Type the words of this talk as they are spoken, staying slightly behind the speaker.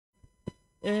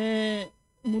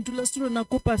Modulasetulo na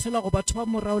kopa fela go batho ba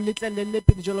morao le tlelelle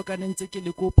pele jalo ka ntse ke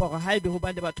le kopa gore ha ebe go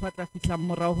ba le batho ba tla fihlang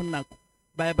morao ho nako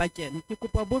ba kene ke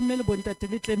kopa bo mme le bontate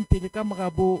le tleng pele ka mora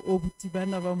bo o botsi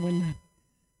bana ba mona.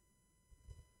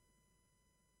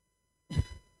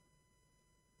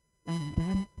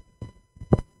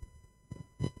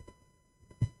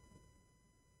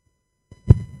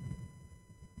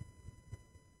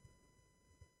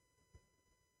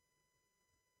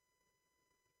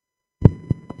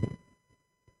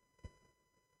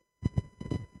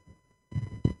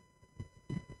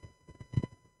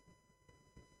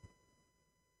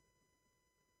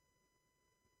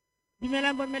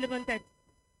 Dumelang bomme le bontate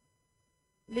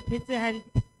le phetse hantle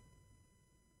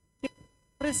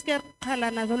re ska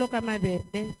kgalana jalo ka mabebe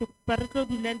ke kopa re tlo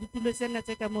dulang ditulo tsena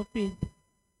tse ka mo pele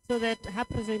so that ha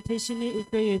presentation e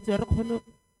tlo etswa re kgone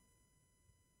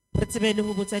re tsebe le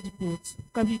ho botsa dipotso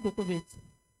ka boikokobetso.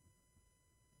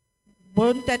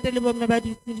 Bontate le bomme ba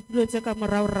ditulo tse ka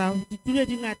morao ditulo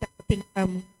di ngata ka pele ka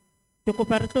mo ke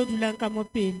kopa re tlo dulang ka mo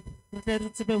pele re tle re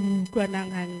tsebe ho utlwanang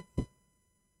hantle.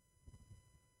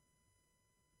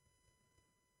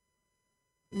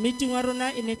 Meeting wa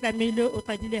rona e ne tlamehile o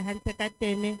qadile hantle ka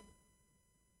 10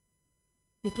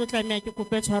 ke tlo tlameha ke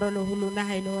kope tshwarelo ho lona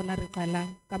ha ile hona re qalang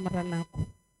ka mora nako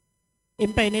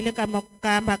empa ene le ka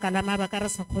baka la mabaka re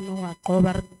sa kgone ho a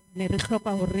qoba ne re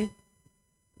hloka hore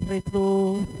re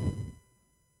tlo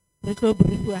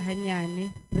briefiwa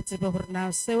hanyane re tsebe hore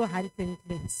na seo hantle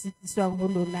se tswang ho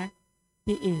lona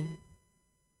ke eng.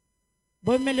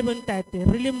 Bomme le bontate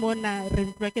re le mona re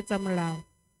ntwa ke tsa molao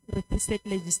re state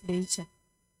legislature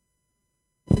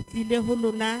re tlile ho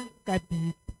lona ka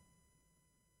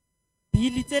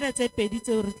bili tsena tse pedi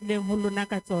tseo re tlileng ho lona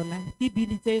ka tsona ke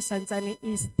bili tse santsane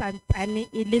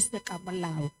e le se ka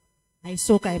molao ha e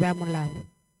so ka e ba molao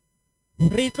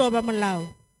re tlo ba molao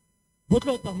ho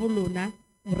tlo tswa ho lona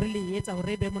hore le etsa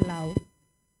hore be molao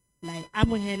la e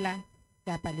amohela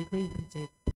kapa le tlo e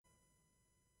reject.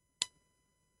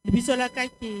 Lebitso la ka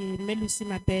ke Melusi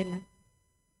Mapena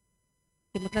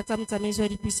ke motlatsa motsamaisi wa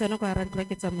dipuisano ka hara ntwa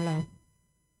ke tsa molao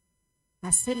ha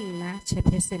se nna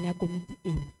chairperson ya komiti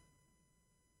ena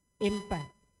empa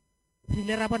re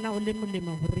ile ra bona o le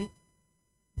molemo hore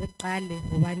re qale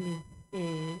hobane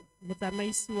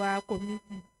motsamaisi wa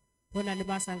komiti hona le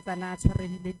masantsana a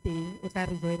tshwarehile teng o tla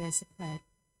re joina sekgale.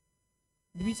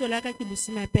 Lebitso la ka ke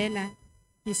Lusi Mapena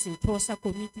ke setho sa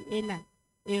komiti ena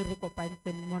e re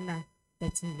kopantseng mona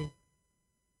tsatsing le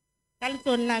ka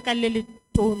letson la ka le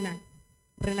letona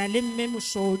re na le mme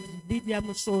Moshodi Lydia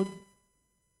Moshodi.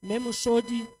 Mme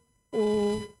Moshodi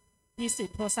o ke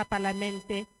setho sa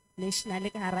parlamente national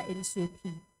ka hara NCP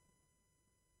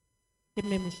ke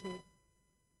mme Moshodi.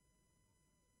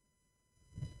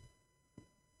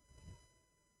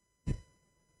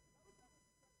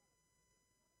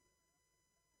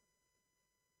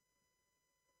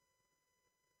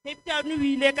 Cape Town o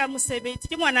ile ka mosebetsi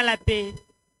ke ngwana lapeng.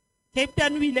 Cape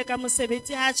Town o ile ka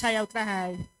mosebetsi ha tjha ya utla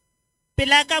hae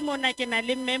pela ka mona ke na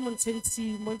le mme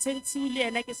Montsentshiu le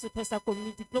yena ke setho sa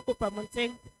komiti tlo kopa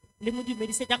Montseng le mo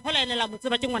dumedise ka khola ene la mo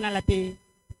tseba ke ngwana lapeng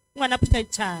ngwana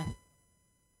phutha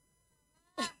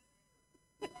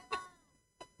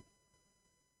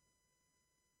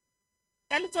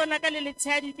ka le tsona ka le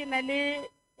letshadi ke na le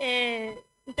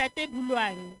ntate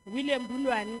Bulwane William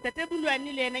Bulwane. Ntate Bulwane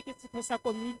le yena ke setho sa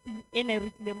komiti ene re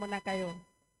tlile mona ka yona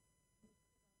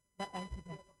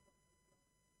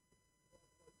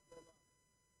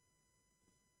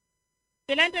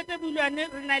pela ntate Bulwane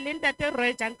re na le ntate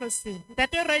Roy Jankelson.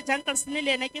 Ntate Roy Jankelson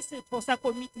le yena ke setho sa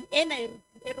komiti ena e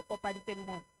re kopantseng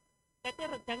mona. Ntate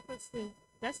Roy Jankelson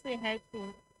just say hi to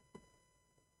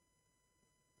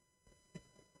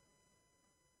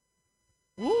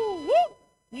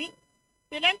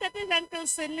pela ntate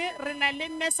Jankelson re na le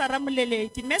mme Sara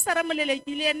Moleleki. Mme Sara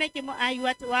Moleleki le yena ke moahi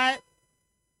wa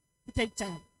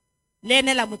Thetjana le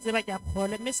ene la mo tseba ke a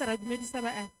kgole. Mme Sara dumedisa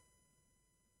baahi.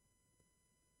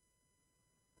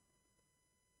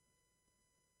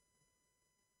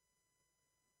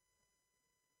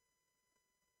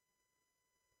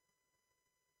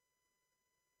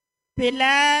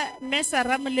 Pela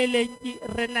Mesara Moleleki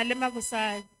re na le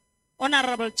Mabosadi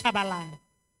Honorable Chabalala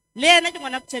le yena ke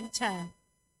ngwana Ptshentjha.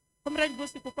 Comrade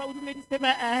Bosi kopa o dumedise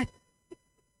baahi.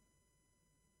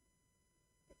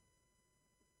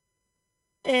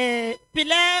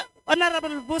 Pela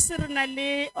Honorable Bosi re na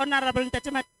le Honorable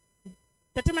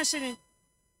Ntate Mashinini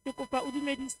ke kopa o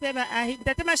dumedise baahi.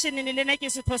 Ntate Mashinini le yena ke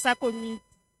setho sa komiti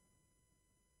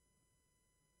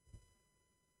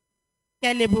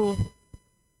ke lebo.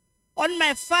 On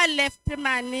my far left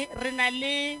mane re na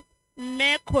le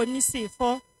Mme Khoni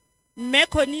Sefo. Mme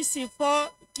Khoni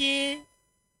Sefo ke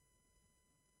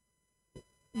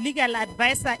legal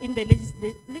advisor in the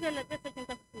legislature. Legal advisor ke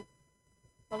ntse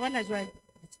ba bona jwale.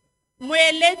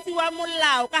 Moeletsi wa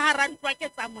molao ka hara ntwa ke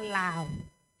tsa molao.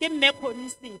 Ke mme Connie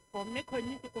Sefo, mme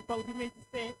Connie ke kopa o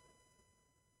dumedise.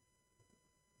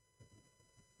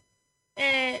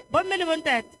 Bomme le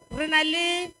bontate, re na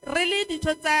le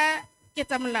ditho tsa ke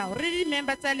tsa molao, re di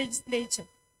member tsa legislature.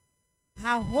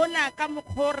 Ha hona ka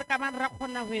mokgwa re ka mang ra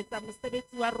kgona ho etsa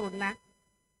mosebetsi wa rona.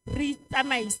 Re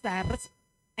tsamaisa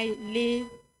le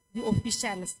di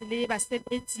officials le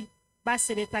basebetsi ba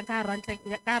sebetsang ka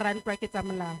hara ntwa ke tsa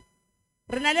molao.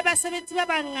 Re na le basebetsi ba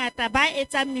bangata ba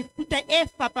etsang mefuta e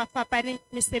fapafapaneng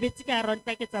mesebetsi ka hara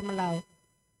ntwa ke tsa molao.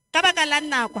 Ka baka la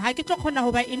nako ha ke tlo kgona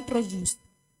ho ba introduce.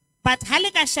 But ha le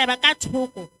ka sheba ka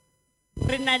thoko,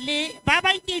 re na le ba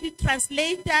bang ke di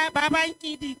translator, ba bang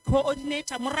ke di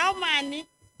coordinator, morao mane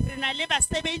re na le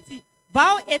basebetsi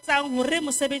bao etsang hore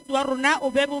mosebetsi wa rona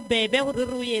o be bobebe hore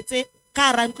re o etse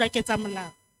ka hara ntwa ke tsa molao.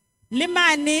 Le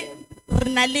mane re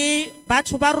na le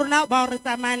batho ba rona ba re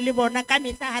tsamayang le bona ka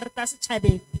mehla ha re tsa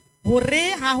setjhabeng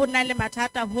hore ha ho na le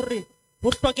mathata hore ho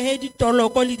hlokehe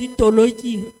ditoloko le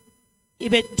ditoloki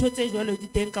ebe ntho tse jwalo di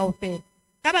teng kaofela.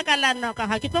 Ka baka la nako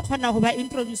ha ke tlo kgona ho ba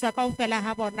introduce kaofela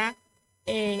ha bona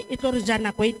e tlo re ja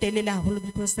nako e telele haholo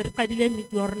because re qadile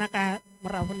meeting ya rona ka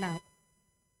morao ho nako.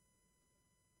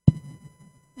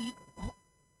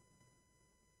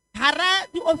 Hara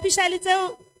di official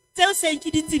tseo se ke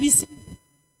di tsebisi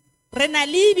re na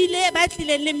le bile ba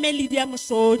tlile le Media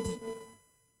Moshodi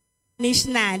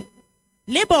national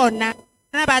le bona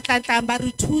na ba tlatlang ba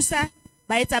re thusa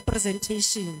ba etsa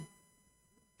presentation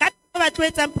ka ba tlo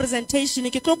etsa presentation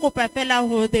ke tlo kopa fela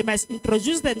ho they must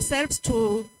introduce themselves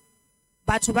to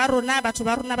batho ba rona ba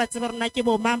tseba rona ke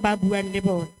bo mang ba buang le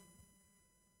bona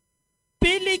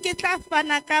pele ke tla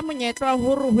fana ka monyetla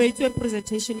hore ho etswe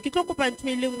presentation ke tlo kopa ntho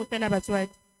e le nngwe fela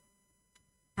batswadi.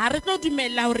 Ha re tlo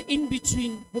dumella hore in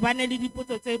between ho bane le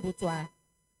dipotso tse botswang.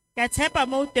 Ka tshepa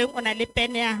mo teng o na le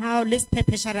pen ya hao le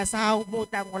sephepheshara sa hao mo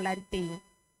tla ngolang teng.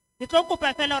 Ke tlo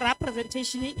kopa fela hore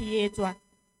presentation e etswa.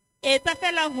 Etsa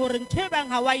fela hore ntho e bang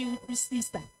ha wa e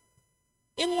utlwisisa.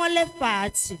 E ngole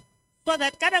fatshe so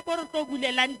that kana go re tlo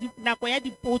bulelang nako ya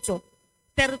dipotso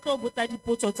re tlo botsa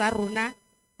dipotso tsa rona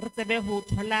re tsebe ho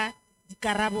thola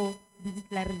dikarabo le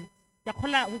di-clarity. Ke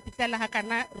khola ho fitlela ha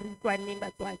kana re utlwaneng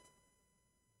batswadi.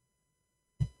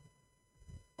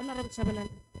 Honorable Chabalala.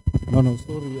 No,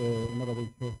 sorry, Honorable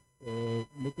Chair.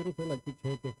 Do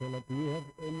we have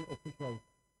any officials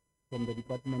from the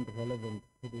department relevant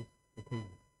to this occasion?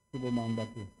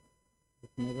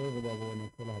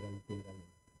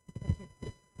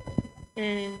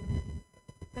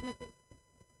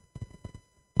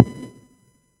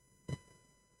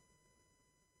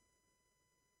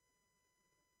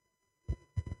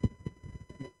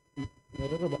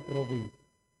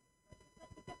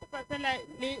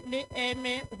 Le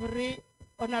eme hore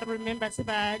honorable members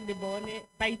ba le bone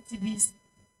ba itsebise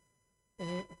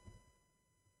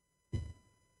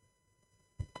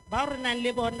ba re nang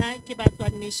le bona ke ba tswa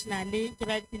national ke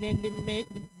ba tlileng le mme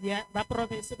dia ba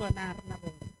province bona rena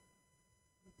bona.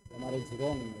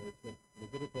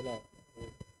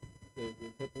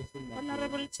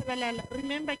 Honorable Chabalala,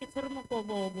 remember ke tshwere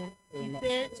mokobobo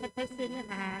itse chairperson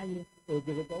hae.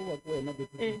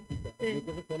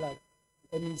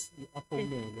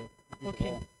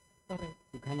 Okay. Correct.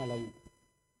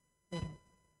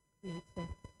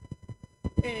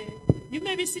 You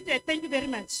may be seated. Thank you very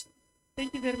much.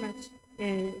 Thank you very much.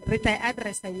 Retire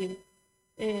address you.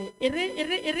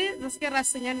 Re ska ra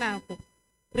senya nako.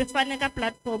 Re fane ka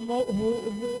platform ho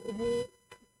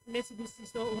message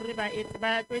so re ba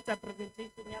etsa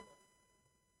presentation ya bona.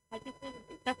 Ha ke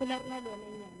ta fela rena le ona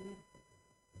nyane.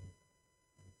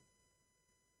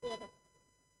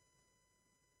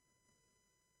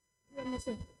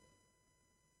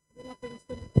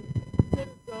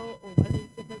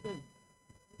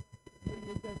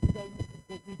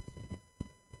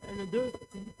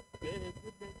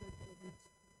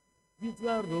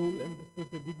 Our role and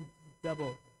responsibility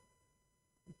double.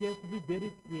 It has to be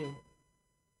very clear.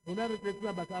 We're not reflecting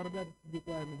about our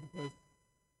requirement because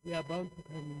we are bound to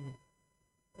come in.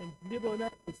 And live on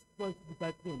our sports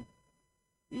department.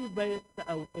 If by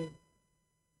our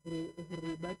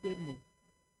rebatting,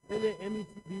 the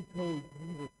MECB told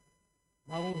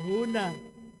Mahona,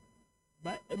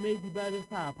 but maybe by the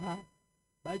Papa,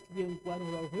 but you inquire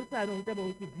who's I don't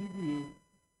about the video.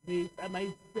 They are my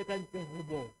second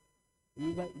hobo.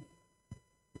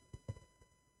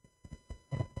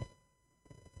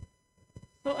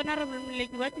 So, Honorable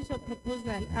Mleki, what is your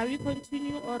proposal? Are we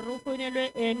continue or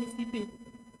Rofonelo MECB?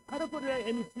 I don't put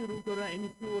any route or any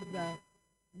order.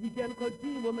 We can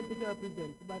continue moment to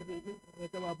present, but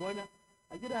it's our bona.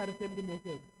 I get out of the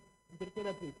message.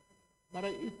 But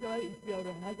it's why it's your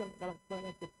hazard character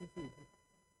of the society.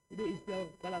 It is your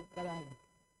character.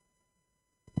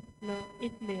 No,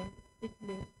 Italy,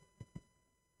 Italy.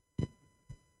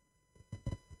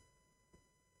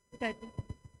 That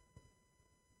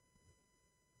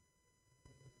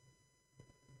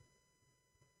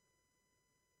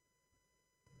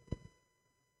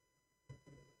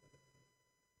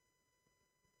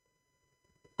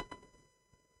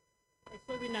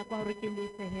so we na kwa re ke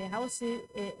lefe he ha o se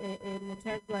motho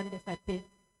a tswang lefapheng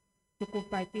ke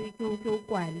kopa ke o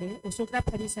kwale o so tla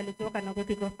phadisa le tlo kana go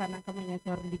ke tlo fana ka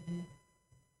monyetla wa re le bua.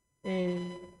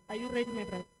 Are you ready, my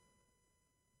brother?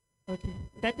 Okay.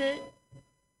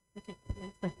 Okay,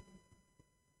 that's fine.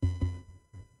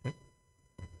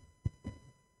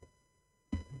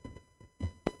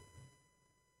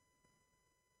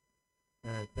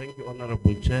 Thank you,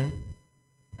 Honorable Chair.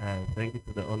 Thank you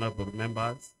to the honorable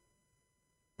members.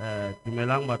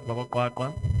 Dumelang batho ba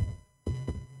Qwaqwa.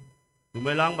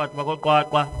 Dumelang batho ba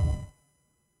Qwaqwa.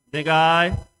 Ne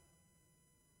kae?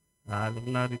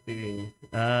 Lona re teng.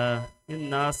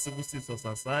 Nna Sibusiso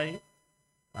Sasai.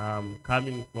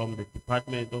 Coming from the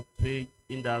Department of Trade,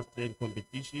 Industry and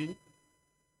Competition.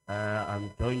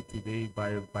 I'm joined today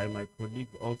by my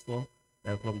colleagues also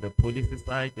from the policy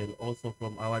side and also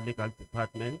from our legal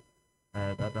department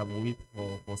that I'm with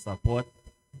for support.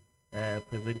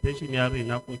 Presentation here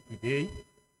enough for today.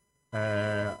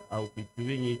 I'll be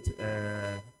doing it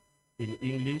in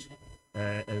English,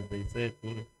 as they said.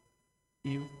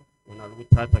 If when I look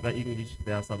at English,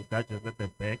 there are some gadgets at the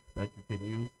back that you can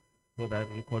use so that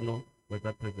you can know with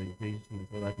that presentation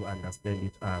so that you understand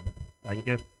each other. Thank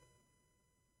you.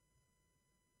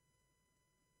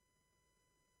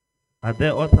 Are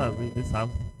there authors in this house?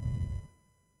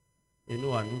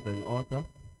 Anyone who's an author?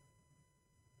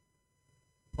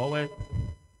 Poet?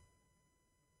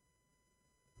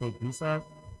 Producers?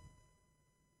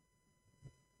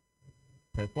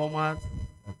 Performers?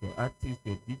 Like your artists,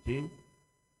 your DJs?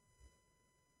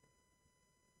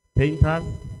 Painters?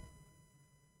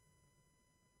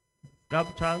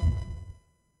 Sculptures?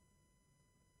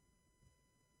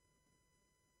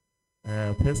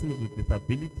 Persons with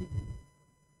disability?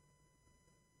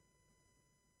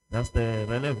 That's the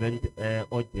relevant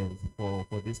audience for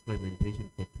this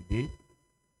presentation for today.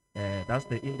 That's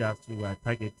the industry we are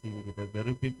targeting, the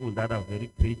very people that are very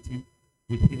creative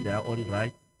within their own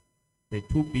right. The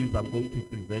two bills I'm going to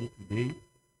present today,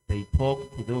 they talk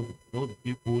to those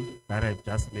people that I've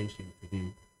just mentioned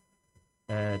today.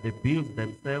 The bills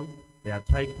themselves, they are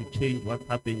trying to change what's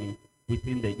happening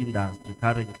within the industry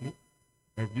currently.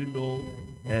 As you know,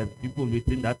 people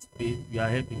within that space, we are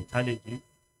having challenges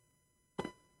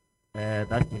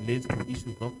that relates to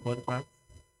issues of contracts.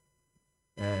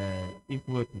 If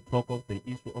we were to talk of the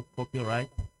issue of copyright,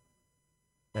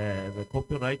 the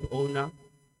copyright owner,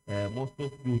 most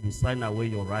of you sign away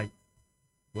your rights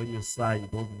when you sign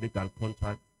those legal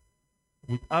contracts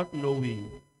without knowing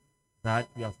that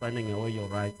you are signing away your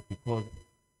rights, because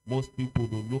most people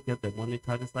will look at the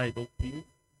monetary side of things,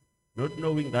 not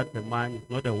knowing that the money is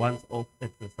not a once-off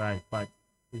exercise, but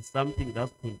it's something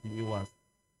that's continuous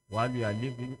while you are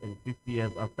living and 50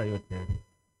 years after your death.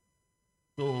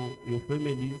 So your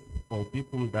families or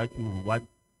people that you want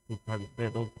to transfer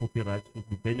those copyrights should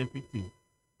be benefiting.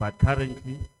 But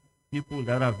currently, people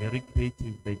that are very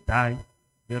creative, they die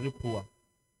very poor.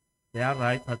 Their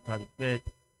rights are transferred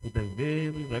to the very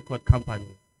record companies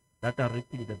that are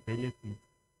reaping the benefits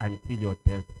until your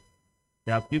death.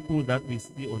 There are people that we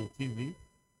see on TV,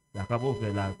 like Abo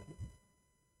Velaki,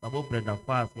 Abo Brenda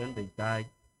Fast, when they die,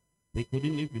 they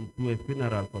couldn't even do a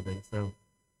funeral for themselves.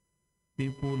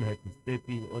 People had to step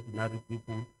in, ordinary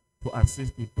people, to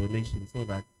assist with donations so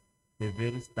that the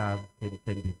very stars can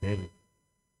be buried.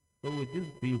 So with this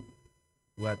bill,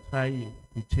 we are trying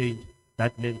to change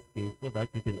that landscape so that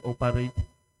you can operate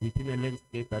within a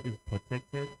landscape that is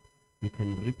protected, you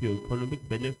can reap your economic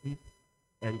benefits,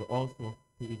 and also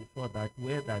to ensure that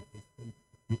where that is,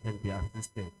 you can be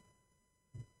assisted.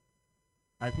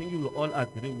 I think you will all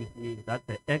agree with me that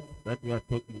the acts that we are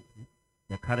talking to,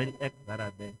 the current acts that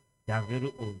are there, they are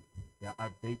very old, they are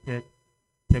outdated.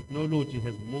 Technology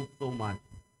has moved so much.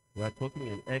 We are talking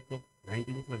an act of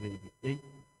 1978,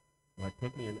 we are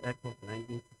talking an act of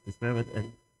 1967,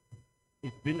 and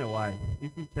it's been a while.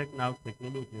 If you check now,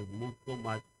 technology has moved so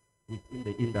much within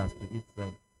the industry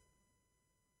itself.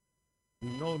 We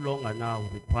no longer now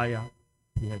require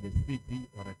to have a CD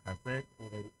or a cassette or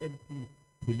an MP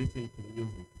to listen to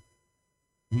music.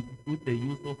 With the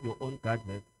use of your own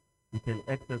gadgets, you can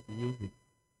access music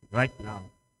right now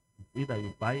It's either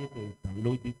you buy it or you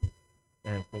download it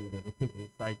from the reputable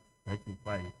site that you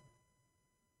find.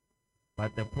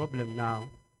 But the problem now,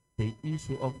 the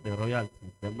issue of the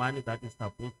royalties, the money that is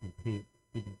supposed to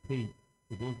be paid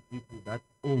to those people that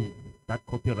own that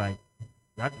copyright,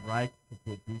 that right to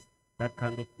produce that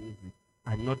kind of music,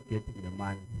 are not getting the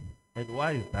money. And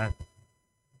why is that?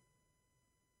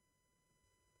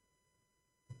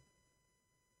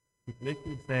 It makes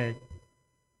me sad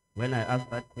when I ask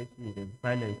that question, there's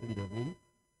silence in the room.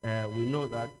 We know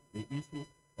that the issue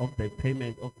of the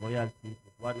payment of royalties is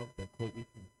one of the core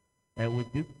issues.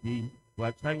 With this bill, we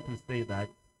are trying to say that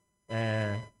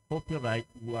copyright,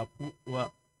 we are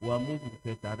moving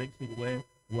to a direction where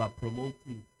we are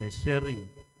promoting the sharing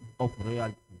of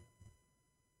royalties.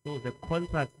 So the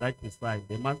contracts that you sign,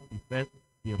 they must be first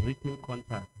be written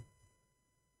contracts.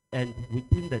 And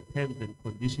within the terms and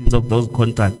conditions of those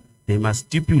contracts, they must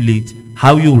stipulate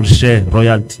how you will share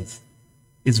royalties.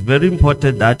 It's very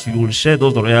important that you will share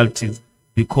those royalties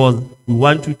because we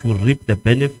want you to reap the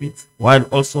benefits, while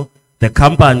also the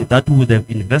company that would have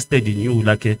invested in you,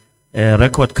 like a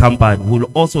record company, will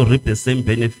also reap the same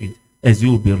benefit as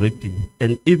you will be reaping.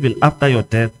 And even after your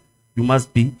death, you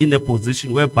must be in a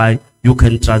position whereby you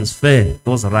can transfer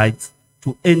those rights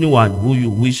to anyone who you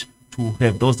wish to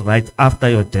have those rights after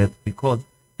your death, because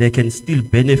they can still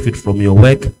benefit from your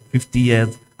work 50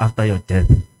 years after your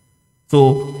death.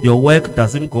 So your work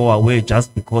doesn't go away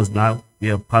just because now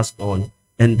you have passed on,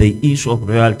 and the issue of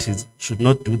royalties should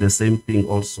not do the same thing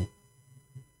also.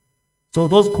 So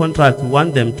those contracts, we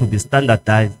want them to be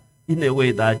standardized in a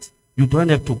way that you don't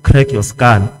have to crack your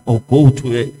skull or go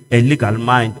to a legal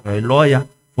mind or a lawyer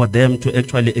for them to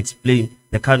actually explain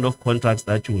the kind of contracts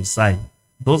that you will sign.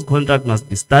 Those contracts must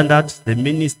be standard. The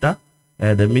Minister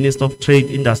of Trade,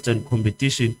 Industry and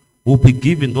Competition will be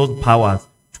given those powers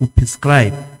to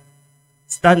prescribe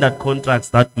standard contracts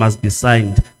that must be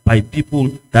signed by people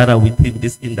that are within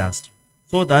this industry,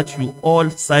 so that you all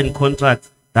sign contracts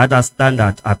that are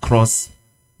standard across,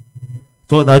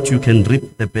 so that you can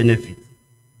reap the benefit.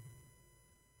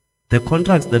 The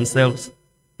contracts themselves,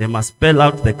 they must spell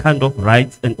out the kind of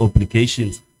rights and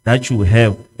obligations that you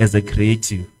have as a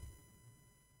creative.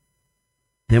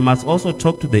 They must also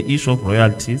talk to the issue of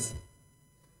royalties,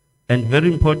 and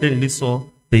very importantly so,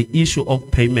 the issue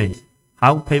of payment,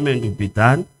 how payment will be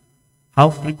done, how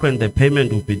frequent the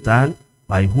payment will be done,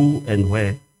 by who and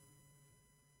where.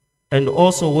 And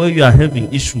also where you are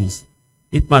having issues,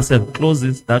 it must have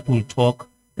clauses that will talk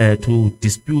to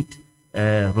dispute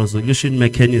resolution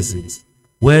mechanisms,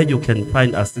 where you can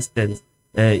find assistance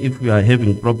if you are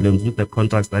having problems with the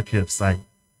contracts that you have signed.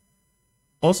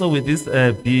 Also with this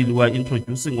bill, we are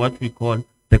introducing what we call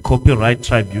the copyright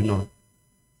tribunal.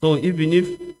 So even if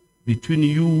between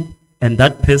you and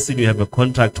that person you have a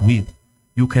contract with,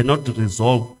 you cannot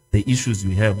resolve the issues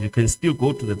you have, you can still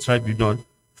go to the tribunal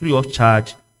free of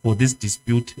charge for this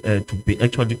dispute to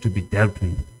be dealt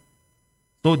with.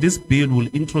 So this bill will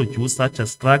introduce such a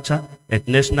structure at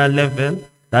national level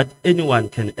that anyone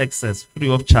can access free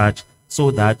of charge,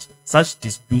 so that such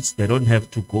disputes, they don't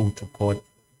have to go to court.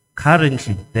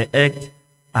 Currently, the Act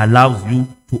allows you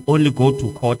to only go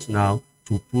to court now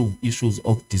to prove issues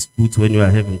of disputes when you are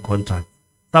having contracts.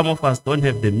 Some of us don't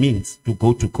have the means to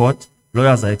go to court.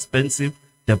 Lawyers are expensive.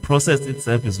 The process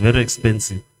itself is very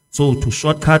expensive. So to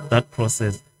shortcut that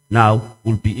process, now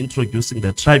we'll be introducing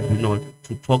the tribunal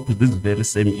to talk to these very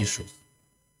same issues.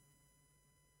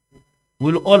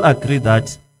 We'll all agree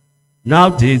that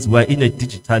nowadays we're in a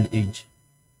digital age.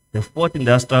 The fourth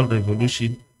industrial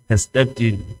revolution has stepped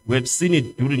in. We've seen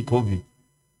it during COVID.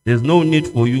 There's no need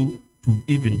for you to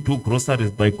even do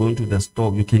groceries by going to the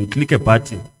store. You can click a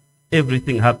button.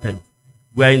 Everything happens.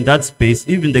 We are in that space,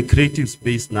 even the creative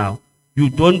space now. You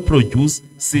don't produce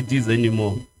CDs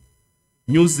anymore.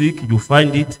 Music, you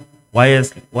find it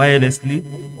wirelessly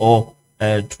or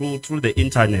through the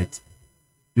internet.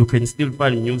 You can still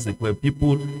find music where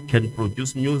people can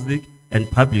produce music and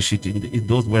publish it in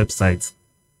those websites.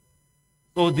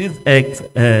 So these acts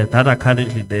that are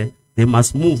currently there, they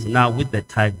must move now with the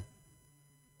time.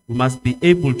 We must be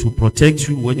able to protect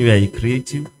you when you are a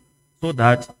creative, so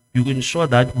that you ensure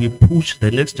that we push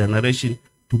the next generation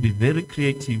to be very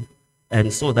creative,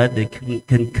 and so that they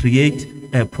can create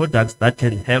products that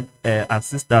can help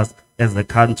assist us as a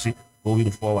country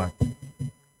going forward.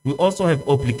 We also have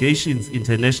obligations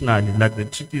internationally, like the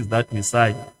treaties that we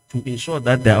sign, to ensure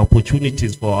that there are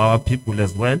opportunities for our people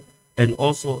as well. And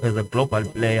also as a global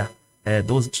player,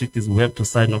 those treaties we have to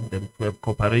sign off them to have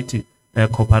cooperation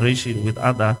with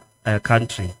other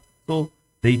countries. So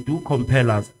they do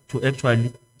compel us to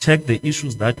actually check the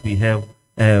issues that we have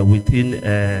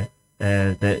within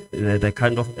the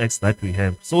kind of acts that we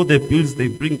have. So the bills, they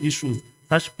bring issues,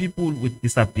 such people with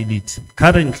disability.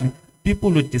 Currently,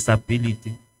 people with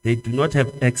disability, they do not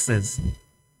have access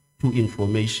to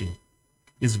information.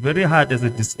 It's very hard as a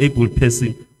disabled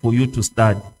person for you to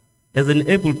study. As an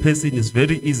able person, it's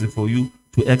very easy for you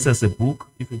to access a book,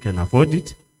 if you can afford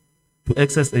it, to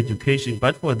access education.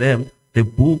 But for them, the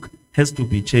book has to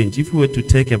be changed. If you were to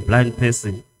take a blind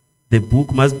person, the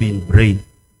book must be in braille.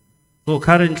 So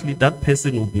currently, that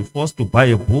person will be forced to buy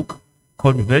a book,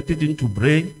 convert it into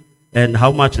braille, and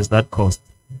how much does that cost?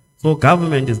 So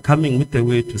government is coming with a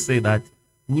way to say that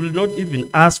we will not even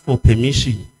ask for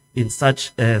permission in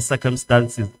such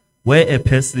circumstances where a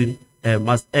person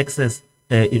must access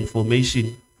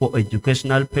information for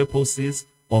educational purposes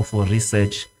or for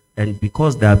research. And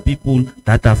because there are people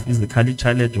that are physically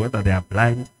challenged, whether they are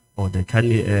blind or they can't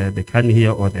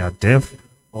hear or they are deaf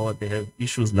or they have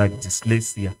issues like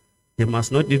dyslexia, they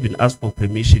must not even ask for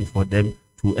permission for them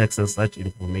to access such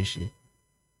information.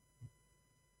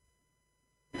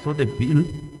 So the bill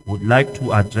would like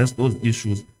to address those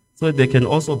issues so they can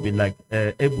also be like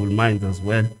able minds as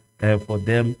well for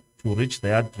them to reach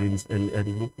their dreams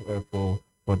and look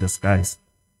for the skies.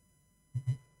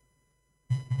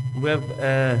 We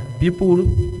have people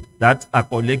that are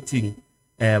collecting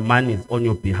money on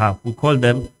your behalf. We call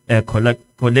them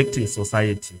collecting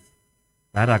societies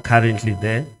that are currently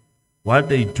there. What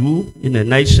they do in a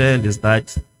nutshell is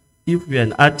that if you're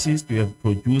an artist, you have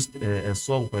produced a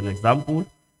song, for an example,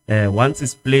 once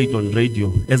it's played on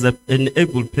radio, as an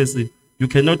able person, you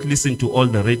cannot listen to all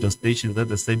the radio stations at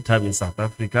the same time in South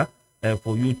Africa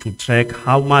for you to track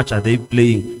how much are they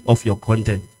playing of your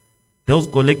content. Those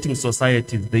collecting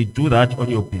societies, they do that on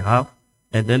your behalf,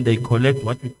 and then they collect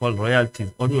what we call royalties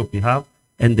on your behalf,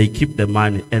 and they keep the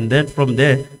money. And then from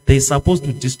there, they're supposed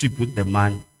to distribute the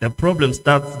money. The problem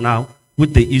starts now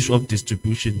with the issue of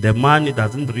distribution. The money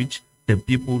doesn't reach the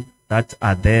people that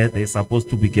are there. They're supposed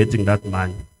to be getting that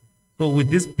money. So with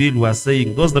this bill, we are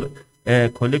saying those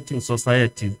collecting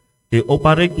societies, they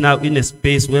operate now in a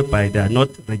space whereby they are not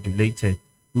regulated.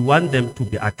 We want them to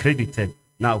be accredited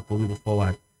now going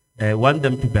forward. Want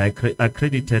them to be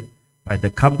accredited by the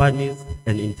Companies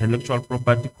and Intellectual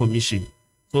Property Commission.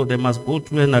 So they must go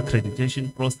through an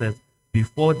accreditation process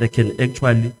before they can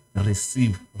actually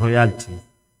receive royalties.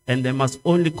 And they must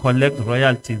only collect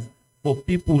royalties for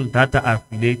people that are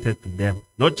affiliated to them,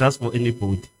 not just for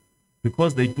anybody.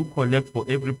 Because they do collect for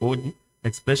everybody,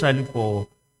 especially for,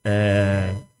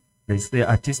 they say,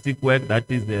 artistic work that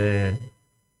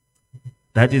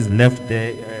is left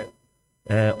there,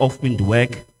 off-wind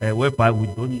work, whereby we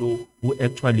don't know who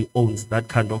actually owns that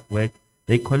kind of work.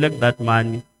 They collect that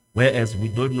money, whereas we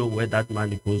don't know where that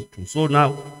money goes to. So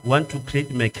now we want to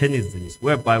create mechanisms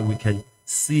whereby we can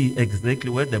see exactly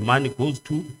where the money goes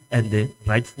to, and the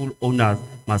rightful owners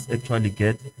must actually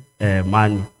get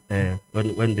money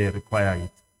when they require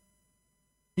it.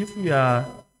 If you are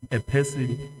a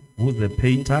person who's a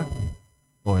painter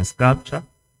or a sculptor,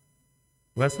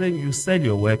 we are saying you sell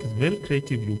your work. It's very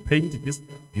creative. You paint this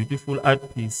beautiful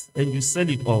art piece and you sell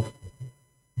it off.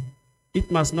 It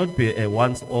must not be a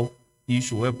once-off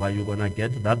issue whereby you're going to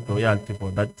get that royalty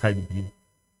for that time being.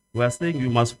 We are saying you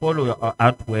must follow your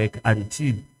artwork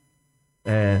until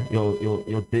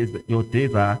your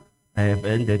days have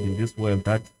ended in this world.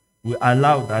 That we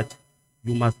allow that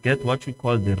you must get what we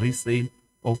call the resale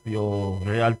of your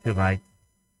royalty right.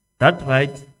 That right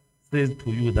says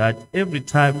to you that every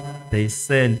time they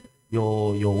sell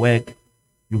your work,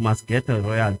 you must get a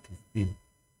royalty still.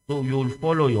 So you will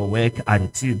follow your work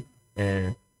until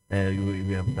you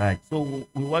have died. So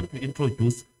we want to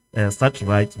introduce such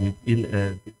rights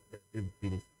within these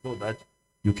things so that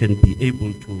you can be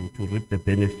able to reap the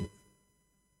benefits.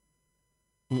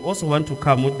 We also want to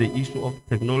come with the issue of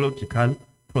technological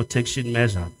protection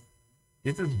measures.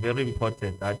 This is very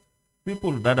important that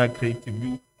people that are creative,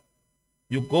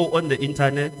 you go on the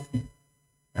internet,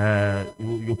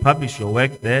 you publish your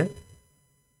work there,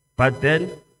 but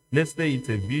then let's say it's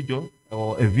a video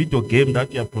or a video game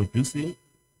that you are producing,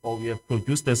 or we have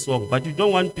produced a song, but you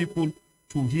don't want people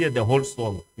to hear the whole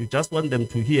song. You just want them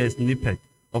to hear a snippet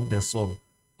of the song.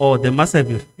 Or they must have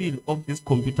a feel of this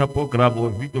computer program or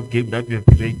video game that you have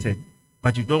created,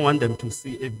 but you don't want them to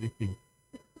see everything.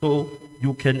 So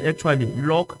you can actually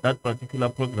lock that particular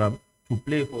program to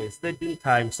play for a certain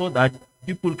time so that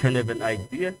people can have an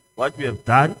idea what you have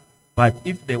done, but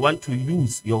if they want to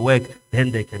use your work,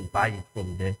 then they can buy it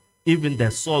from there. Even the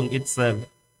song itself,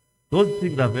 those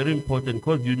things are very important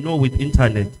because you know with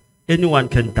internet, anyone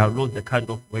can download the kind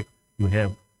of work you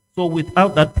have. So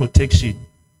without that protection,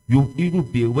 it will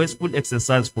be a wasteful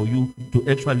exercise for you to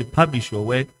actually publish your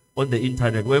work on the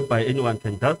internet, whereby anyone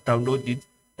can just download it,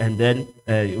 and then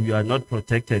you are not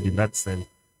protected in that sense.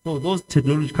 So those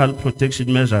technological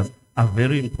protection measures are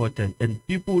very important, and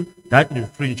people that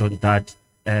infringe on that,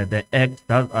 the Act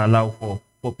does allow for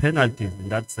penalties in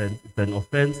that sense. It's an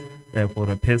offense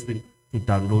for a person to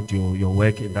download your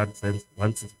work in that sense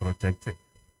once it's protected.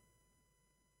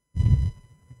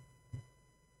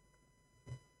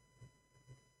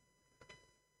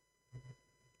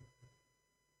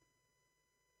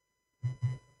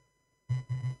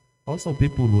 Also,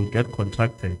 people will get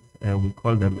contracted. We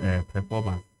call them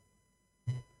performers.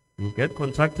 You get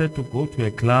contracted to go to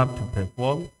a club to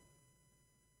perform.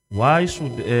 Why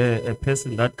should a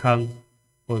person that comes,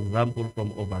 for example,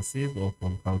 from overseas or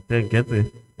from Gauteng get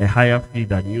a higher fee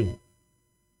than you?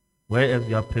 Whereas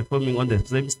you are performing on the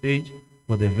same stage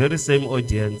for the very same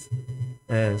audience.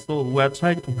 So we are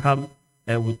trying to come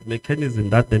with mechanism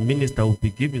that the minister will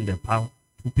be given the power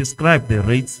to prescribe the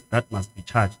rates that must be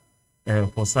charged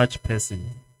for such persons.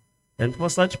 And for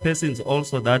such persons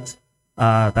also that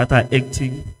are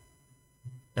acting,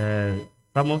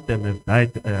 some of them have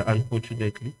died,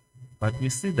 unfortunately, but we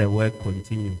see the work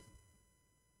continue.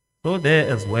 So there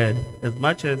as well, as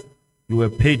much as you were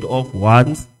paid off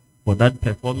once for that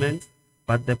performance,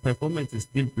 but the performance is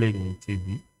still playing on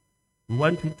TV, we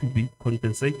want you to be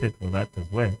compensated for that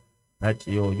as well, that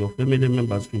your family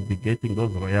members should be getting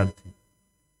those royalties.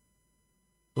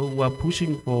 So we are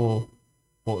pushing for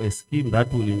a scheme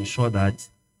that will ensure that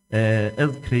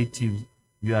as creatives,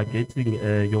 you are getting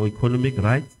your economic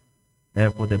rights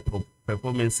for the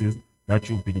performances that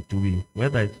you've been doing,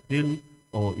 whether it's film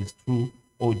or it's through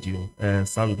audio,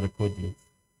 sound recordings.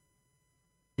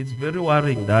 It's very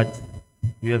worrying that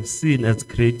we have seen as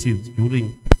creatives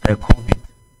during COVID,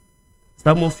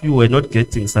 some of you were not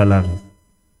getting salaries.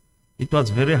 It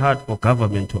was very hard for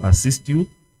government to assist you.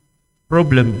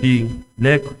 Problem being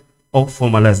lack of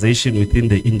formalization within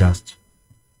the industry.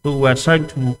 So we are trying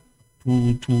to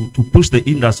push the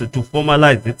industry to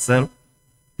formalize itself,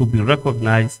 to be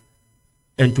recognized,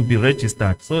 and to be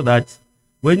registered, so that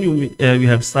when you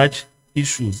have such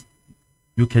issues,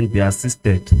 you can be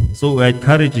assisted. So we are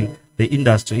encouraging the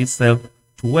industry itself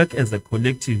to work as a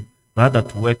collective rather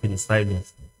to work in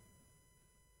silos.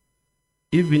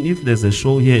 Even if there's a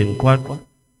show here in Kwakwa,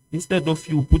 instead of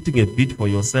you putting a bid for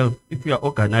yourself, if you are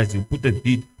organized, you put a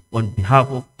bid on behalf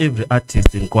of every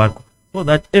artist in Kwakwa, so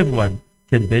that everyone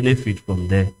can benefit from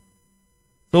there.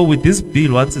 So with this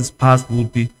bill, once it's passed, we'll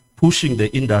be pushing the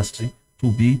industry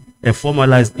to be a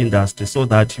formalized industry so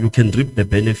that you can reap the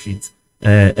benefits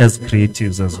as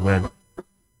creatives as well.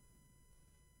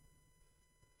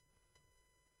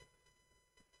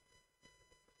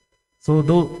 So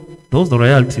those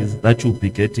royalties that you'll be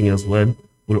getting as well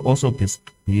will also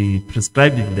be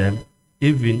prescribing them,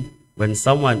 even when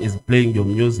someone is playing your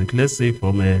music, let's say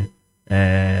from in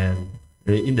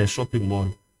the shopping mall.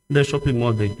 In the shopping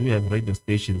mall, they do have radio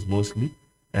stations mostly.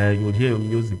 You'll hear your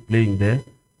music playing there,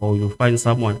 or you'll find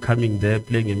someone coming there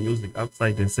playing your music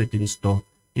outside a certain store.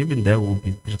 Even there will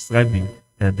be prescribing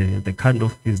the kind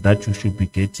of fees that you should be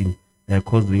getting,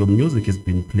 because your music has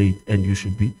been played and you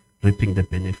should be reaping the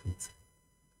benefits.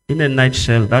 In a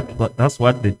nutshell, that's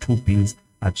what the two bills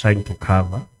are trying to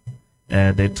cover.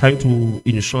 They're trying to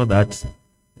ensure that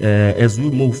as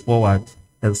we move forward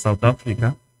as South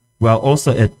Africa, we are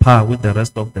also at par with the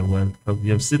rest of the world. Because we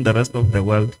have seen the rest of the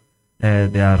world,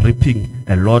 they are reaping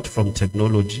a lot from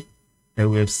technology.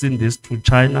 We have seen this through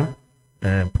China.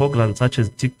 Programs such as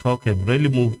TikTok have really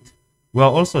moved. We are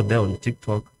also there on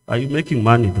TikTok. Are you making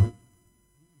money though?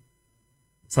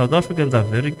 South Africans are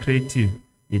very creative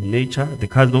in nature, the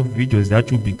kind of videos that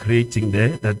you'll be creating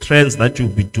there, the trends that you'll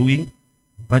be doing,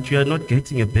 but you are not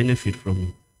getting a benefit from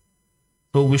it.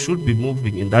 So we should be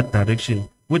moving in that direction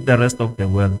with the rest of the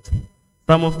world.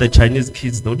 Some of the Chinese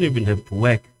kids don't even have to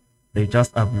work. They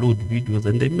just upload videos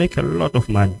and they make a lot of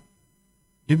money.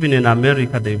 Even in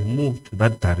America, they've moved to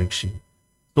that direction.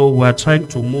 So we are trying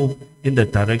to move in the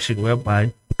direction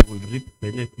whereby we will reap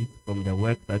benefits from the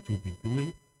work that you'll be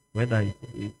doing, whether it's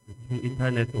through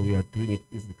internet or we are doing it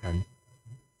physically.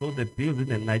 So the bills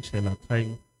in a nutshell are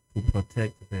trying to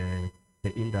protect the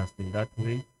industry in that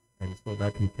way, and so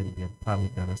that we can be at par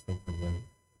with the rest of the world.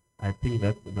 I think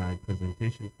that's my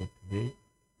presentation for today.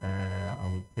 I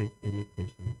will take any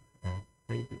questions.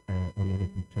 Thank you,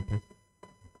 Honorable Chairperson.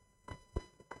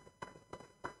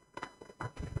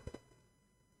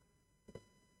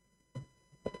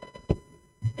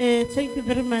 Thank you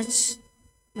very much,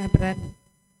 my brother.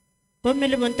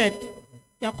 Bomele montate,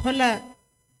 ya khola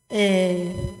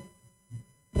re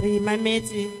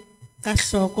mametse ka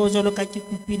hloko jalo ka ke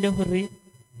kupile hore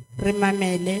re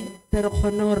mamele re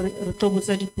kgone hore re tlo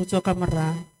botsa dipotso ka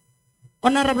morao.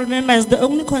 Honorable members, the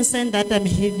only concern that I'm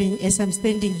having as I'm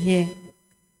standing here,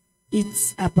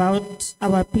 it's about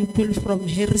our people from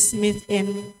Harrismith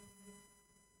and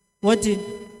Warden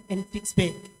and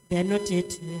Fixburg. They are not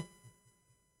yet here.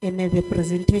 And the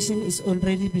presentation is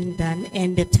already been done.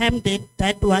 And the time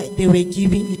that they were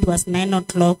giving, it was 9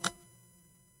 o'clock.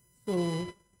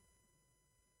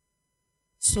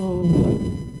 So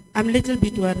I'm a little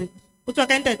bit worried. What's your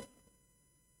kind of?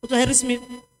 What's Harrismith?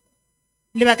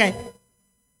 Libakai?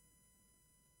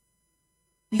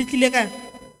 Likilega?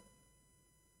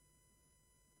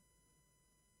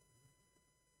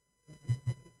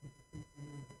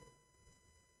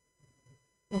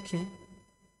 Okay.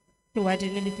 You are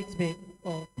in Fixburg.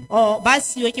 Oh, but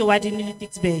you are in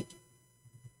Fixburg.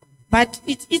 But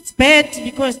it's bad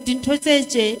because dintho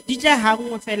tse di tla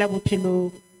hangwe fela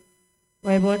bophelong.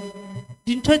 Wa bona?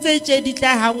 Dintho tse di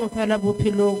tla hangwe fela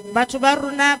bophelong. Batho ba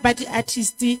rona ba di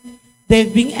artists,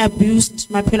 they've been abused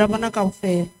maphelo a bona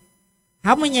kaofela.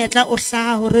 Ha monyetla o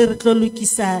hlaha hore re tlo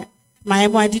lokisa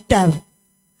maemo a ditaba.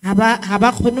 Ha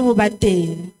ba kgone ho ba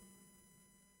teng.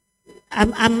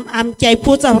 Ke a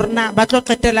ipotsa hore na ba tlo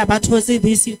qetela ba thotse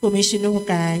this information ho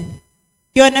kae.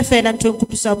 Ke yona fela ntho e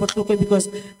nkutlwisa bohloko because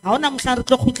ha ona mohla re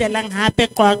tlo khutlelang hape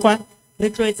qwaqwa re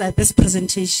tlo etsa this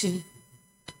presentation.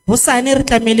 Hosane re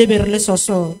tlamele be re le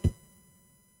soso.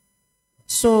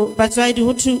 So batswadi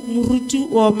ho thu moruti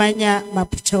o manya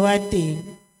maputho wa teng.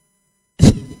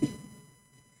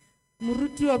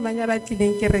 Moruti o manya ba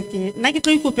tlileng kereke. Nna ke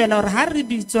tlo ikopela hore ha re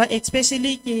bitswa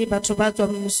especially ke batho ba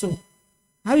tswang mmuso.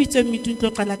 Ha o itse meeting tlo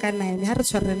qala ka 9 ha re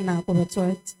tshware nako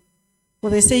batswadi. For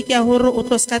the sake ya hore o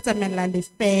tlo ska tsamela le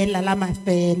fela la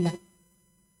mafela.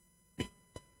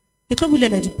 Ke tlo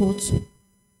bulela dipotso.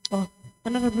 Oh,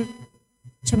 honorable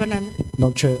Chabalala.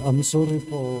 No, Chair, I'm sorry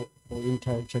for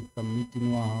interject the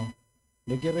meeting.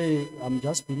 I'm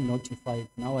just being notified.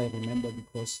 Now I remember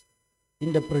because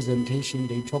in the presentation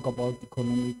they talk about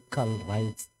economical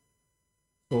rights.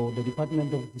 So the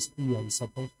Department of Dispute is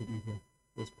supposed to be here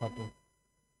as part of.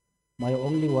 My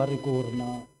only worry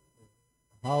now,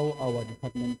 how our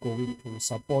department going to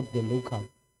support the local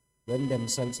when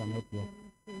themselves are not here.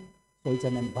 So it's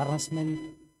an embarrassment,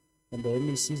 and the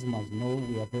MECs must know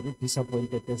we are very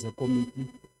disappointed as a committee,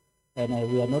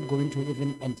 and we are not going to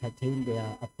even entertain their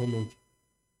apology.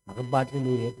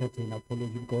 We entertain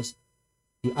apology because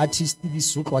the artist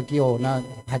is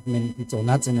department it's on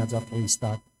a free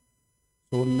start.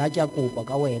 So Naja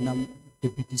Kopa,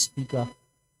 Deputy Speaker,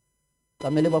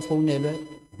 Kamele ba founelwe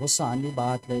hosane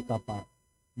ba tle kapa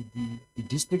di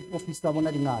district officer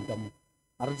bona di ngata mo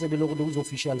a re tsebe le go those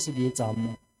officials di etsa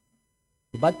mo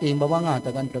ba teng ba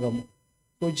bangata ka ntle ka mo.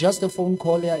 So just a phone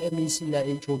call ya MEC la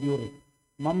HOD hore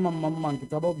mamang ke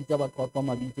tsa ba bitsa ba qwa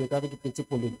mabitso ka re ke petse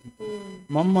politics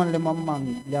mamang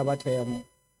le a batla ya mo.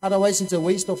 Otherwise it's a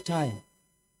waste of time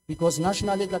because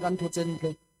nationally tla ka ntho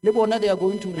tsentle le bona they are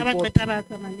going to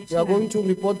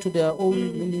report to their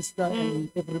own minister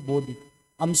and everybody.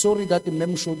 I'm sorry that the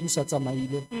mem showed you such a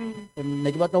maile.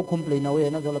 Ne ke batla go complain o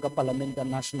yena jalo ka parliament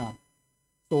national.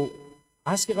 So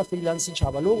ask ka freelance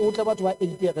chaba lo go tla batho ba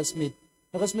 8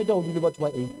 Harrismith o bile batho ba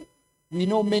 8. We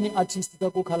know many artists tsa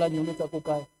ko Khalanyone tsa ko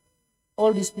kae.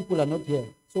 All these people are not here.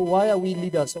 So why are we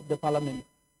leaders of the parliament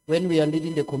when we are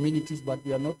leading the communities but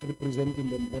we are not representing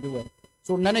them very well?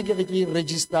 So nane ke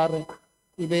register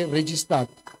ibe registered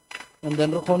and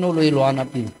then re khone lo ilwana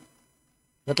pele.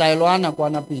 Re tla ilwana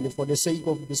kwana pele for the sake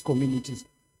of these communities.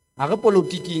 A re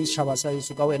politicking shaba sa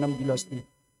iso ka wena Mdulasi.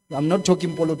 I'm not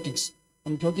talking politics.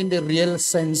 I'm talking the real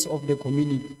sense of the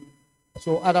community.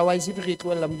 So otherwise if re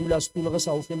tloela Mdulasi le re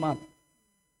sa o fe mata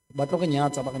ba tlo go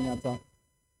nyatsa ba ga nyatsa.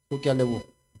 So ke a lebo.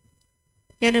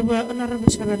 Ke a lebo honorable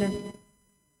Chabalala.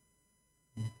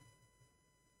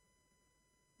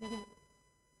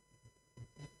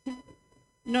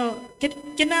 No,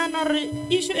 can I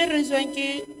issue a reason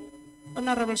ke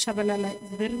honorable Chabalala is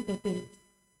very important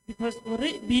because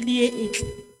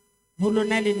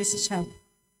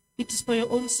it is for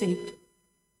your own sake.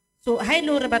 So I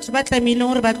know about batla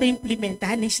implement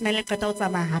ha national qeta o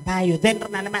tsamaya bayo then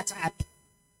rena le matsapa.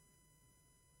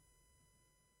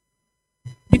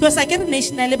 Because I get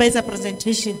nationally by a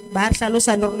presentation ba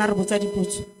hlalosa le rona re botsa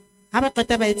dipotso ha ba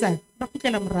qeta ba etsa ba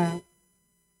khutlela morao.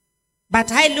 But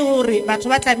ha ile hore batho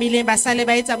ba tlamile ba sale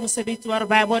ba etsa mosebetsi wa re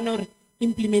ba bona hore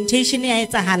implementation ya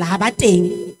etsahala ha ba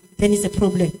teng, then is a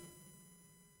problem.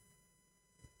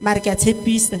 Mara ke a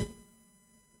tshepisa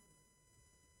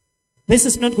this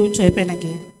is not going to happen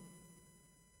again.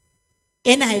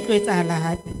 Ena ha e tlo etsahala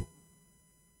hape.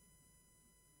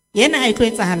 Yena ha e tlo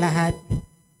etsahala hape.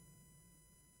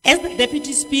 As the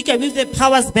Deputy Speaker, with the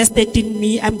powers vested in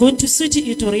me, I'm going to suit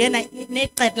you to Rihanna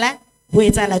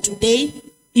today.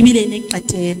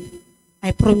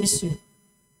 I promise you.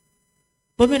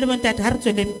 Bomele bontate ha re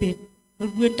tsweleng pele re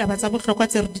bueng taba tsa bohlokwa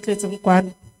tse re di tletseng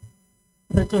kwano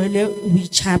re tlohele ho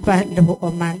itjhapa le ho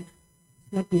omana,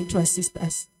 not going to assist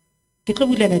us. Ke tlo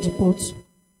bulela dipotso.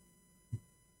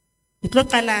 Ke tlo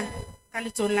qala ka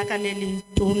letsohong la ka le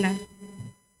letona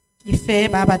ke fe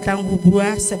ba batlang ho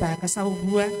bua sebaka sa ho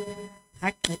bua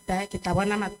ha qeta ke tla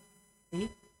bona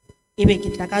ebe ke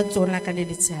tla ka letsohong la ka le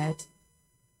letshehadi.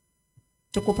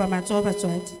 Ke kopa matsoho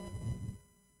batswadi.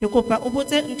 Ke kopa o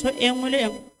botse ntho e nngwe le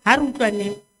ha re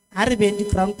utlwaneng ha re beng di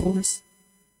ground rules.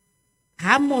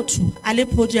 Ha motho a le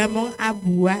podiumong a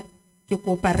bua ke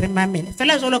kopa re mamele.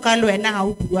 Fela jwalo ka le wena ha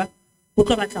o bua o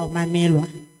tlo batla ho mamelwa.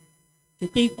 Ke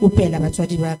tlo ikopela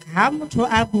batswadi ba ka. Ha motho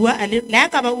a bua a le la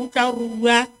ka ba utlwa ho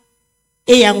bua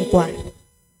e yang kwa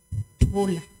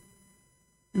thola.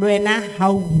 Le wena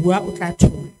ha o bua o tla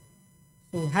thola.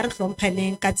 So ha re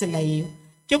hlomphaneng ka tsela eo.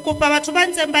 Ke kopa batho ba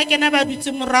ntseng ba kena ba dutse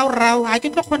morao ha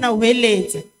ke tlo kgona ho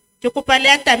heletsa. Ke kopa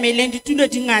le atameleng ditulo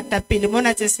di ngata pele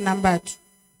mona tse senang batho.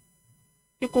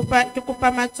 Ke kopa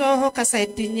matsoho ka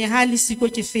saeteng ya ha le siko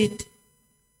ke fete.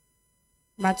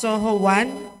 Matsoho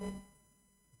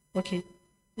 1. Okay.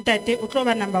 Ntate o tlo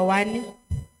ba number 1.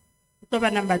 O tlo ba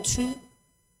number 2.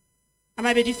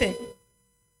 Amabedi fe.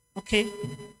 Okay.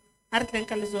 Ha re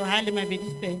tlenka letsoho ha le mabedi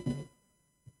fe.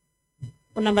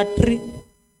 O number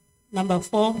 3. Number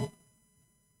 4,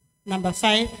 number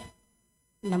 5,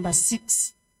 number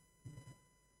 6.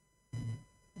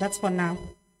 That's for now.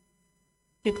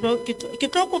 Ke tlo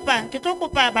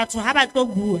kopa batho ha ba tlo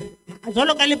bua.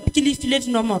 Jwalo ka le ke le file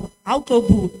dinomoro, ha o tlo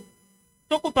bua.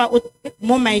 Tlo kopa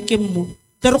mo maikeng mo.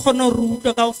 Re kgone ho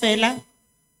utlwa kaofela.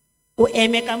 O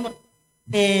eme ka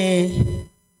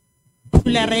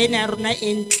pula rena rona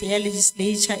entle ya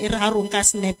legislature e re ha ro nka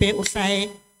snepe o hlae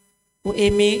o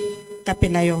eme ka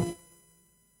pela yona.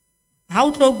 Ha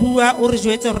o tlo bua o re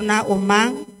jwetse rona o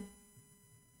mang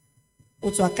o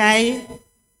tswa kae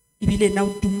ibile na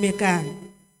o tumme kang.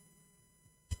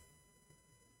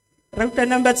 Rauta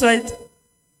number 12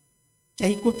 ja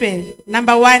ikopela.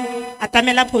 Number 1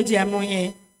 atamela podium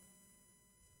e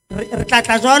re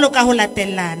tla jwalo ka ho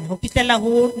latellana ho fihlela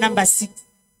ho number 6.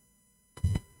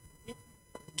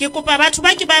 Ke kopa batho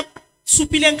ba ke ba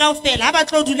supileng kaofela ha ba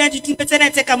tlo dula ditulo tsena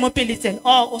tse ka mo pele tsena.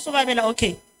 O so ba bela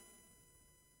okay.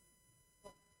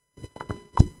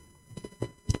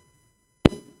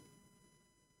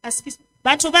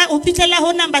 Batho ba o fihlela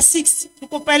ho number 6 ke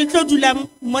kopa le tlo dula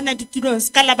mona ditulong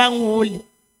ska la bang hole.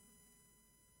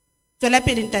 Tswela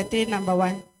pele ntate number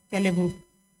 1 ke lebo.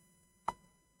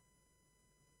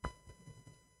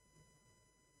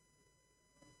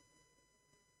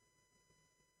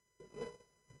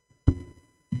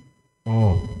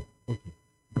 Oh, okay.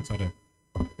 Sorry.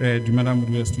 Dumela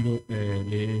module studio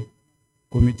le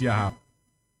committee ya.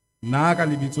 Na ka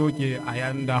lebitso ke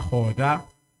Ayanda Khoda,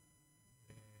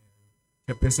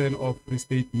 chairperson of Free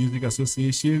State Music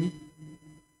Association,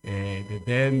 the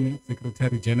then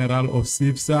Secretary General of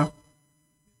SIFSA,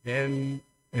 then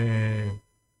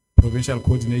Provincial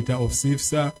Coordinator of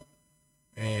SIFSA,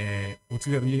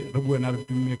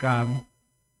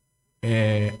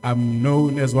 I'm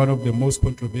known as one of the most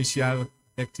controversial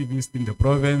activists in the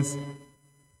province,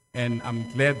 and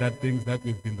I'm glad that things that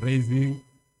we've been raising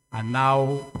are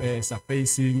now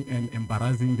surfacing and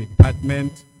embarrassing the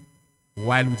department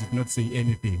while we did not say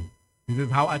anything. This is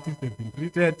how artists have been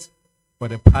treated for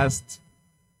the past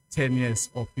 10 years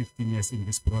or 15 years in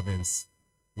this province.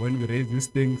 When we raise these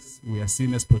things, we are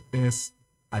seen as protests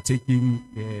are taking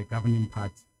the governing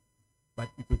part. But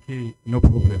it's okay, no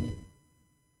problem.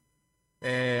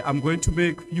 I'm going to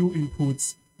make few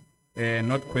inputs,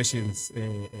 not questions,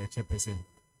 Chairperson.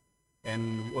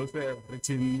 And we also have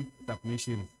written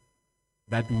submissions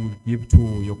that we will give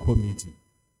to your committee.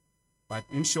 But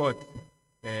in short,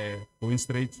 going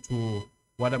straight to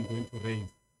what I'm going to raise.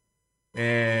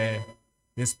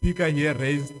 The speaker here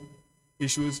raised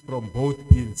issues from both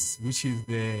bills, which is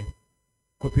the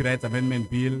Copyright Amendment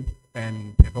Bill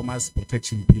and Performance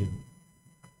Protection Bill.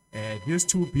 These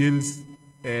two bills,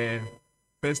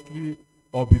 firstly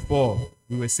or before,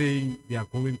 we were saying they are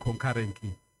going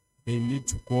concurrently. They need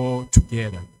to go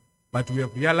together. But we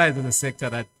have realized as a sector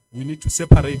that we need to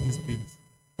separate these bills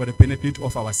for the benefit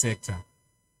of our sector.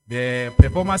 The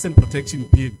Performance and Protection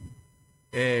Bill,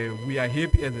 we are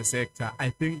happy as a sector. I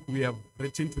think we have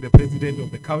written to the President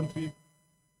of the country.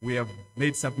 We have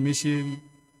made submission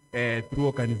through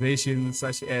organizations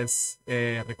such as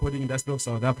Recording Industry of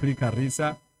South Africa,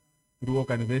 RISA, through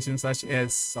organizations such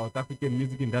as South African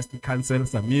Music Industry Council,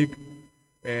 SAMIC,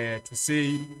 to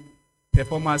say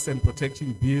performance and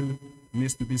protection bill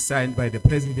needs to be signed by the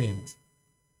president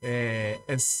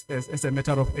as a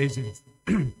matter of urgency.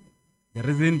 The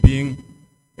reason being,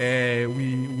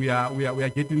 we are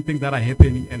getting things that are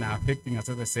happening and are affecting us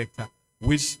as a sector,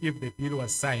 which if the bill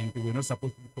was signed, we're not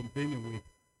supposed to be complaining with.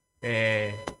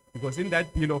 Because in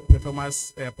that bill of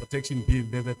performance protection bill,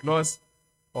 there's a clause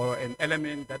or an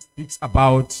element that speaks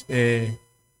about,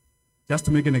 just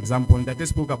to make an example, that they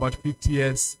spoke about 50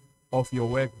 years of your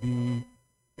work being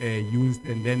used,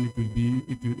 and then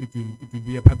it will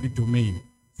be a public domain.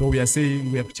 So we are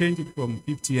saying we have changed it from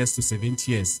 50 years to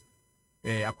 70 years,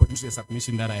 according to the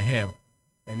submission that I have.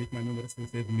 And if my memory still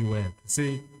serves me well,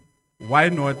 say, why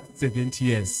not 70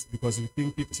 years? Because we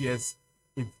think 50 years,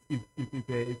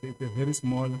 it's a very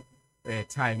small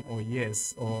time or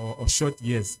years or short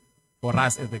years for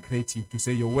us as a creative to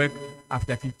say your work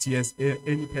after 50 years,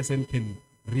 any person can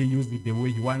reuse it the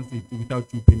way he wants it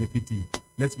without you benefiting.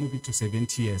 Let's move it to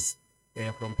 70 years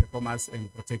from performance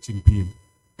and protection bill.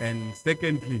 And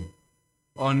secondly,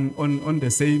 on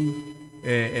the same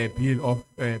bill of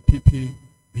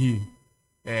PPB,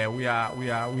 we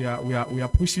are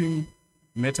pushing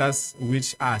matters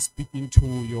which are speaking to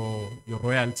your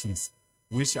royalties,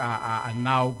 which are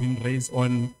now being raised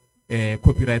on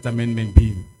copyright amendment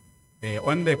bill.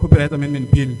 On the copyright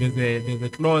amendment bill, there's a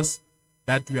clause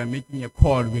that we are making a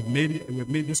call. We've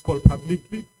made this call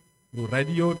publicly through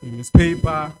radio, through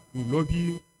newspaper, through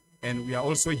lobbying, and we are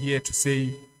also here to say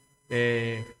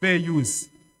fair use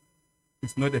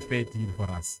is not a fair deal for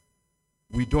us.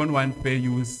 We don't want fair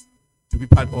use to be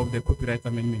part of the copyright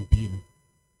amendment bill.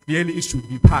 Clearly, it should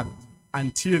be parked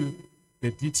until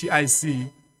the DTIC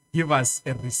give us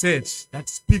a research that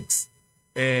speaks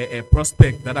a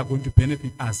prospect that are going to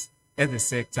benefit us as a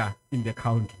sector in the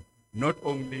country, not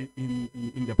only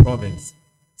in the province.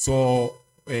 So,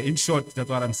 in short, that's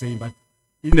what I'm saying. But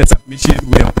in the submission,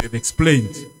 we have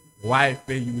explained why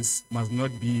fair use must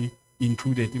not be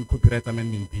included in copyright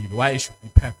amendment bill, why it should be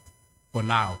packed for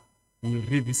now. We'll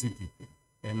revisit it.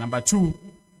 And number two,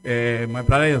 my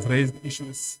brother has raised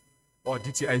issues, or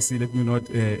DTIC, let me not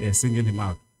single him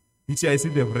out.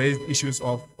 DTIC, they've raised issues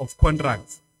of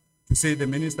contracts, to say the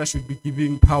minister should be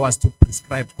giving powers to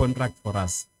prescribe contracts for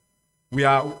us.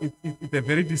 It's a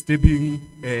very disturbing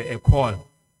call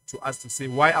to us to say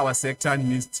why our sector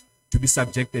needs to be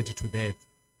subjected to that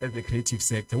as the creative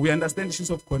sector. We understand issues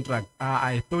of contract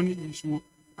are a thorny issue,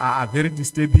 are very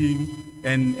disturbing,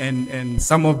 and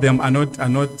some of them are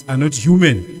not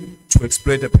human to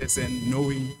exploit a person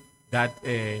knowing that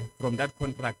from that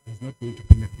contract is not going to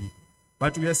benefit.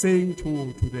 But we are saying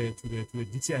to the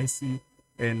DTIC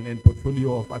and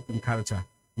portfolio of art and culture,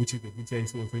 which is the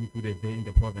DTIC also included there in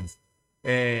the province,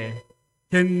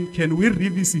 can we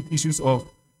revisit issues of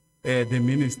the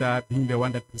minister being the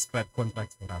one that prescribed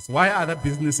contracts for us? Why other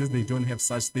businesses, they don't have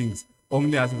such things?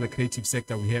 Only us as a creative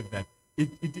sector, we have that.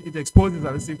 It exposes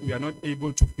us as if we are not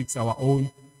able to fix our own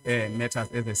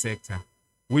matters as a sector,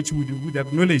 which we would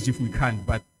acknowledge if we can,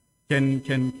 but can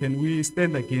we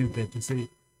stand against that to say,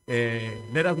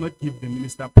 let us not give the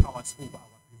minister powers over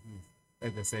our business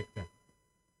as a sector?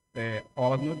 I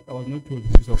was not told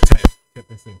this of time,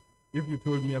 Chairperson. If you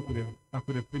told me, I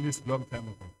could have finished long time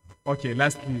ago. Okay,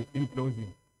 lastly, in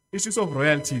closing, issues of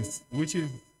royalties, which is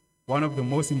one of the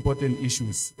most important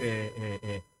issues.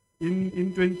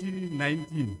 In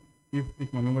 2019,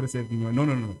 if my memory serves me, no,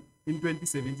 in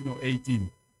 2017 or 18,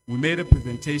 we made a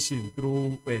presentation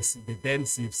through the then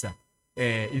CIFSA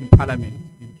in Parliament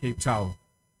in Cape Town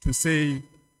to say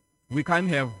we can't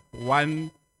have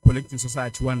one collective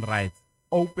society, one right.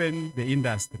 Open the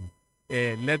industry.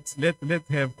 Let's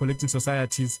have collective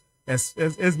societies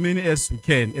as many as we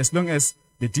can, as long as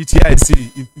the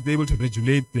DTIC is able to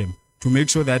regulate them to make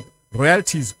sure that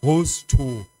royalties goes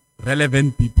to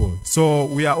relevant people. So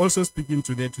we are also speaking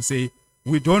today to say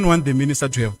we don't want the minister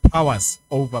to have powers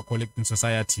over collecting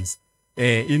societies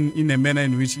in a manner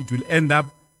in which it will end up,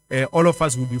 all of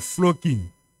us will be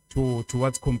flocking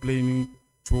towards complaining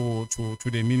to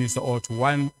the minister or to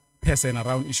one person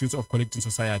around issues of collecting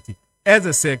society. As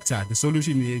a sector, the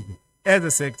solution is, as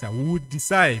a sector, we would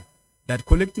decide that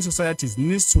collecting societies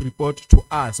needs to report to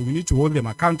us. We need to hold them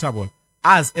accountable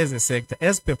as a sector,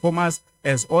 as performers,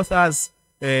 as authors,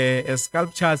 as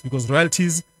sculptors, because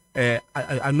royalties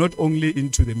are not only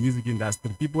into the music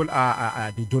industry. People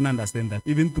they don't understand that.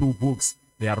 Even through books,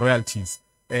 there are royalties.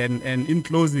 And in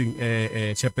closing,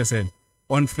 Chairperson,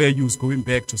 on fair use, going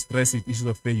back to stress it, issues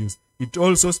of fair use, it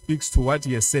also speaks to what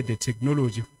he has said, the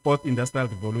technology, fourth industrial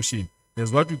revolution.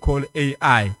 There's what we call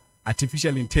AI,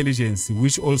 artificial intelligence,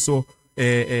 which also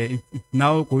is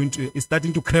now it's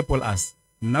starting to cripple us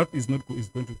now is not is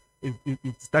going to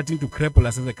it's starting to cripple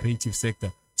us as a creative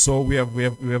sector. So we have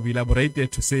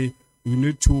elaborated to say we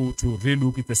need to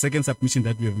relook. It's the second submission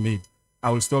that we have made. I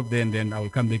will stop there and then I will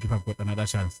come back if I've got another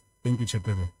chance. Thank you,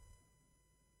 Chairperson.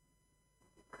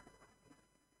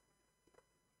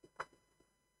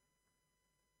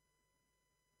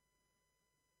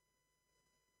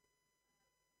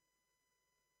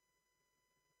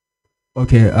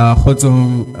 Okay,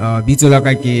 kgotsong, bitso la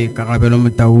ka ke Karabelo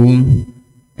Motaung,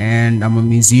 and I'm a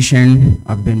musician.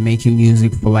 I've been making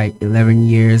music for like 11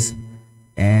 years,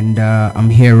 and I'm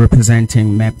here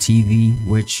representing MAP TV,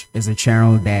 which is a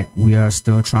channel that we are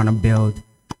still trying to build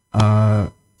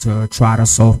to try to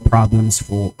solve problems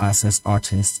for us as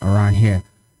artists around here.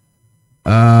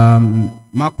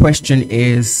 My question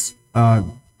is,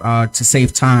 to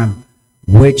save time,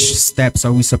 which steps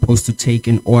are we supposed to take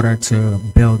in order to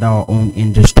build our own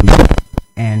industry?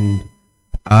 And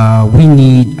we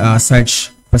need such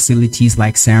facilities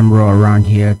like SAMRO around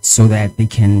here so that they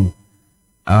can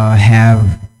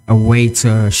have a way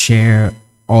to share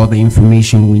all the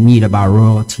information we need about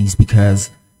royalties, because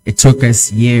it took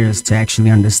us years to actually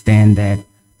understand that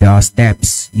there are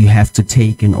steps you have to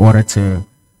take in order to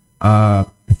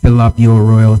fill up your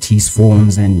royalties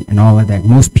forms and all of that.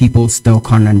 Most people still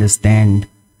can't understand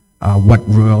what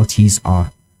royalties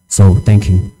are. So thank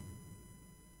you.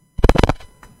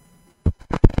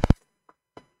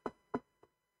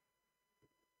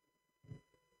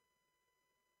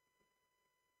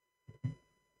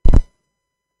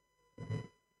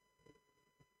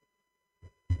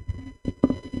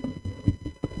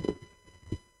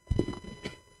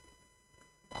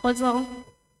 Kgotsong,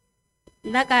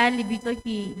 nna ka lebitso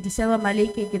ke Diseba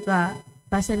Maleke, ke tswa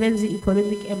Basebenzi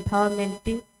Economic Empowerment,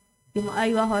 ke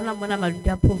moahi wa hona mona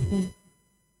Malutaphofu.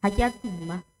 Ha ke a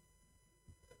tuma.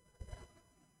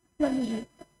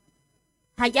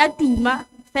 Ha ke a tuma,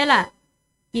 fela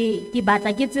ke batla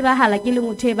ke tsebahala ke le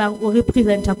motho e bang o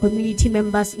representa community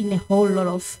members in a whole lot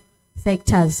of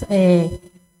sectors.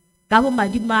 Ka bo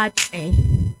madimatle,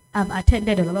 I've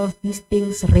attended a lot of these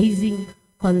things, raising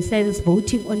concerns,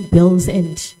 voting on bills,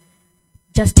 and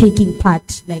just taking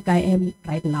part like I am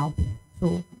right now.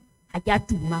 So,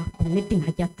 Hakiatuma, committing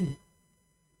Hakiatuma.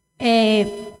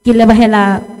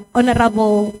 Kilebahela,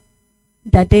 Honorable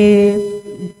Dade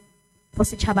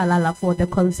Fosichabalala for the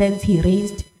concerns he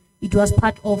raised. It was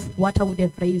part of what I would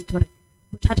have raised.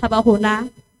 Chatabahona,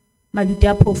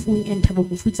 Malutaphofu, and Thabo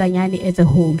Mofutshanyane as a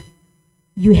whole.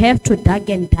 You have to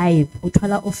dig and dive,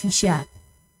 Utwala official.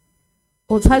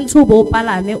 O tshwantsho bo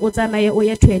palame o tsamaye o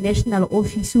ye to a national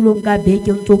office lo nka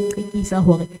beke o ntse o qekisa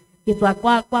hore ke tswa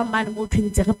kwa mane mo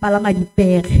thwentse re palama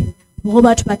dipere mo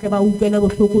batho ba ke ba utlwela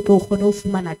bohloko tlo kgone o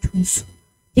fumana thuso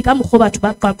ke ka mogho batho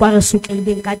ba qaqwa re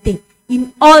sotleleng ka teng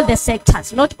in all the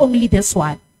sectors, not only this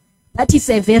one. That is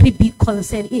a very big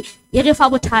concern. E re fa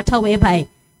bothata whereby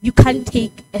you can't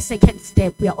take a second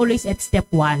step. We are always at step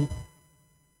one.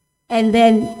 And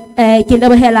then ke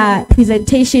lebogela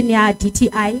presentation ya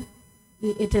DTI.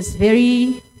 It is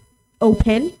very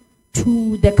open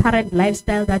to the current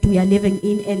lifestyle that we are living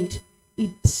in, and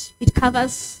it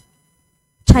covers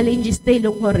challenges they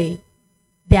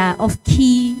are of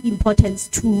key importance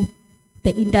to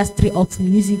the industry of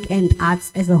music and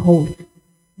arts as a whole.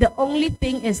 The only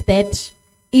thing is that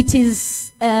it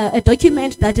is a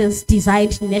document that is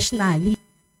designed nationally,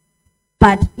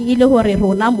 but we were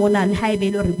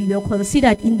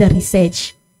considered in the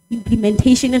research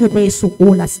implementation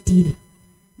is still.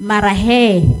 Mara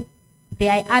he, re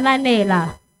ai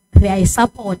ananela, re ai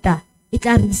supporta, it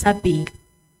la risa pele.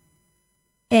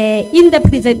 In the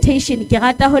presentation, ke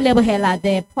rata ho lebohela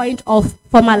the point of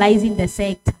formalizing the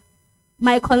sector.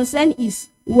 My concern is,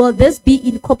 will this be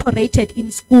incorporated in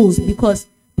schools? Because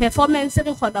performance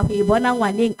re khona ho e bona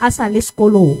ngwaneng a sa le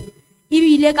sekolong.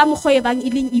 Ebile ka mokgwa e bang e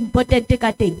leng important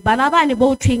ka teng, bana bane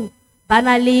bo thweng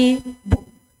bana le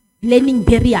learning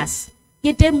barriers.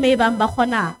 Ke teng me bang ba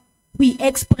khona we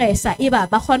express eba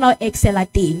ba khona ho excela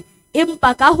teng,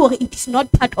 empa ka hore it is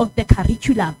not part of the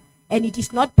curriculum and it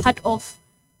is not part of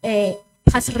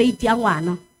pass rate ya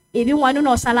ngwana, ebe ngwana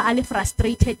no sala a le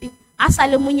frustrated a sa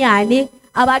le monyane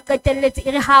a ba qetelletse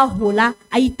e re ha hola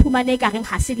a iphumane ka reng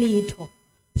ha se letho.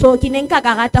 So ke neng ka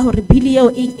rata hore bili eo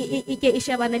e ke e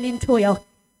shebana le ntho ya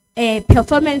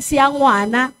performance ya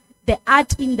ngwana, the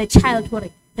art in the child, hore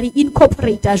re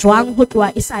incorporate jwang ho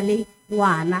tloa e sa le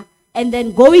ngwana. And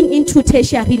then going into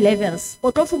tertiary levels,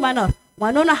 o tlo fumana hore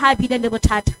ngwana ona ha bile le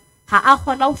bothata ha a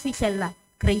khona ho fihlella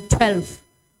grade 12.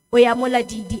 O ya mola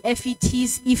di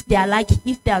FETs if they are lucky,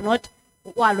 if they are not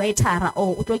wa loitara,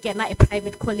 or o tlo kena a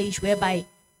private college whereby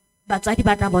batswadi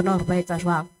ba tla bona hore ba etsa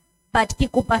jwang. But ke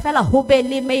kopa fela ho be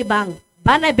le me bang ba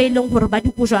bana be leng hore ba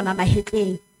dikojwana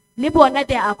mahetleng le bona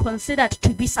they are considered to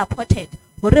be supported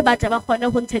hore ba tle ba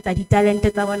kgone ho ntshetsa ditalente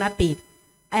tsa bona pele.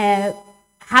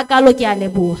 Hakalo ke a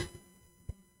leboha.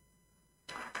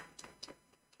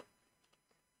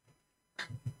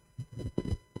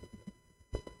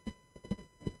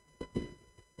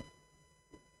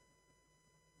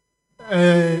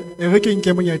 Re ke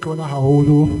nke monyetlo ona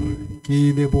haholo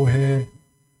ke lebohe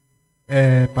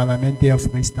Parlamente ya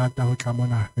Freistata ho tla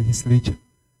mona legislature.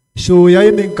 So ya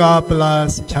emeng ka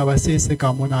plus tjhaba se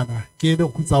ka monana ke le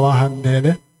khutsa wa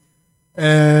Handele.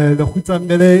 Le khutsa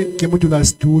Handele ke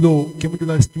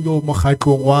modulasetulo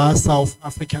mokgatlong wa South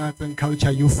African Arts and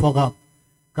Culture Youth Forum.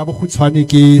 Ka bokgutshwane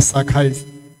ke SACULF.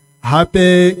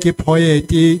 Hape ke poet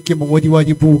ke mongodi wa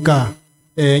dibuka.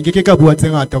 Ngeke ka bua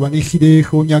tse ngata ba nehile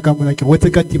go nya ka mona ke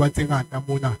rotse ka tiba tse ngata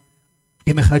mona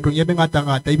ke mekgatlong ye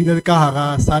ngata ebile le ka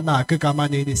hara sana ke ka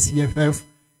mane le CFF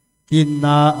ke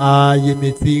nna a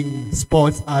yemetseng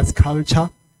sports arts culture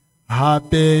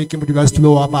hape ke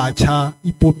modulasetulo wa batjha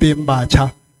ipopeng batjha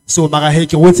so mara he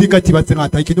ke rotse ka tiba tse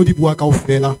ngata ke no di bua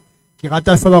kaofela ke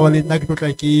rata fela gore le nna ke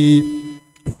tlotla ke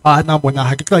fana mona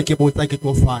ha ke tla ke botsa ke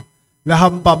tlo fana le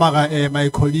hampa mara my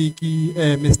colleague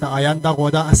Mr. Ayanda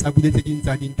Roda a sa buletse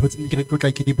dintsa dintho tse ke re tlotla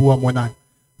ke di bua mona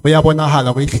go ya bonahala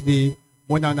go ihlile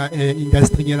mona na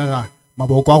industry ena na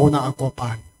maboko a rona a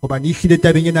kopana goba ni ihlile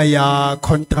tabeng ena ya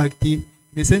contract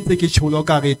le sentse ke tsholo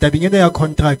ka re tabeng ena ya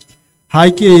contract ha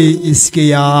ke iske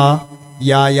ya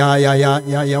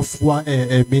fuwa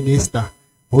minister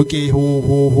okay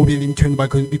ho be lintwen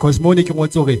because mo ne ke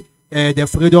ngotse gore the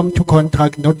freedom to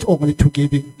contract not only to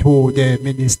give it to the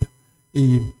minister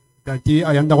Tati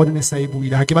Ayanda Roda ne sa e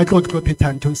buile ha ke batla go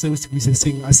pheta ntho se se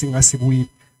buiseng a seng a se buile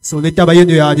so le taba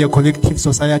eno ya the collective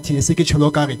society se ke tsholo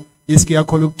ka re iske ya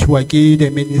collective ke the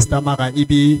minister mara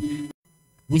ibi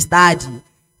we study,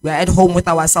 we're at home with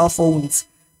our cell phones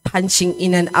punching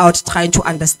in and out trying to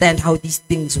understand how these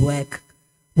things work.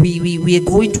 We are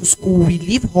going to school, we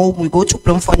leave home, we go to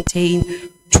Bloemfontein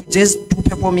to just do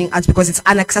performing arts because it's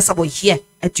inaccessible here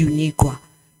at UNIQA.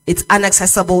 It's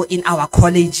inaccessible in our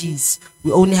colleges.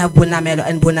 We only have Bonamelo,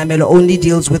 and Bonamelo only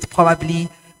deals with probably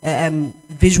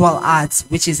visual arts,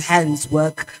 which is hands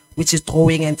work, which is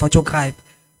drawing and photography.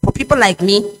 For people like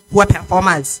me who are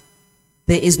performers,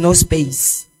 there is no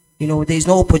space. You know, there is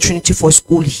no opportunity for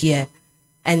school here.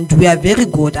 And we are very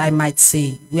good, I might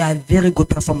say. We are very good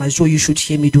performers. So you should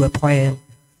hear me do a poem.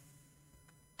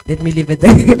 Let me leave it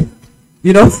there.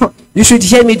 You know, you should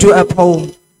hear me do a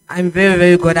poem. I'm very,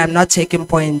 very good. I'm not taking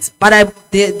points. But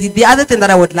the other thing that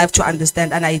I would like to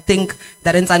understand, and I think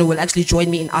that Nsani will actually join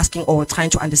me in asking or trying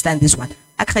to understand this one.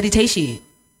 Accreditation.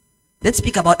 Let's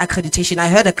speak about accreditation. I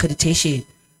heard accreditation,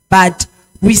 but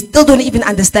we still don't even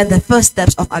understand the first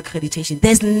steps of accreditation.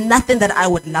 There's nothing that I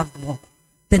would love more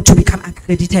than to become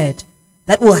accredited.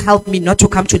 That will help me not to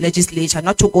come to legislature,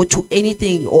 not to go to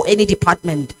anything or any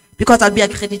department, because I'll be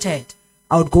accredited.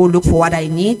 I would go look for what I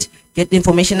need, get the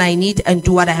information I need, and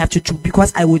do what I have to do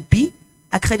because I would be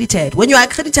accredited. When you are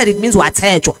accredited, it means you are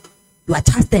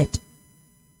trusted.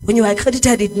 When you are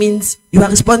accredited, it means you are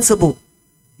responsible.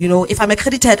 You know, if I'm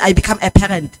accredited, I become a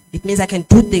parent. It means I can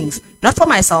do things, not for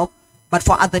myself, but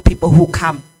for other people who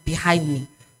come behind me.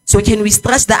 So can we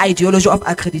stress the ideology of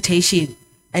accreditation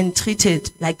and treat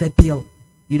it like the bill?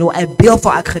 You know, a bill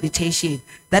for accreditation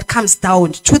that comes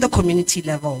down to the community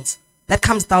levels, that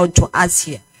comes down to us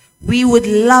here. We would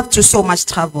love to so much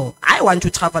travel. I want to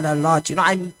travel a lot. You know,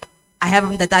 I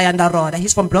have the Ayanda Roda.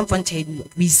 He's from Bloemfontein.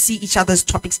 We see each other's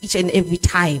topics each and every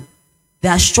time.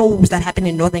 There are shows that happen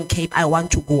in Northern Cape. I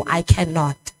want to go. I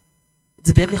cannot.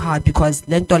 It's very hard because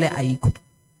Lentole Aiko.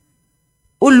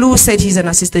 Ulu said he's an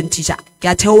assistant teacher.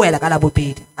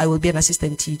 I will be an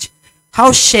assistant teacher.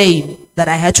 How shame that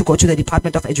I had to go to the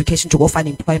Department of Education to go find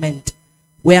employment.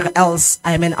 Where else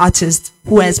I am an artist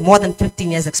who has more than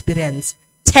 15 years experience,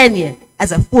 10 years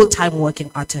as a full-time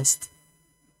working artist.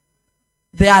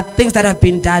 There are things that have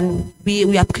been done.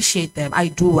 We appreciate them. I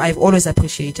do. I've always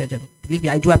appreciated them. Believe me,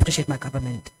 I do appreciate my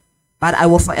government. But I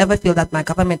will forever feel that my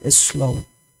government is slow.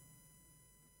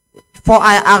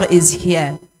 4IR is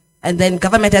here. And then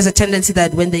government has a tendency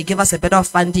that when they give us a bit of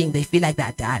funding, they feel like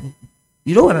they're done.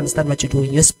 You don't understand what you're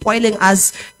doing. You're spoiling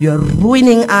us. You're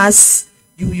ruining us.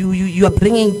 You are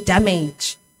bringing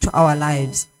damage to our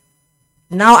lives.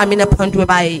 Now I'm in a point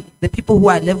whereby the people who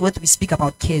I live with, we speak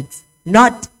about kids.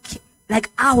 Not like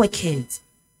our kids.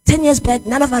 10 years back,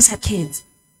 none of us had kids.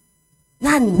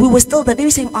 None. We were still the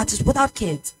very same artists without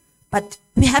kids. But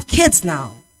we have kids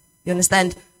now. You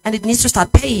understand? And it needs to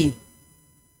start paying.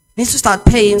 It needs to start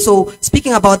paying. So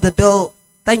speaking about the bill,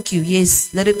 thank you.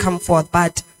 Yes, let it come forth.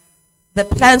 But the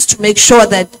plans to make sure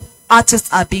that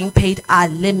artists are being paid are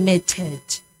limited.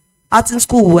 Arts in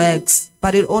school works,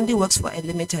 but it only works for a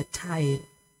limited time.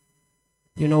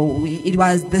 You know, it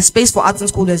was the space for arts in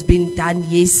school has been done.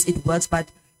 Yes, it works, but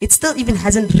it still even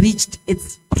hasn't reached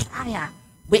its prior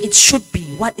where it should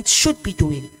be, what it should be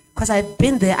doing. Because I've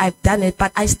been there, I've done it,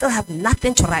 but I still have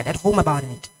nothing to write at home about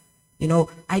it. You know,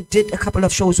 I did a couple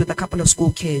of shows with a couple of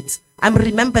school kids. I'm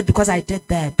remembered because I did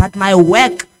that, but my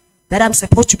work that I'm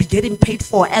supposed to be getting paid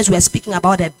for as we're speaking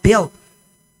about a bill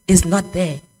is not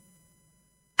there.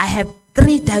 I have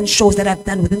 3 dance shows that I've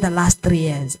done within the last 3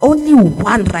 years. Only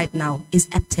 1 right now is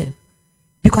active.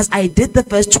 Because I did the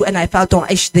first 2 and I felt, oh,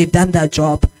 they've done their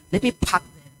job. Let me pack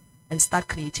them and start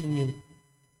creating new.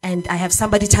 And I have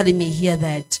somebody telling me here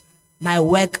that my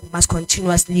work must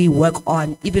continuously work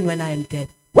on even when I am dead.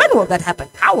 When will that happen?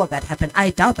 How will that happen? I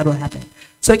doubt that will happen.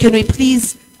 So can we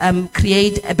please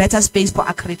create a better space for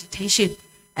accreditation?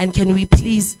 And can we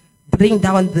please bring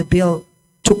down the bill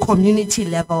to community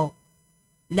level?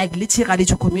 Like literally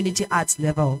to community arts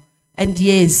level. And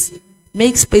yes,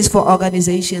 make space for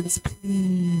organizations,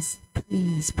 please,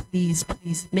 please, please,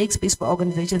 please. Make space for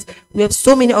organizations. We have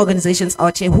so many organizations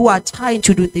out here who are trying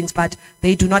to do things, but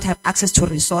they do not have access to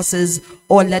resources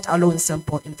or let alone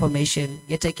simple information.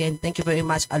 Yet again, thank you very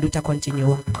much. Aluta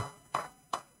continue.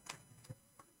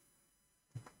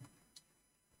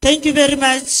 Thank you very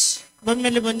much,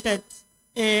 Bamele Bontat.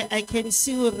 I can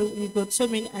see we got so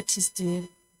many artists here.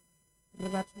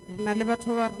 Na le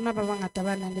batho ba rona ba bangata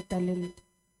ba nang le talent.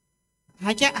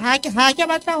 Ha ke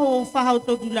batla ho fa ha o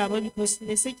tlo dula ba because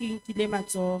le se ke nkile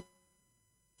matso.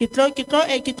 Ke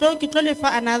tlo le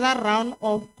fa another round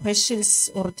of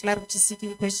questions or clarity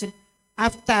seeking question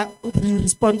after we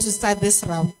respond to start this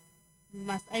round.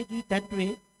 Must I do it that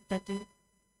way?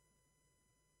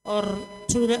 Or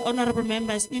to the honorable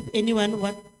members, if anyone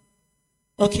want.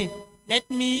 Okay, let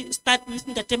me start with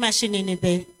the machine in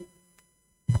there.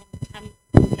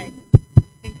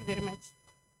 Thank you very much.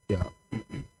 Yeah.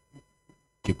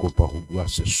 Ke kopa ho bua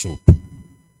Sesotho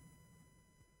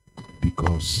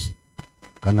because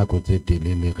kana ko tse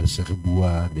telele re se re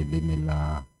bua leleme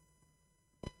la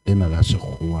ena la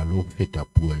sekgowa le ho feta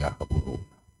puo ya habo rona.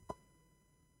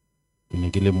 Ke ne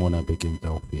ke le mona bekeng tsa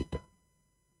ho feta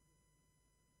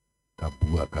ka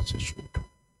bua ka Sesotho.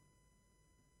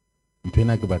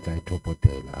 Ntwena ke batla e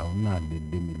thopotela ha ona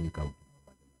leleme le ka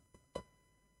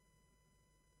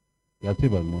ya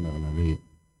tseba mona na le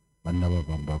banna ba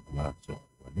bang ba bua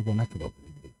sekgowa le bona ke ba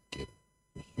bua ke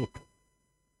Sesotho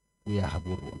o ya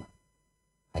habo rona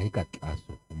ha e ka tlase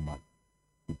ho ma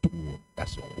puo ya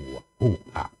sekgowa ho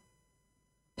ha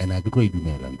ena ke tlo e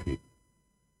dumela ntwe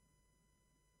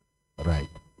right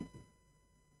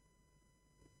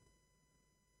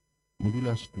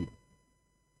modula stu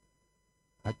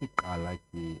ha ke qala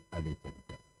ke a le tsa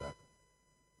ke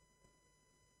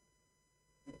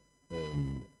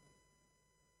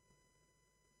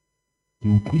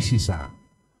utlwisisa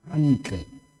hantle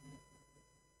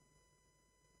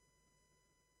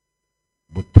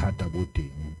bothata bo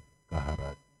teng ka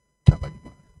hara Thaba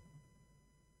Dimela.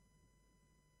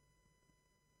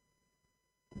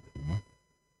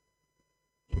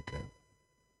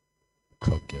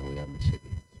 Tlhokeho ya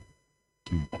mesebetsi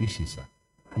ke utlwisisa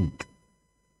hantle,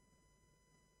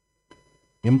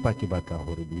 empa ke batla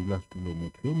hore bodulasetulo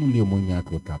motho e mong le mong ya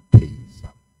tlo tla phehisa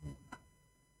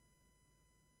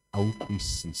a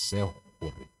utlwisise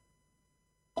hore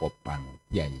kopano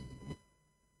ke ya eng.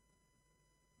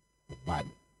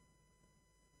 Hobane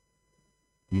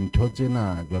dintho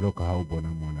tsena jwalo ka ha o bona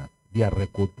mona di a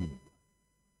rekotuwa.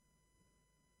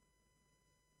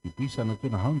 Dipuisano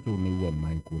tsena ha o ntso o neuwa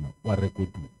mic ona o a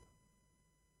rekotuwa.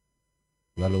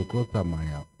 Jwale o tlo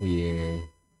tsamaya o ye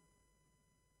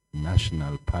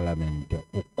National Parliament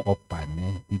o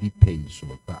kopane le diphehiso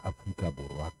tsa Afrika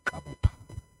Borwa ka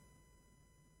bophara.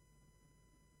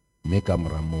 Mme ka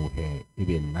mora moo he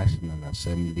ebe National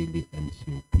Assembly le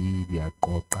NCOP di a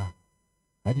qoqa.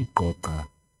 Ha di qoqa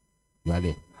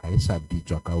jwale ha e sa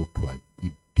bitswa ka ho thwa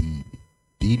ke bili.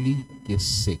 Bili ke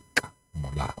seka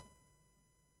molao.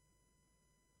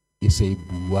 E se e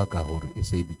bua ka hore e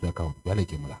se e bitswa ka hore jwale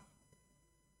ke molao.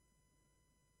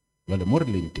 Jwale mo re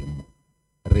leng teng mo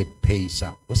re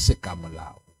phehisa o seka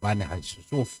molao hobane ha se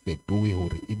so fetohe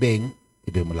hore e beng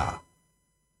e be molao.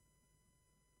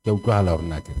 Ke utlwahala hore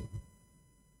na ke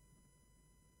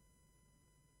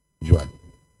jwale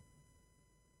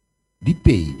di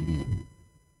pedi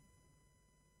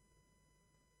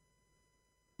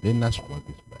le nna sekgowa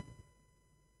ke se bane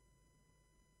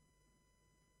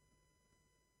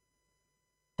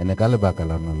ene ka lebaka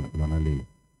la lona leo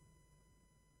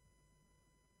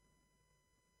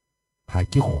ha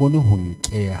ke kgone ho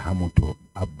nkeha ha motho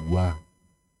a bua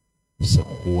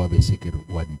sekgowa be se ke re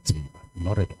wa di tseba,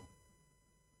 not at all.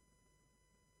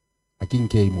 Ha ke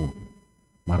nke mo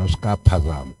mara ska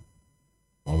phazama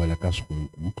wa wela ka se go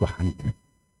utlwa hantle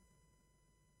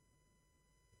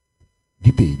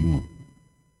di pedi mo.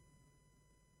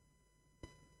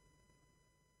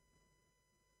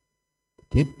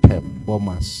 Ke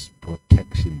Performance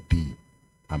Protection Bill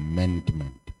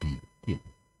Amendment Bill.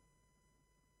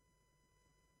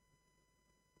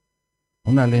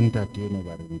 Una lenta tiene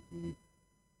barenti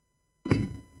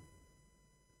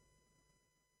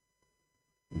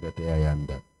ndate ya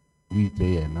yanda o itse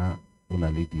yena o na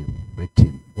le di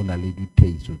written, o na le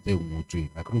ditheiso tse ngotsweng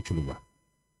a ke tsholo ba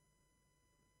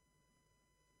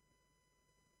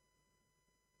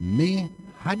me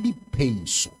ha di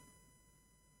pheiso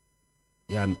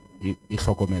ya e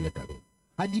hlokomele tabe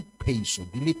ha di pheiso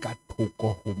di le ka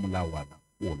thoko ho molawana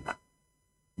ona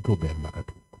o tlo bella ka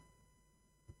thoko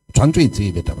tshwantse e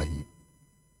tsebe taba hee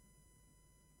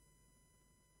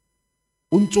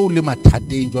o ntso le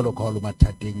mathateng jwalo ka ho le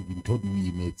mathateng dintho di o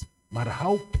imetse mara ha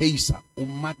o pheisa o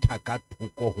matha ka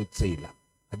thoko ho tsela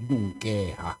ha di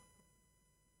nkeha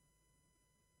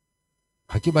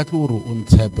ha ke batle hore o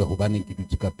ntshepe hobane ke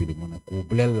dutse ka pele mona ko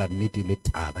bolella nnete le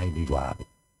taba e le jwalo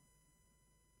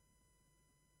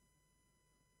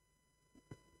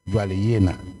jwale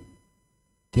yena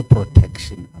ke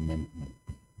Protection Amendment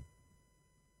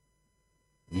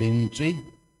lentswe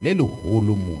le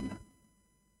leholo mona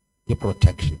ke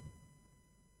protection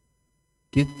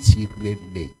ke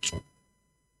tshireletso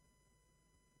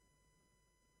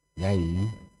ya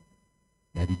eng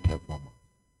ya di-performer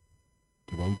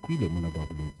ke ba utlwile mona ba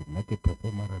boletse nna ke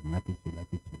performera nna ke tsela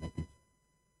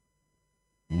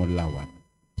molawana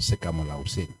se ka molao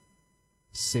sena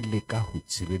se leka ho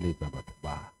tshireletsa batho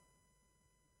ba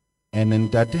and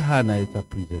ntate ha na etsa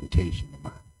presentation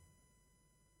ma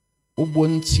o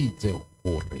bontshitse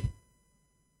hore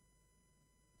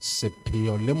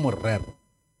sepheo le morero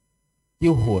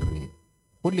ke hore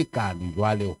go lekane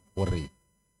jwale hore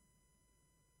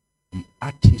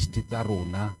di-artist tsa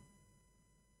rona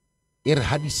e re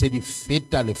ha di se di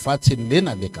feta lefatsheng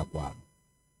lena le ka kwano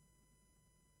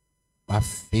ba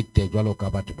fete jwalo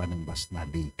ka batho ba neng ba sena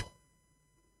letho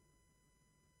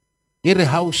e re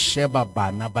ha o sheba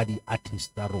bana ba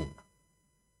di-artist tsa rona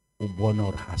o bona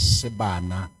hore ha se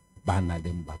bana ba na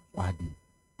leng batswadi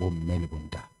bomme le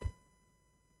bontate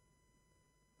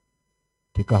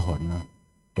ke ka hona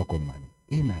tokomane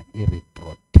ena e re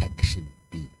Protection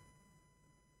Bill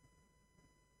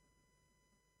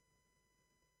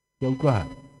ya utlwa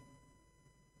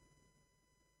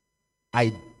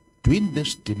I doing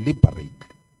this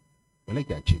deliberately well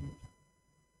ke a change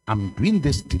I'm doing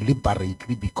this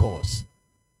deliberately because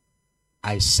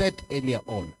I said earlier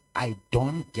on I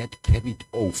don't get carried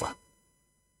over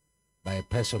by a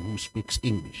person who speaks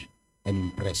English and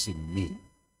impressing me.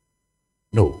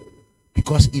 No,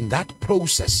 because in that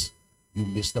process, you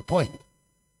miss the point.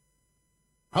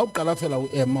 How can I feel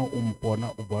Emma umpona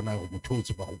ubona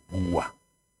umutuzi ba ubua?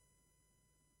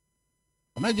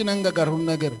 Imagine anga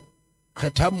karuna ger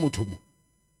kheta muthu mo.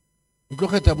 Utlo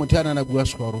kheta muthu ana na bua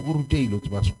sekgoro o ruteile tse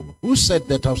ba sekgoro. Who said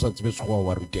that house at tse sekgoro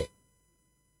wa rute?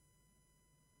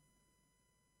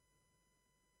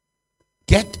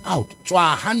 Get out.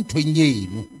 Tswa hanthweng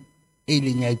eno e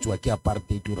leng ya etswa ke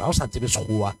apartheid ura ha o sa tsebe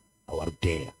sekgowa a wa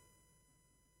ruteya.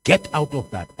 Get out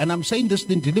of that. And I'm saying this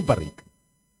thing deliberately.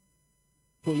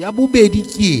 So ya bobedi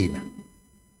ke ena.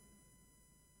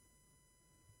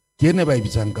 Ke ene ba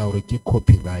ibitsang ka hore ke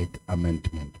Copyright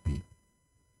Amendment Bill.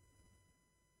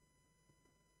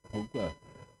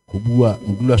 Go bua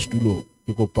modula setulo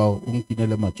ke kopa o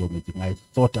nkinele matsometsi. I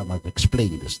thought I must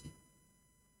explain this thing.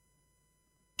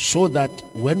 So that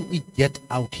when we get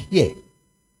out here,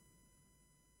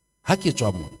 ha ke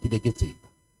tswa mo ke be ke tseba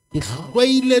ke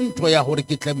hlwaile ntho ya hore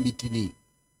ke tla meeting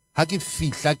ha ke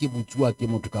fihla ke butsuwa ke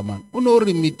motho ka mang o no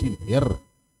re meeting her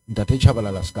ntate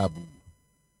Chabalala ska bua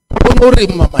o no re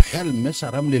mama Helme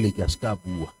Saramlele ke ska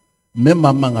bua mme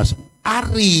mama ngasa a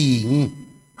reng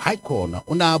ha ikona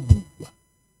o na bua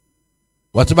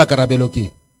wa tseba karabelo ke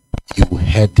you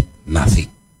had nothing.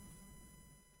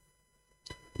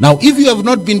 Now, if you have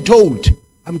not been told,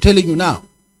 I'm telling you now,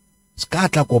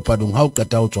 skatla kopanong ha o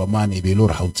qeta o tswa mane e be le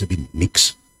hore ha o tsebe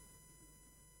mix.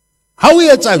 Ha o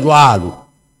etsa jwalo,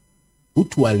 o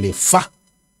thuwa lefa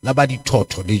la ba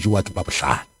dithotho le jwa ke ba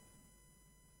bohlale.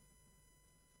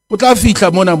 O tla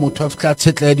fihla mona motho a fihla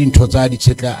tshetla dintho tsa di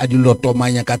tshetla a di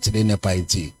lotomanya ka tsela e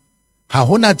nepaetseng. Ha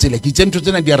hona tsela ke tse ntho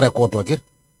tsena di a rekotwa ke.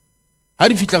 Ha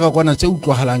di fihla ka kwana tse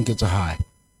utlwahalang ke tsa hae.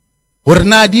 Hore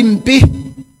na di mpe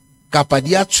kapa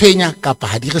di a tshwenya kapa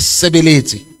ha di re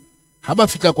sebeletse ha ba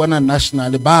fitla kwana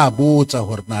national ba botsa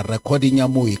hore na recording ya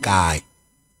mo e kae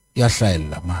ya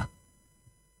hlaella ma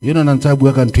yena na ntsa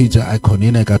bua ka ntho itse icon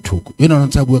ena ka thoko yena na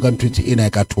ntsa bua ka ntho itse ena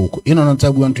ka thoko yena na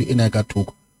ntsa bua ntho ena ka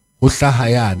thoko ho hlaha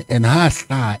yana and ha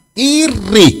hlaha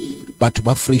ire batho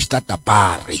ba Freestata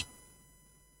bare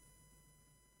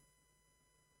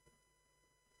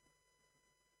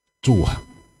tsoha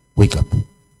wake up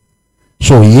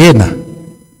so yena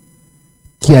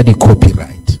ke ya di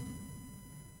copyright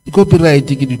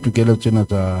ke ditokelo tsena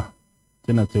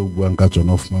tse o buang ka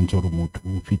tsona of mantse hore motho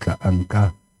o fitla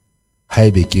anka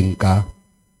haebe ke nka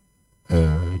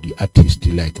di artist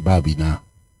like ba bina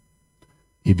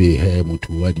ebe he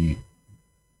motho wa di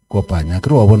kopanya ke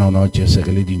re wa bona ona o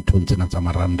tshesege le dintho tsena tsa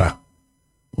maranda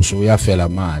o so ya fela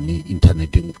mane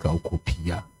interneteng ka o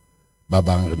copya ba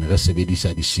bang re ne re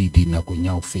sebedisa di CD nakong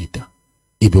ya ho feta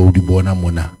ebe o di bona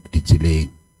mona ditseleng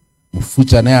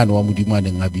mofutsana yana wa modimo a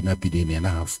neng a bina pidene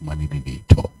yena ha fumane le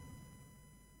letho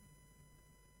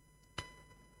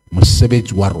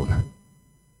mosebetsi wa rona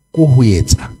ko ho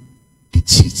etsa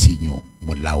ditshitsinyo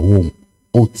molaong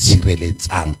o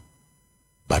tshireletsang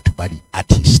batho ba di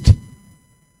artist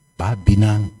ba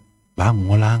binang ba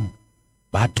ngolang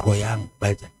ba troyang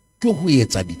ba etsa ke ho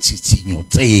etsa ditshitsinyo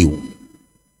tseo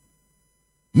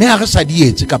me ha re sa di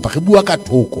etse kapa re bua ka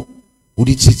thoko ho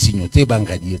ditshitsinyo tse bang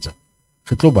ka di etsa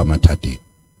re tlo ba mathateng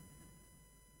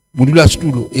modula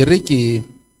stulo e re ke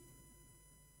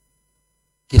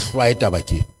hlwae taba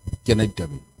ke na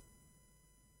ditabeng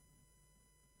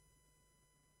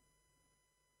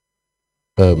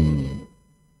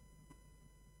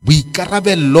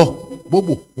boikarabello bo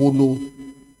boholo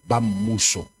ba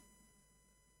mmuso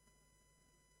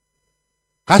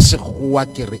ka sekgowa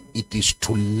ke re it is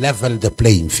to level the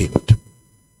playing field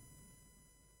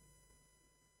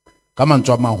ka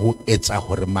mantswe a mang ho etsa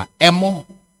hore maemo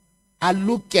a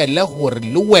lokele hore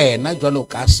le wena jwalo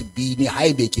ka sebini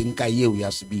haebe ke nka eo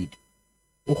ya sebini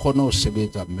o kgone ho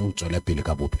sebetsa mme o tswele pele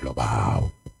ka bophelo ba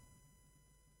hao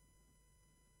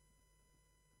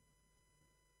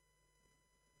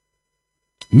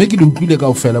mme ke le utlwile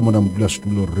kaofela mona modula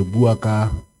setulo re bua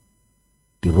ka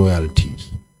di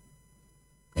royalties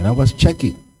and I was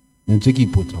checking ntse ke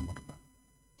ipotsa mona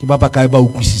ke ba kae ba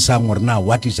utlwisisang hore na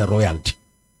what is a royalty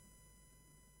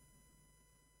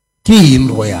ke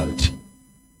in royalty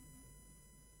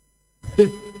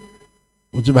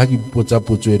o tseba ke ipotsa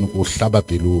potso eno go hlaba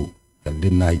pelo le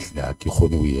nna itla ke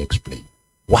kgone ho explain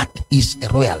what is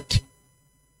a royalty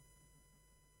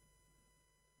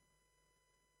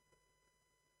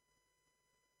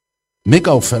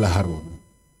meka o fela ha rona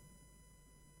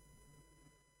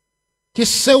ke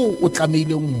seo o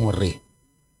tlameileng hore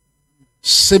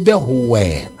sebe ho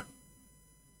wena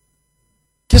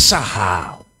ke sa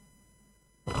hao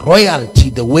royalty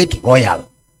the word royal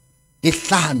e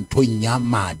hlaha nthong ya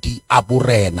madi a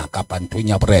borena kapa nthong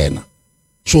ya borena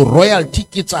so royalty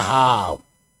ke tsa hao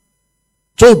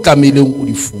tso tlameileng o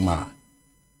di fumana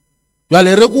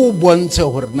jwale re go bontshe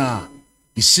hore na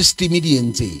di system di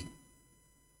entseng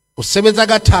o sebetsa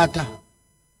ka thata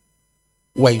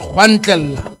wa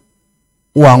ikgwantlella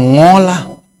wa ngola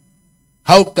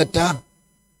ha o qeta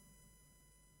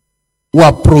wa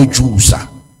producer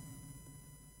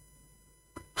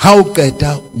ha o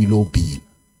qeta o ilo bina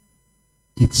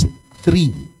it's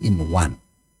 3 in 1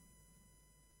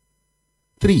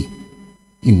 3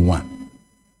 in 1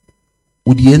 o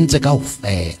di entse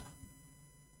kaofela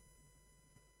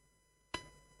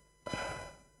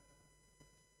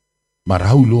mara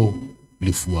ha o lo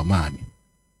lefuwa mane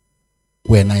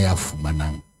wena ya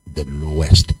fumanang the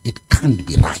lowest it can't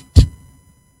be right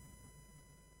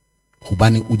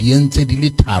hobane o di entse di le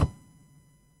tharo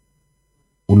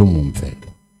o lo mong fela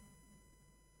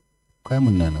ka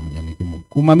monna na monyane ke mo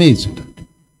kumametse ntate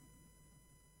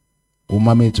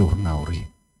kumametse hore na hore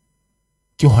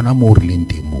ke hona mo re leng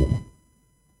teng mo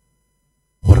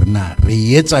hore na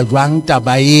re etsa jwang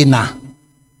taba ena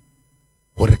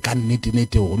hore ka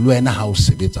nnete ho le wena ha o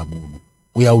sebetsa mono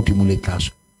o ya hodimo le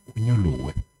tlase o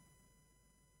nyolowe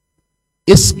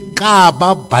eska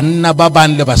ba banna ba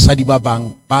bang le basadi ba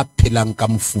bang ba phelang ka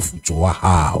mofufutso wa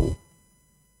hao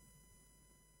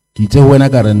ke itse wena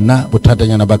ka re nna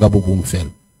bothatanyana ba ka bobong fela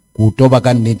go toba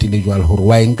ka nnete le jwalo hore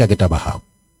wa enka ke taba hao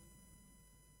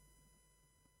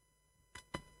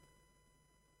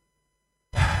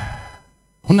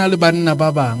hona le banna ba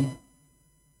bang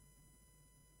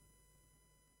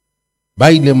ba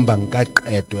ileng ba nka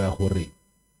qeto ya hore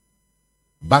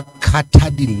ba khatha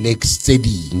di-legs tse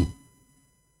ding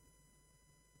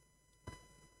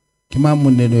ke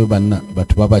mamonene banna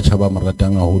batho ba batjha ba mo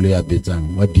ratang haholo ya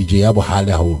betsang wa DJ ya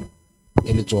bohale haholo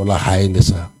ele tsola hae le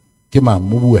sa ke mang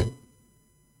mo bue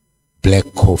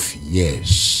black coffee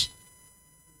yes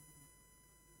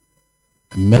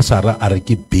Mesara a re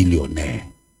ke billionaire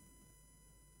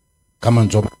ka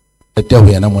mantswe tete ho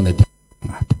yena mona di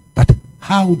but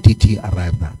how did he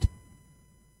arrive that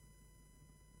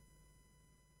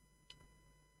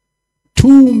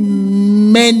too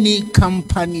many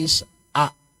companies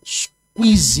are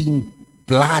squeezing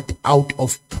blood out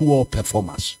of poor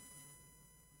performers.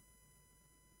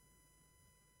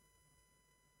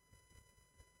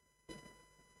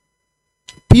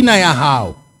 Pina ya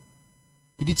hao.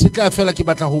 Ke ditsetla fela ke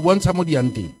batla ho bontsha mo diang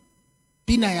teng.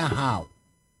 Pina ya hao.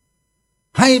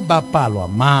 Ha e bapalwa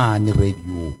mane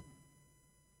radio.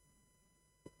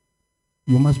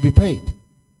 You must be paid.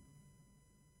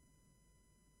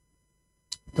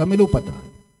 Tlamehile o patala.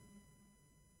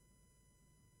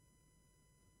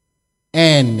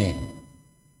 Ene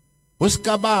ho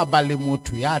ska ba le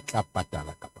motho ya tla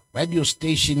patala kapa radio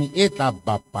station e tla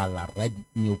bapala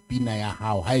radio pina ya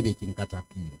hao ha ebe ke nka tsa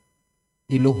pina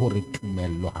e le hore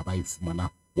tumello ha ba e fumana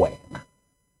wena.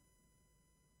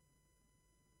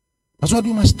 That's what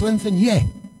you must strengthen here.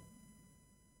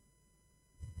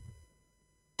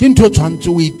 Ke ntho tshwantse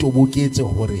o itoboketse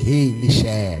hore he le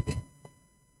shebe.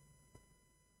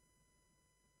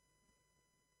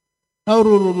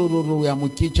 Ya mo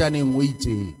kitcheneng o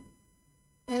itse.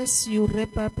 As you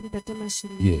wrap up Ntate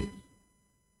Mashini. Yes.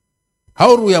 Ha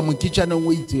o ya mo kitcheneng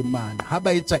o itse man, ha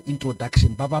ba etsa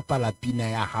introduction ba bapala pina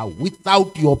ya hao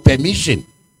without your permission.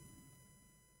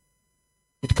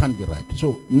 It can't be right.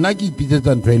 So nna ke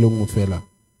ipitsetsa ntho e le nngwe fela.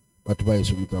 Batho ba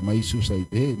eso motsamaiso sa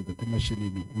ite Ntate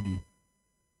Mashini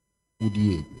o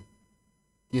di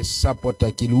ke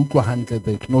supporter ke le utlwa hantle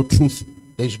there is no truth.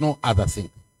 There is no other thing.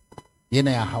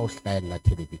 Yena ya house line la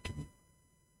television.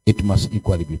 It must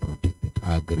equally be protected.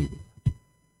 I agree with that.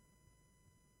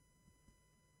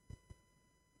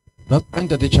 That point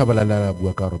the Chabalala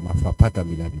Buakaroma Fapata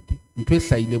Milaviti. Ntwe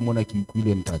saile mona ki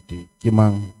ikuile ntate ke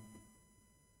mang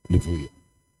Levuyo.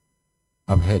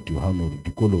 I've heard you how no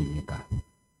dikolo nyeka.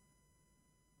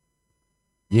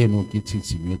 Ye no ke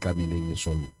tsitsi nyeka meleng e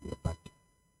solo but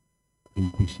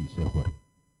increase se hore.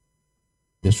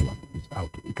 This one is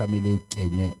out. Ikamile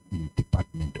Kenya in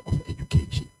Department of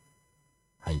Education.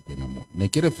 Hai tena mo. Ne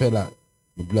ke re fela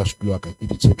mo bula sekolo ka ke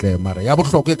ditsetle mara ya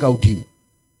bohlokwa ka hodimo.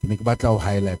 Ke ne ke batla ho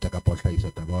highlight ka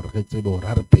potlhaisa taba hore re tsebe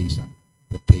hore re peisa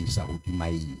ho di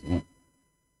mai.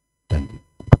 Thank you.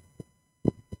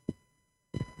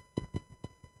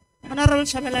 Honorable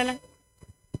Shabalala.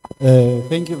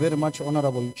 Thank you very much,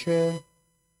 Honorable Chair.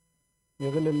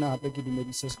 Yegele na hape ke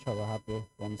dumedise setjhaba hape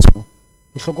once more.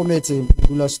 Ke hlokometse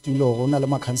dula stulo rona le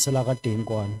makhansela ga teng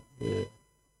kwana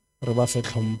re ba fe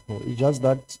tlhompho. It's just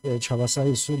that tjhaba sa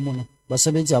iso mona ba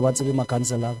sebetsi a ba tsebe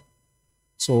makhansela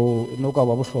so no ka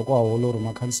ba bohlokwa haholo hore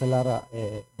makhanselara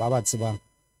ba ba tsebang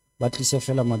ba tlise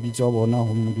fela mabitso a bona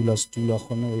ho modula stulo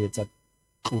gone ho etsa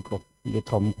tlotlo le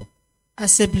tlhompho.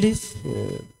 As a belief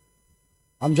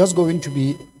I'm just going to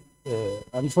be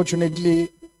unfortunately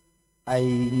I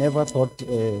never thought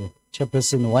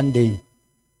chairperson one day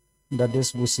that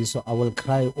this was so I will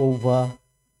cry over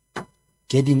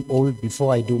getting old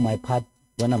before I do my part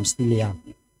when I'm still young.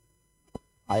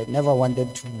 I never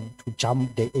wanted to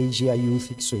jump the age year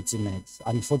youth so it's immense.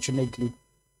 Unfortunately,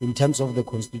 in terms of the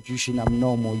constitution, I'm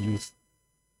no more youth.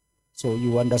 So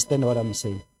you understand what I'm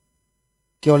saying.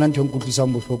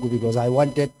 Because I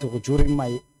wanted to during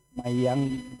my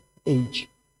young age.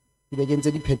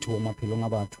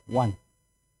 One.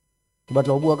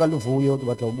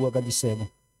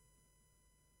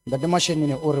 But the machine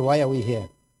why are we here?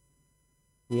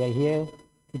 We are here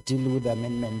to deal with the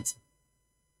amendments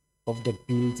of the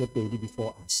bills that paid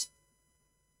before us.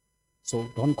 So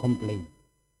don't complain.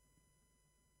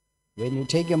 When you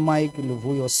take a mic,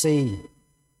 you say,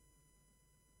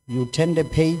 you turn the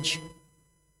page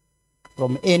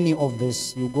from any of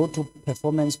this, you go to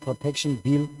performance protection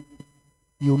bill,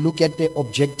 you look at the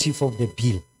objective of the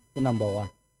bill, number one.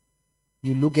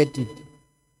 You look at it,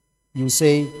 you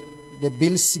say, the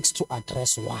bill seeks to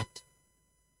address what?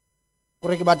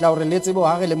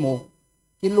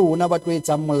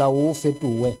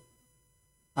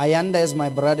 Ayanda is my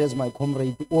brother, is my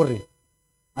comrade, Ore.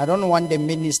 I don't want the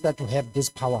minister to have these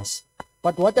powers.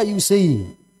 But what are you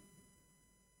saying?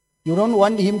 You don't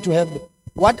want him to have...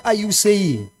 What are you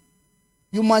saying?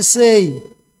 You must say,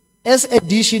 as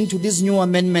addition to this new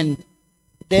amendment,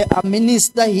 there are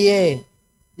minister here.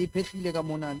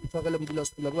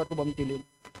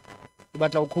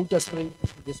 But I'll quote straight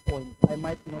to this point. I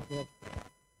might not have.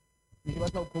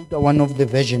 But I'll quote one of the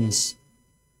versions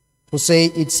to say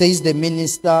it says the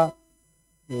minister.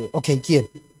 Okay, here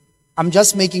I'm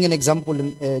just making an example,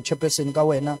 Chairperson ka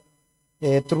wena,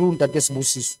 through Ntate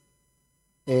Sibusiso,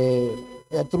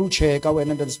 through Chair ka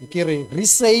wena Ntate Sibusiso, ke re,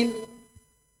 resale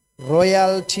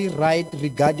royalty right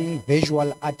regarding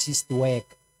visual artist work.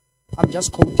 I'm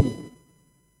just quoting.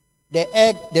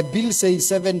 The bill says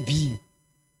 7B.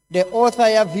 The author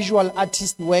ya visual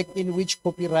artist work in which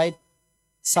copyright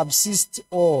subsists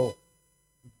or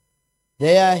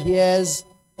there hears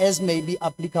as may be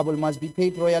applicable must be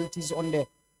paid royalties on the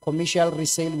commercial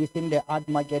resale within the art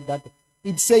market. That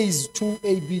it says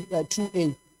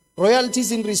 2A.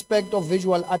 Royalties in respect of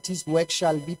visual artist work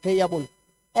shall be payable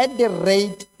at the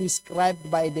rate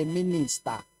prescribed by the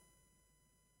minister.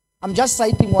 I'm just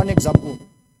citing one example.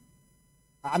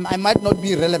 I might not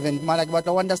be relevant, but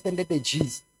I understand that the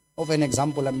gist of an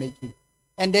example I'm making.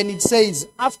 And then it says,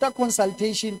 after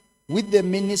consultation with the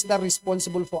minister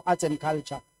responsible for arts and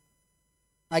culture,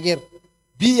 again,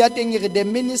 the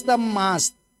minister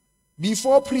must,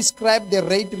 before prescribe the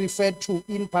rate referred to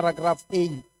in paragraph A,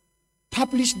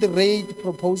 publish the rate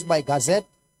proposed by Gazette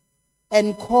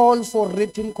and call for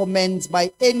written comments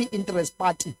by any interest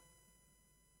party,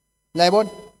 like what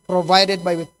provided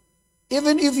by.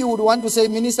 Even if you would want to say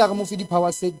Minister Mufidi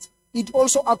Power said, it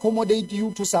also accommodates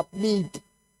you to submit.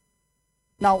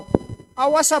 Now,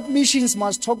 our submissions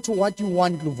must talk to what you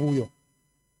want, Luvuyo.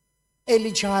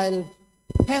 Early child,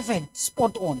 perfect,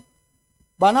 spot on.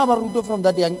 Bana baruto from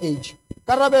that young age.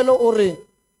 Karabelo ore,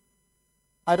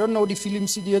 I don't know the film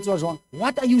CD.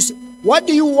 What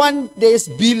do you want this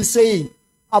bill saying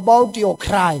about your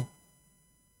cry?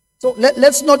 So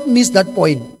let's not miss that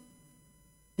point.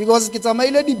 Because let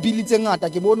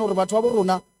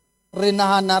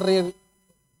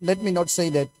me not say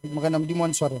that.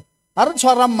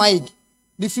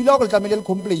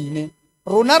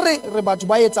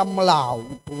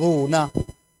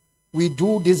 We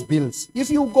do these bills. If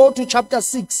you go to chapter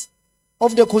 6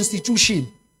 of the Constitution,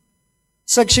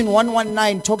 section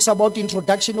 119 talks about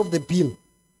introduction of the bill.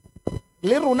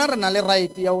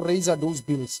 Right to raise those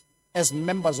bills as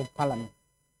members of parliament.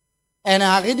 And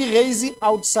I already raise it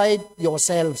outside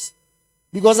yourselves.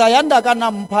 Because I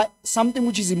understand something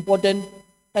which is important,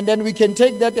 and then we can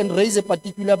take that and raise a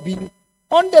particular bill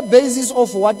on the basis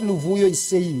of what Luvuyo is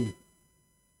saying.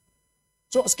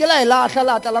 So,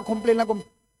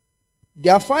 they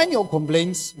are fine your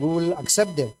complaints, we will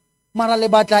accept them.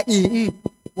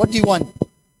 What do you want?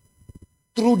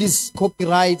 Through this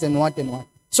copyright and what and what.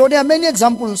 So there are many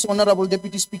examples, Honorable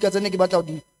Deputy Speaker,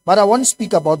 but I won't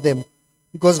speak about them.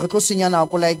 Because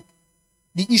like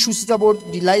the issues about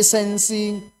the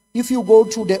licensing, if you go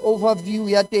to the overview,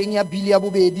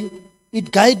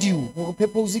 it guides you,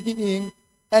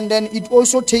 and then it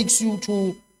also takes you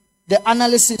to the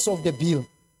analysis of the bill.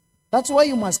 That's why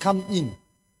you must come in.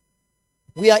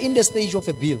 We are in the stage of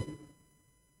a bill.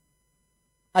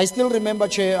 I still remember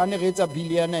Chair Anereta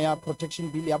Billion protection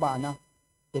bill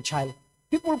the child.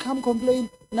 People come complain.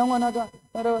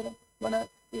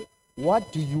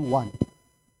 What do you want?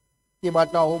 For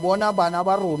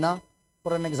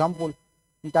an example,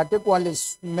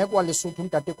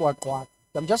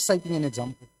 I'm just citing an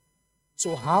example.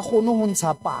 So ha gono ho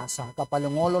ntsha pasa kapa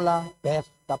lengolo la birth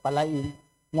kapa la eng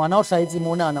ngwana o hlaetse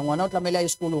mona ngwana o tlamela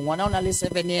sekolong ngwana o na le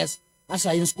 7 years a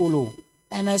sa in school.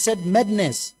 And I said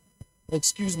madness,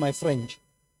 excuse my French.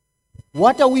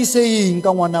 What are we saying ka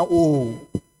ngwana o?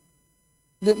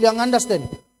 You understand?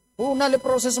 Oh, na le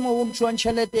process mo o mchuan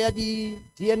chelete ya di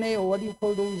DNA or what do you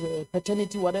call those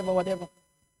paternity whatever.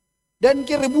 Then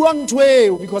ke re buang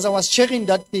ntwe because I was checking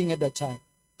that thing at that time.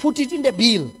 Put it in the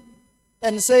bill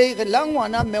and say re la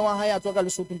ngwana mme wa hae a tswa ka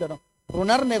Lesotho ntana.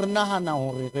 Rona re ne re nahana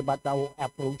hore re batla ho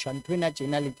approach ntwena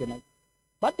tjena le tjena.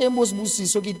 But embos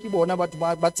busiso ke bona batho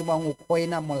ba tsebang ho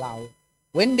coina molao.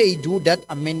 When they do that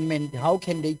amendment, how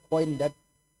can they coin that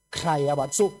cry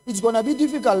about? So it's gonna be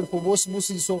difficult for boss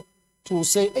busiso to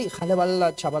say, hey,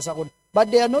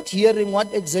 but they are not hearing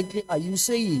what exactly are you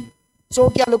saying. So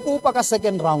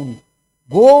second round.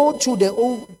 Go to the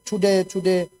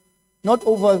not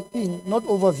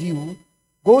overview,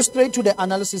 go straight to the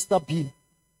analysis tab.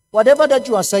 Whatever that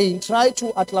you are saying, try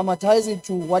to acclimatize it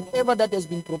to whatever that has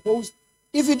been proposed.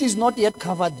 If it is not yet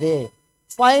covered there,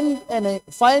 find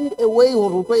a way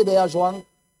to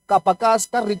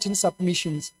written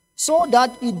submissions so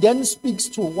that it then speaks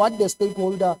to what the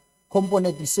stakeholder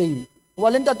component is saying.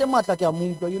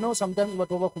 You know, sometimes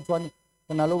because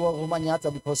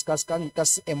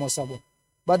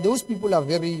but those people are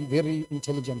very, very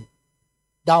intelligent.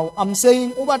 Now I'm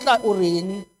saying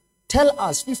tell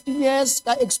us 15 years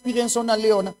experience on a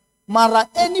Leona. Mara,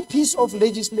 any piece of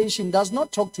legislation does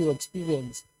not talk to your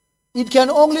experience. It can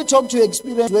only talk to your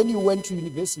experience when you went to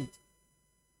university.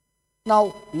 Now,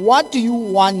 what do you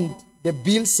want the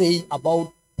bill say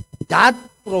about that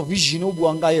provision o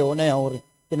buang ka yona ya hore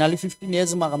ke na le 15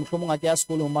 years mara mohlomong a ke ya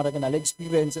sekolo mara ke na le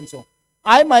experience and so on.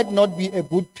 I might not be a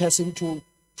good person to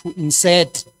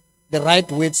insert the right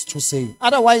words to say.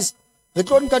 Otherwise, re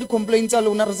tlo nka di-complaints tsa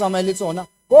lona re tsamaye le tsona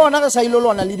bona re sa ilo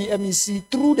lwana le di-MEC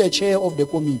through the chair of the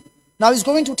committee. Now it's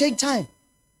going to take time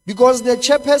because the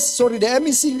chairperson, the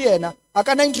MEC le yena a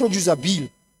kana introduce a bill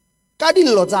ka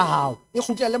dillo tsa hao e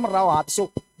kgutlele morao hape.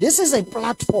 So this is a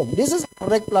platform, this is a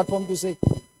correct platform to say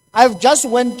I've just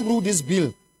went through this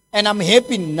bill and I'm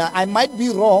happy now. I might be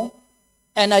wrong,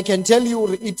 and I can tell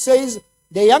you it says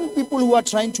the young people who are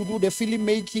trying to do the film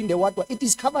making, the what, it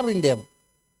is covering them.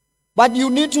 But you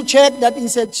need to check that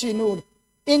insertion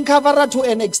in cover to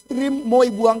an extreme more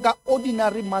ibuanka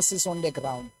ordinary masses on the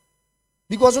ground.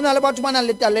 Because when about man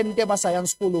le talente ba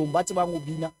science school ba tseba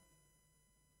ngobina.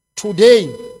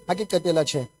 Today, ha ke qetela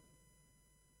che.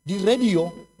 The radio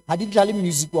ha di dlale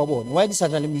music wa bona. Why di sa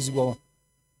dlale music wa bona?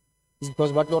 It's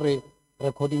because what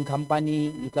recording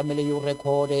company, you can you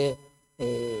record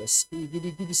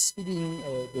speeding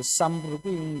the sample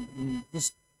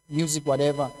this music,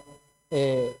 whatever.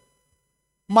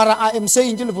 Mara, I am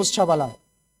saying to Chavala,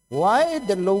 why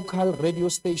the local radio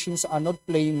stations are not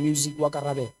playing music wa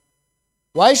Karabe?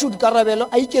 Why should Karabelo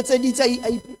I get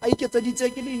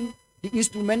the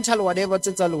instrumental whatever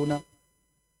tsetsalona?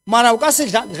 Mara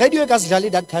radio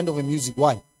that kind of a music.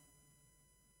 Why?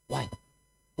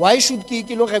 Why should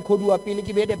Kikilo record appeal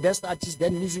be the best artist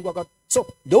then music work out? So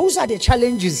those are the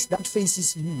challenges that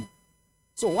faces you.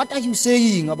 So what are you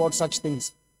saying about such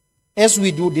things? As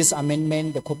we do this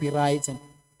amendment, the copyrights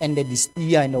and the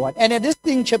distia and the what. And this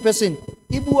thing, Chairperson,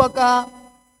 Ibuaka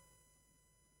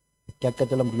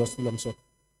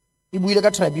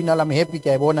Ibuaka tribunal, I'm happy,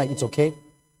 it's okay.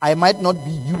 I might not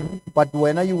be you, but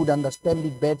when you would understand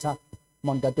it better,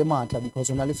 Montatemata,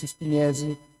 because only 15 years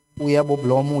we have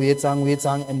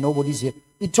and nobody's here.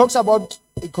 It talks about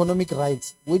economic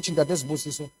rights, which Ntates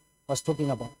Bosiso was talking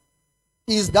about.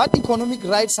 Is that economic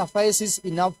rights suffices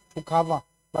enough to cover?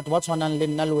 But what's one and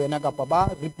Lenalo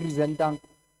representing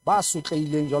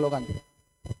Basutile Jologan?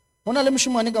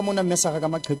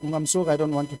 I'm sorry, I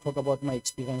don't want to talk about my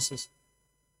experiences.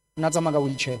 Nazamaga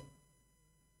wheelchair.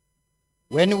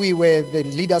 When we were the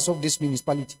leaders of this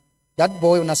municipality, that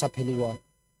boy on Asapeliwa.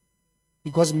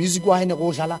 Because music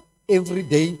every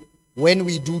day when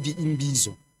we do the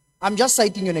imbizo. I'm just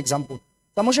citing an example.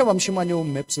 I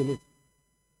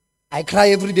cry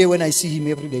every day when I see him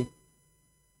every day.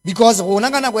 Because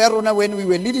when we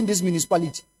were leading this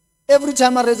municipality, every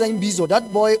time I raise a imbizo,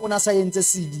 that boy on a science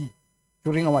CD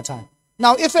during our time.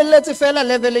 Now, if a fella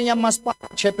level in your Maspala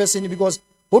chairperson, because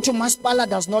Hoto Maspala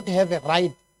does not have a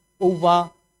right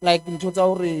over, like in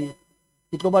Totauri,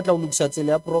 Itobata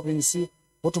Luxatelia province.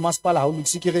 Hoto Maspala, how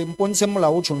looks Mponsemla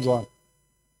Ochonjoan.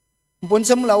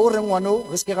 Mponsemla Orengwano,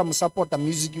 Rescera support the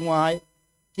music you why,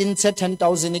 in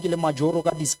 10,000 kilo majoro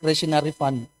discretionary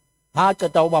fund.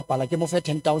 Hakatauba Pala, came of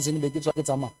 10,000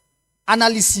 Begitama.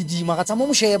 Analysis CD,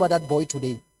 Maratamum share about that boy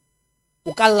today.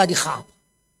 Ukala di ha.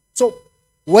 So,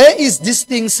 where is this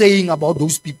thing saying about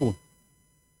those people?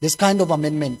 This kind of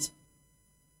amendment.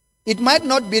 It might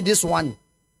not be this one.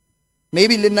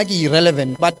 Maybe Lenaki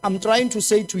irrelevant, but I'm trying to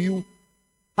say to you,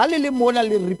 Halili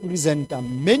Monali represent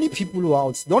many people who are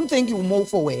out. Don't think you more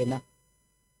for Wena.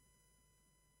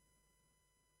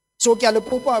 So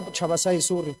Kialepopa Chavasai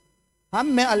sorry.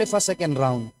 Hamme Alefa second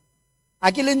round.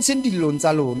 Akilen Sindilon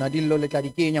Salo, Nadilo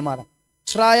Letari Kenya Mara.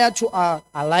 Try to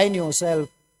align yourself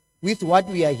with what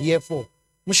we are here for.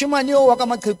 Mushimanio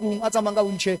Wakamakun Atamanga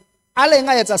Winche.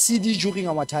 Alenga it's a CD during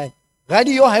our time.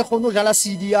 Radio high hono jala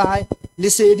CD high. Le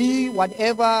CD,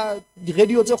 whatever the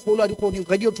radio the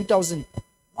radio 2000.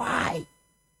 Why?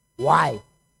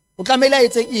 Ukamela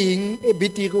it's a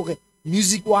bit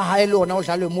music wa high low now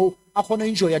shall mo I want to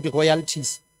enjoy the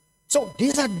royalties. So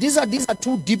these are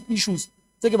two deep issues.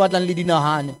 Take about Lidina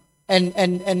Han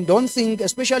and don't think,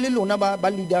 especially Lona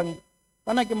Balidang.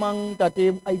 Panakimang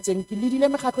Tate, I think I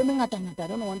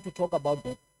don't want to talk about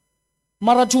that.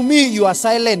 Mara, to me, you are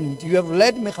silent. You have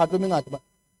led me.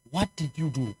 What did you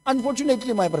do?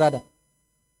 Unfortunately, my brother.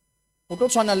 You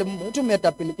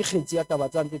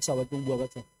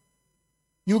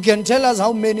can tell us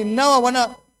how many. Now I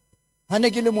wanna.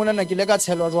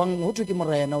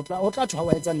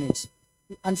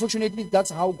 Unfortunately, that's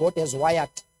how God has wired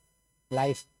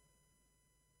life.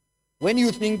 When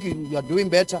you think you are doing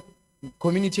better,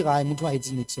 community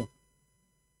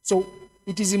so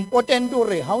it is important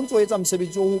to how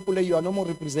you are no more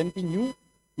representing you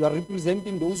are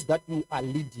representing those that you are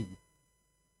leading.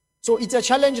 So it's a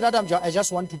challenge that I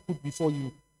just want to put before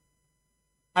you.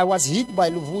 I was hit by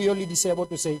Luvuyo Lidisebo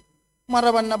to say,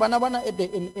 Marabana Banabana at the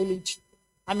LH.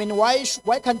 I mean, why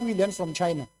can't we learn from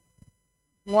China?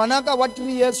 Wanaka, what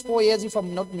 3 years, 4 years, if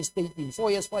I'm not mistaken,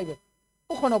 4 years, 5 years.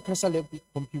 Who can press a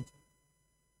computer?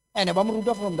 And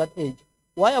Abamruda from that age.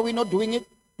 Why are we not doing it?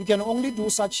 You can only do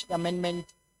such amendment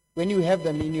when you have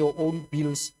them in your own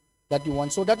bills that you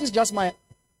want. So that is just my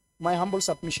humble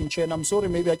submission, Chair. And I'm sorry,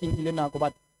 maybe I can kill it,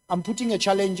 but I'm putting a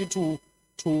challenge to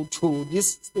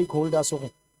these stakeholders.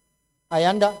 Okay.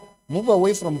 Ayanda, move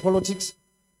away from politics,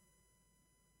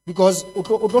 because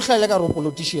like a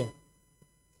politician.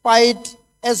 Fight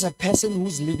as a person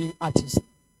who's leading artist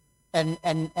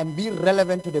and be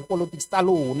relevant to the politics.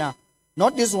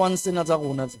 Not this one senator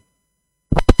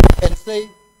and say,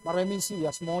 Maramisi, we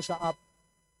are small up.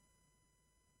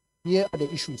 Here are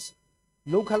the issues.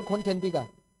 Local content bigger.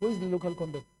 Where is the local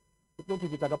content? It's not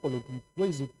with the politics. Where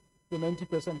is it? The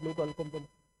 90% local content.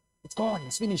 It's gone,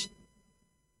 it's finished.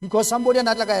 Because somebody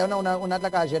not like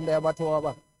agenda about.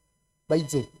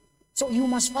 So you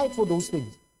must fight for those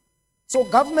things. So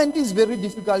government is very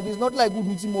difficult. It's not like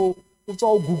it's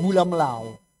all Google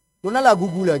amlao. Don't allow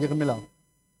Google.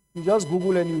 You just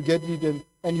Google and you get it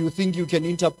and you think you can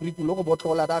interpret to look about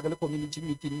all that community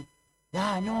meeting.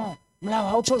 Yeah, no.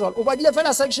 How chose all over the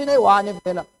fella section one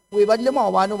fella. We but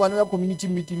one community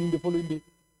meeting in the following day.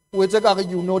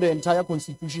 You know the entire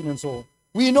constitution and so on.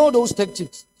 We know those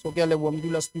tactics. So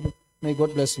may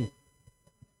God bless you.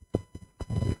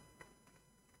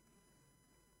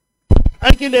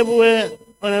 Akilebwe,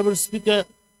 Honorable Speaker,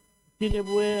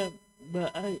 Kilebwe,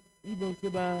 but I even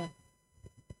Kiba,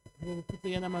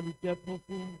 Kitayana Mabitia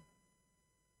Popu,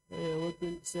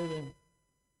 27,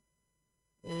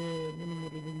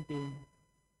 minimum thing.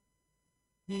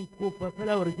 He could a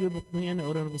fellow review of me and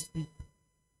Honorable Speaker.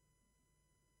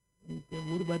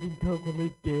 What about in talk of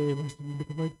it? Must be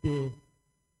the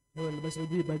well, must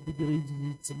be about the degrees.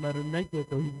 It's a matter of night or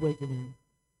he's working.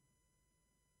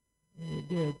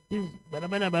 But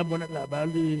I'm about one of the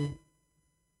Bali.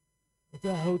 It's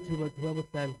a how to have a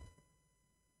style.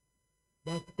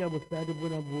 That's the kind of style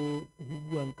when I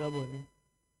go and cover.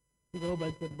 You go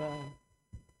back to the bar.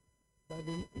 But I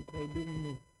didn't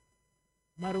know.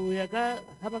 Maruaka,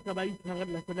 have a cabaret,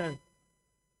 like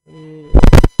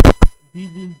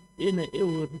Busy in a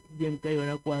euro, young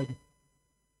Kayana Quad.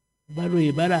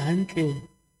 Barry, Bara Huntley.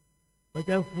 But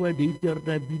after the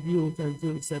internet videos and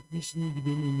so sufficient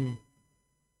beginning.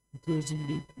 Because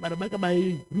indeed, Marabaka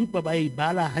by group of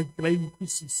Bala had trained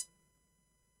pieces.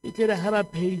 It had a have a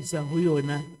pace and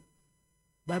Huyona.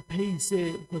 But pace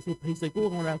was a pace go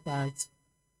on our parts.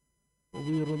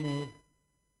 We remain.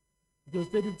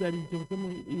 Just that it's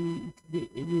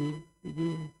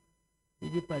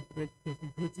a Patrick, the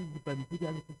Pantica,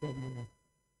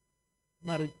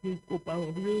 Marquis Copa,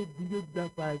 do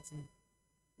that party.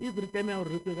 Every time I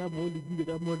recover more, you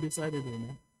become more decided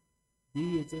on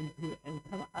it. And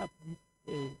come up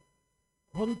with a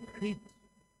concrete,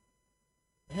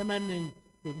 permanent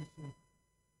solution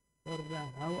for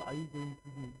how are you going to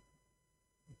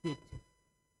do it.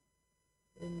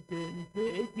 And the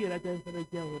 8 year time for a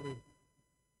Jawari.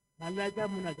 Malaka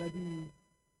Munagadi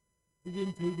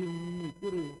didn't tell him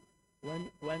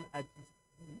one artist,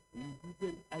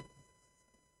 different artist.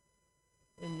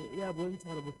 And yeah, bones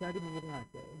are about Tadi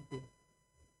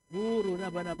Muru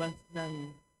Nabanabas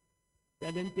Nang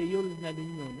Talente Yol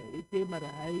Nadino, Ete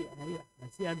Marahai,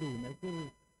 Asiadun, I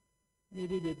think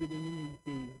needed a bit in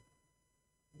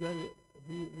the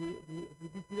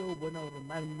Bona or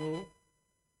Malmo,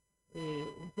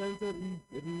 Uncancer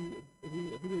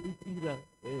Retira,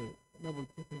 Noble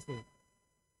Professor.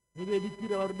 Really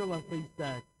Tira or no one face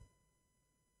that.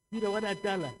 Tira what I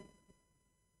tell her.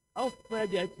 How fair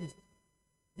the artist.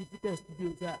 Digital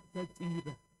studios are such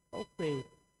either. Okay.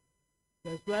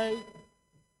 That's why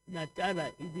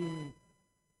Natala even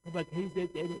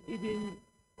fabricated and even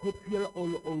copier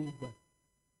all over.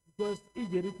 Because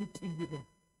it's a repeat either.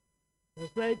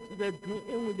 That's why that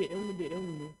only.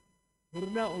 We're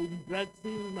now on drugs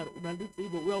in Marunandi,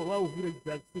 well, we're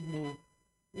drugs more.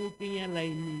 Walking a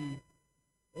line.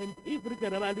 And if we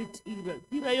can about it,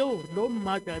 Tirayo, no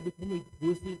matter becoming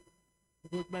gossip.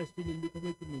 Because my student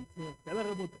becoming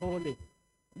Talarabo Tole,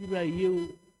 Tirayo,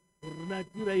 or not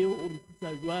Tirayo, or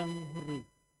Sajuan,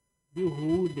 the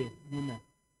whole day, Muna.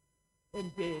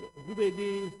 And who may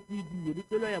be studio, the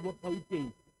tell about how it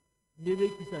is. Never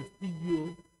is a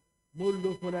studio, more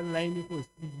low for a line for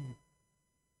studio.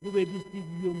 Who may be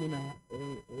studio, Muna,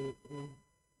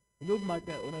 no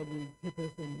matter honorable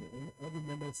person, honorable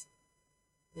members.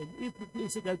 And if you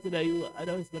place it out to you, I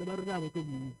don't know about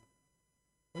you.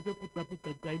 What a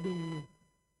put guiding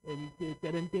and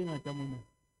parenting at Amuna.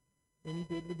 And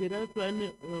the last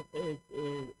one,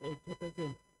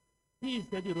 Chairperson, he is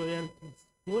the royalties.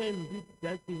 Go and read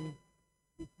that thing.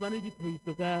 It's money to pay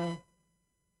to go.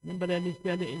 Number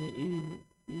initially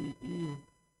in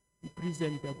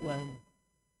present that one.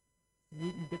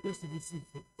 Because this is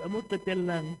I'm not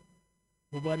telling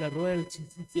about the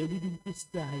royalties. It's a living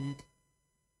style.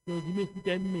 So you make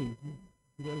it and make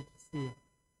it.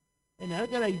 And how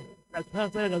can I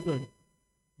transfer as well?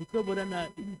 Because when I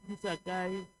increase a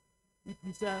guy, if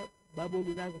it's a bubble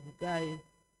guy,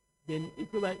 then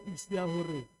it will be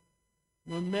hurry.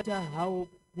 No matter how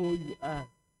poor you are,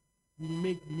 you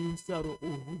make minister or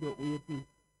who the OAP.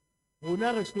 When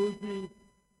I show you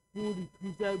who the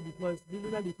Christian because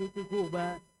literally people go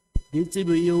back, they say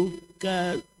you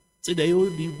can say they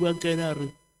will be one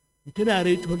canary. You cannot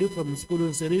read only from school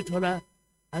and say read her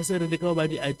as a radical by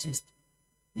the artist.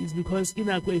 It's because in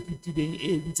a way 50 days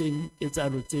everything gets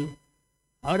out of tail.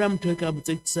 How I'm talking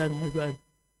about son husband.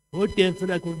 What they feel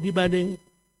like be bad,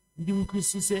 you could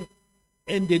say,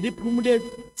 and they promoted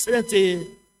that's a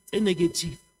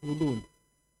negative alone.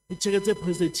 It's a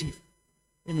positive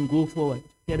and go forward.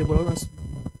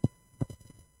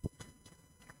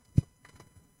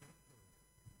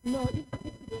 No,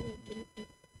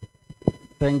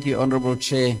 Thank you, Honorable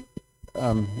Chair.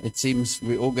 It seems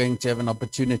we're all going to have an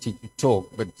opportunity to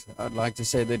talk, but I'd like to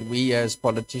say that we as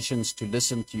politicians to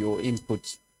listen to your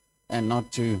inputs and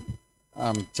not to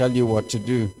tell you what to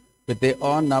do. But there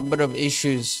are a number of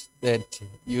issues that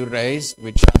you raised,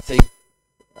 which I think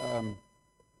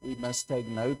we must take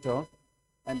note of,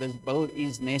 and this bill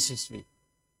is necessary.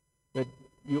 But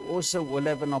you also will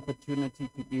have an opportunity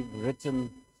to give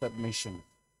written submissions.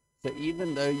 So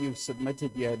even though you've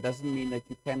submitted here, it doesn't mean that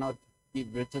you cannot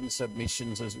give written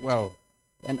submissions as well.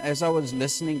 And as I was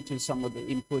listening to some of the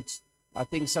inputs, I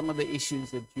think some of the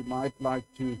issues that you might like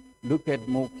to look at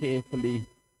more carefully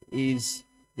is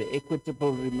the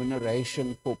equitable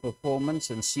remuneration for performance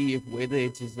and see if whether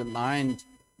it is aligned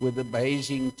with the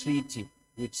Beijing Treaty,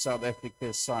 which South Africa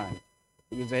has signed.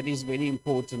 Because that is very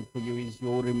important for you, is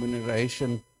your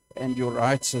remuneration and your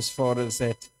rights as far as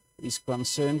that is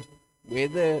concerned.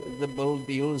 Whether the bill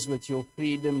deals with your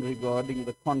freedom regarding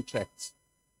the contracts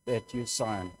that you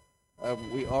sign.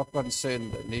 We are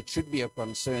concerned, and it should be a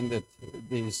concern, that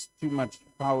there's too much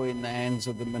power in the hands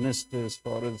of the minister as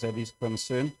far as that is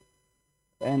concerned.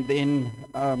 And then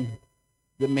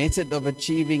the method of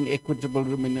achieving equitable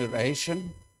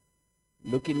remuneration,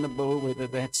 look in the bill whether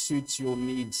that suits your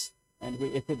needs. And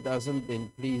if it doesn't,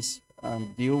 then please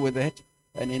deal with that.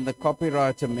 And in the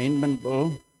copyright amendment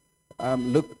bill,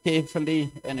 look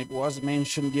carefully, and it was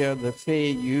mentioned here, the fair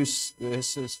use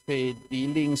versus fair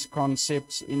dealings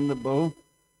concepts in the bill.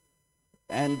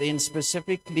 And then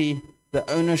specifically, the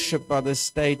ownership by the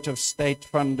state of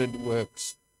state-funded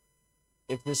works.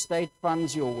 If the state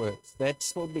funds your works, that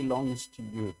still belongs to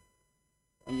you.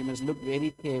 And you must look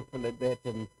very careful at that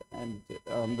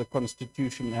and the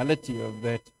constitutionality of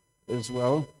that as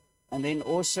well. And then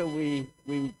also we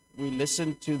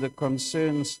listen to the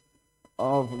concerns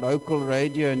of local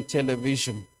radio and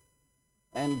television.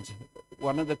 And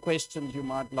one of the questions you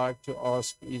might like to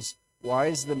ask is, why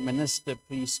is the minister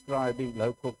prescribing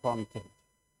local content,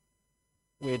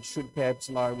 where it should perhaps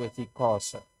lie with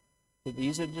ICASA? So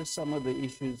these are just some of the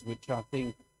issues which I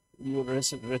think in your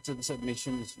written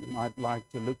submissions you might like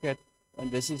to look at. And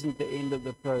this isn't the end of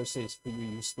the process for you.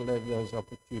 You still have those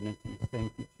opportunities.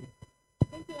 Thank you, Chief.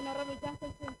 thank you, Honorable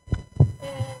Jefferson.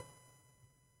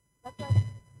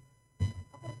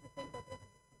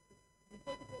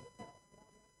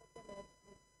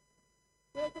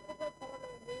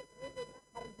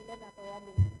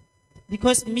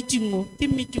 Because meeting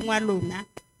wa lona,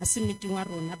 a se meeting wa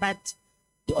rona, but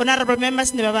the honorable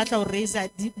members never batla to raise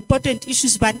the important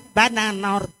issues ba na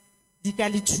now di ka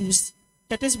le thusa.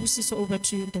 That is Busiso, over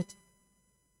to you, Dad.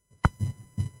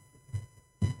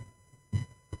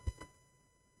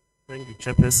 Thank you,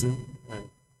 Chairperson,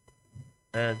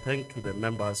 and thank to the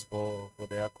members for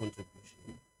their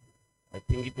contribution. I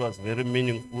think it was very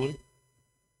meaningful.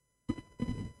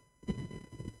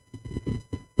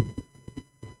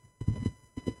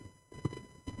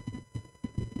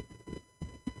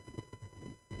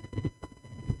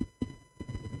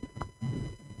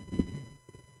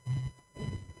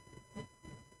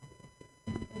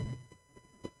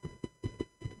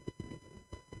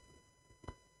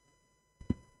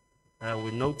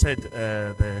 We noted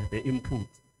the input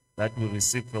that we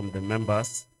received from the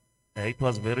members. It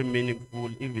was very meaningful,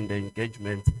 even the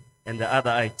engagement and the other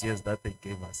ideas that they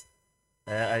gave us.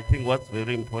 I think what's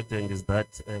very important is that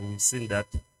we've seen that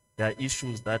there are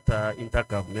issues that are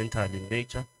intergovernmental in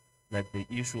nature, like the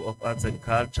issue of arts and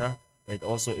culture, and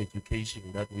also education,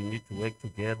 that we need to work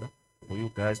together for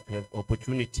you guys to have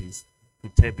opportunities to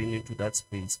tap into that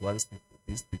space once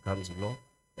this becomes law,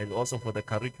 and also for the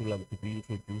curriculum to be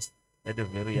introduced at a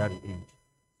very young age.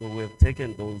 So we have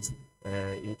taken those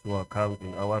into account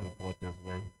in our report as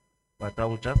well. But I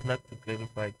would just like to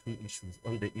clarify two issues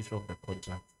on the issue of the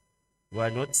contract. We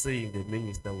are not saying the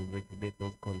minister will regulate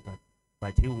those contracts,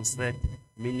 but he will set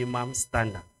minimum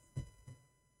standards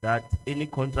that any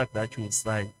contract that you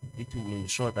sign, it will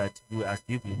ensure that you are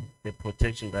given the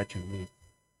protection that you need.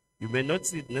 You may not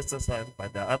see it necessary,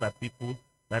 but there are other people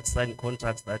that sign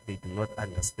contracts that they do not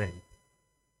understand.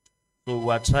 So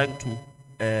we are trying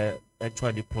to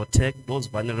actually protect those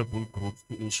vulnerable groups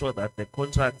to ensure that the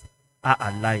contracts are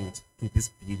aligned to this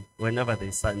bill. Whenever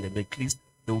they sign them, at least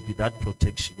there will be that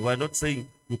protection. We are not saying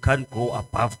you can't go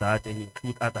above that and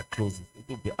include other clauses. It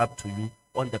will be up to you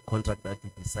on the contract that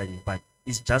you'll be signing, but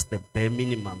it's just the bare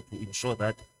minimum to ensure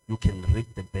that you can reap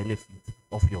the benefits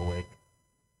of your work.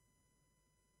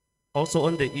 Also,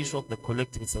 on the issue of the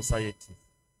collecting societies,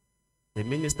 the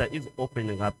minister is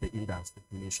opening up the industry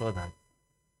to ensure that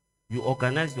you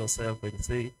organize yourself and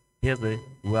say, we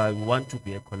want to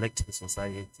be a collecting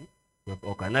society. We have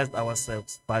organized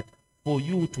ourselves, but for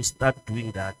you to start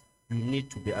doing that, you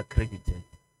need to be accredited.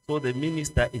 So the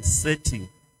minister is setting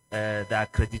the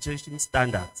accreditation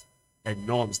standards and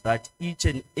norms that each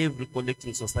and every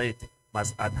collecting society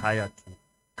must adhere to.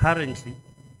 Currently,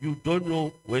 you don't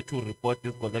know where to report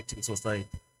this collecting society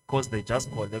because they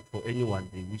just collect for anyone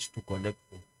they wish to collect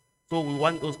for. So we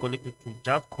want those collectors to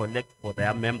just collect for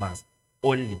their members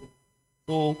only.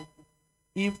 So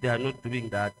if they are not doing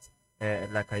that,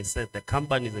 like I said, the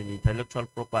company is an intellectual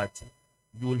property.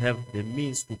 You will have the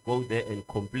means to go there and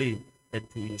complain and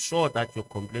to ensure that your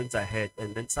complaints are heard,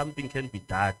 and then something can be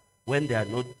done when they are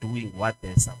not doing what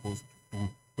they're supposed to do,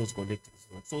 those collectors,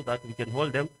 so that we can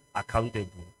hold them accountable.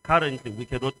 Currently, we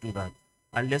cannot do that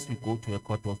unless we go to a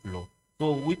court of law,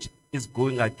 so which is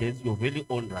going against your very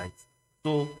own rights.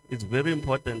 So it's very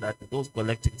important that those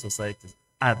collecting societies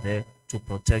are there to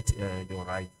protect your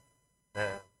rights.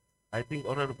 I think,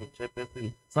 Honorable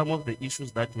Chairperson, some of the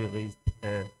issues that were raised,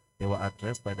 they were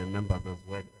addressed by the members as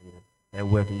well. And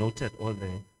we have noted all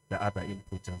the other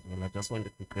inputs as well. I just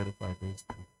wanted to clarify those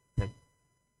two. Thank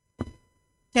you.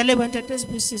 Kale bontate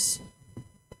Sibusiso.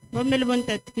 Bommele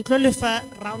bontate ke tlo le fa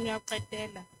round ya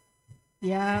qetela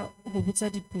ya go botsa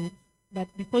dipotso. But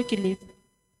before ke leave,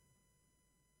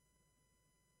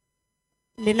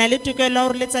 le na le tokelo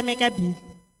hore le tsamaye ka bili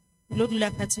lo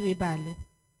dula fatshe o e bale.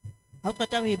 Ha o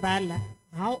qeta o e bala,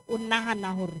 ha o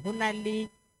nahana hore ho na le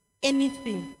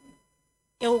anything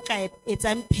e o ka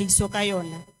etsang pheiso ka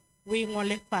yona, o e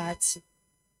ngole fatshe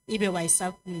ebe wa e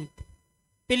submit.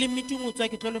 Pele meeting o tswa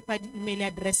ke tlo le fa di-email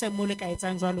address mo le ka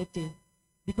etsang jwalo teng,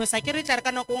 because a ke re tla re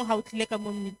ka nako ha o tlile ka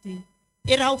mo meeting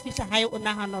e re ha o fihla hae o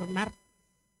nahana hore mara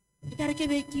e ka re ke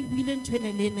be ke buile ntho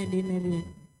ena le ena le ena le ena,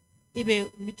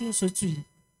 ebe meeting o so tswile.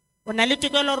 O na le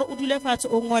tokelo hore o dule fatshe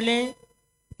o ngole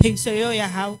pheiso eo ya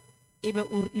hao ebe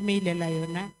o emailela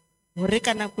yona hore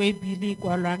ka nako e bili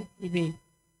kwalwang ebe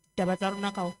taba tsa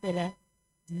rona kaofela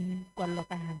di kwallwa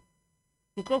ka hao.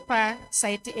 Ke tlo fa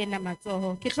site ena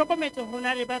matsoho. Ke hlokometse ho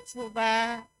na le batho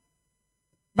ba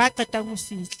qetang ho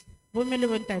fihla. Bomme le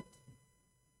bontate.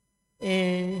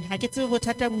 Ha ke tsebe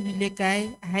bothata bo bile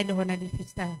kae ha ile hona le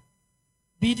fihlang.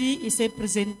 Bidi e se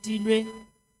presentilwe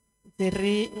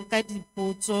re nka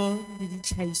dipotso le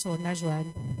ditlhahiso hona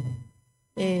jwale.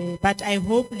 But I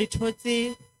hope le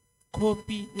thotse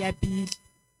copy ya bill.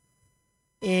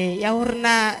 Ya hore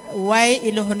na why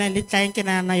e le hona le tlang ke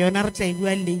nana yona re tla e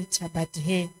bua later, but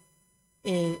he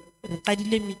re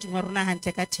qadile meeting wa rona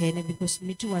hantle ka 10 because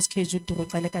meeting was scheduled to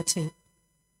qala ka 10.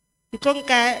 Ke tlo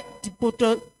nka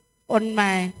dipoto on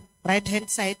my right hand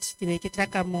side ke be ke tla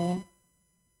ka mo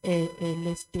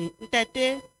left.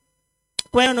 Ntate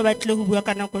wena no batle ho bua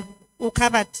kana ko o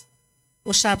covered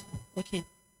o sharp. Okay,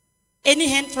 any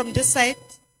hand from this side?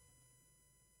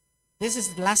 This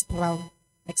is the last round.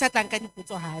 Except tla nka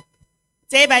dipotso hape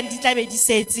tse bang di tla be di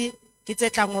setse ke tse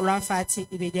tla ngolwang fatshe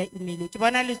e be dia email. Ke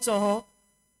bona letsoho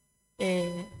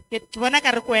ke bona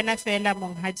ka re ko wena fela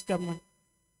monghadi ka mona.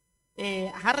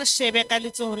 Ha re shebe ka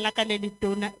letsoho la ka le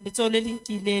letona letsoho le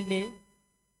linkilele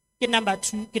ke number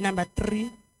 2 ke number 3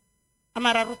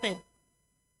 amararo fela.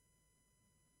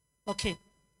 Okay,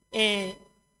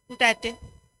 ntate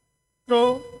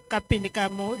tlo ka pele ka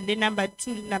mo le number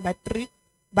 2 le number 3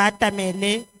 ba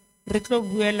tamele re tlo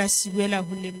buela sibuela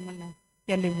ho le mona.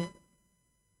 Ke lebo.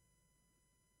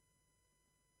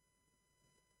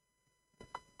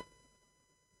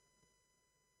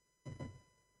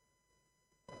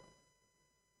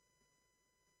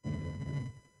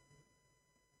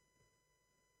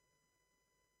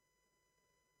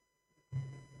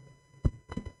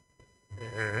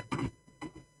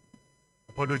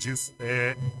 Apologies.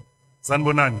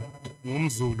 Sanibonani,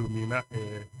 ngumZulu mina.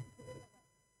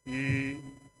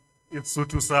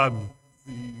 Isotho sami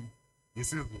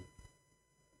isiZulu.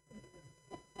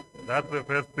 That's the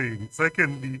first thing.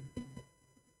 Secondly,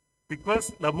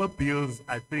 because lama bills,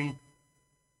 I think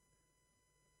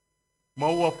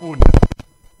mawafuna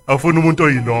afuna umuntu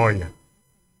oyiloya.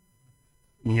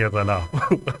 Ngiyeza la.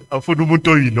 Afuna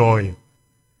umuntu oyiloya.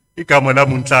 Igama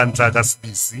lami uNhlanhla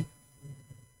kaSibisi.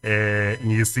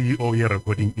 Ngiyi-CEO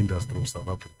ye-recording industry of South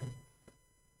Africa.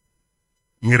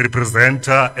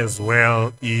 Ngi-representer as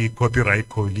well i-Copyright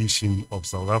Coalition of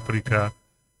South Africa.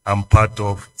 I'm part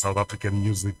of South African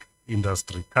Music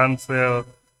Industry Council.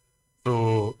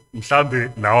 So, mhlambe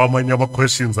lawa amanye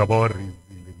ama-questions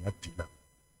abawarizile ngadila.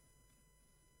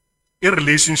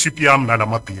 I-relationship yami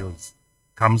nalama bills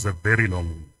comes a very long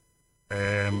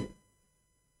way.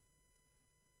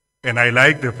 And I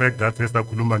like the fact that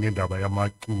sesikhuluma ngendaba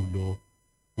yamaculo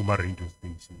kuma radio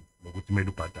stations nokuthi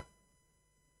mele ubhadale.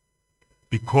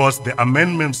 Because the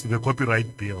amendments to the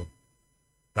copyright bill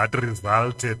that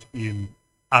resulted in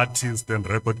artists and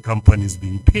record companies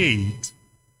being paid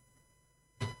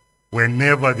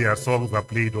whenever their songs are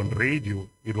played on radio,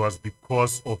 it was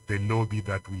because of the lobby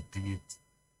that we did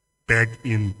back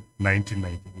in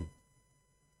 1998.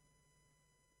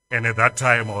 And at that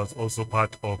time, I was also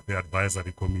part of the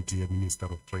advisory committee and Minister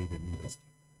of Trade and Industry.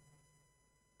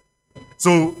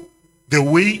 So the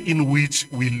way in which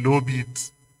we lobbied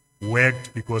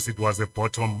worked because it was a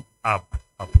bottom-up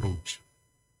approach.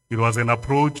 It was an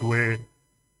approach where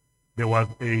there was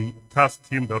a task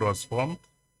team that was formed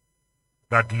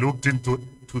that looked into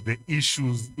the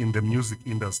issues in the music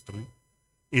industry.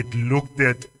 It looked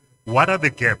at what are the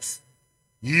gaps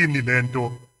yini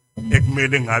lento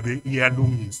ekumele ngabe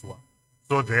iyalungiswa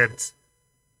so that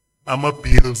ama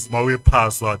bills mawe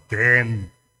passwa then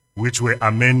which were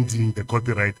amending the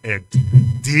Copyright Act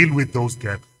deal with those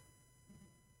gaps.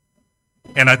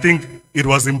 And I think it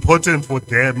was important for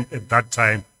them at that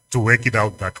time to work it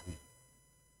out that way.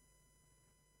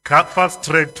 Fast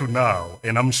track to now,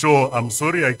 and I'm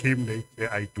sorry I came late.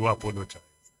 I do apologize.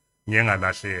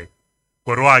 Ngiyengalahleka.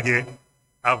 Kodwa-ke,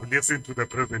 I've listened to the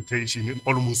presentation in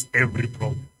almost every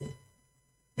province.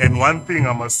 And one thing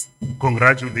I must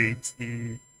congratulate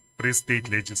the Free State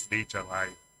Legislature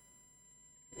ngayo.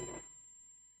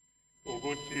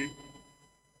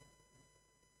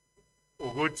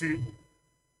 Ukuthi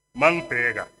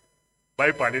mangibheka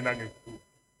bayibhale nangesiZulu.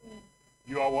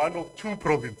 You are one of 2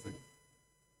 provinces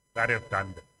that have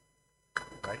done that.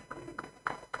 Right?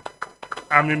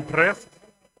 I'm impressed,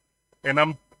 and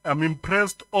I'm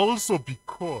impressed also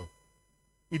because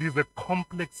it is a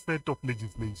complex set of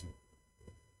legislation.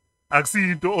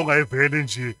 Akusiyinto ongayivele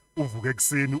nje uvuke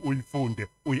ekseni uyifunde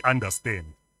uyi-understand.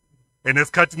 And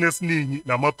esikhathini esiningi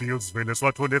lama bills vele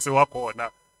siwathole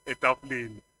sewakhona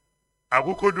etafuleni.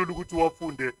 Akukho lula ukuthi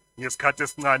wafunde ngesikhathi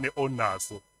esincane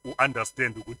onaso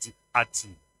u-understand ukuthi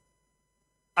athini.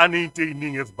 Anento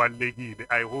eziningi ezibalekile,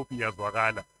 I hope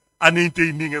iyazwakala. Anento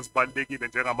eziningi ezibalekile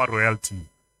njengama royalties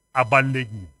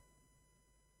abalekile.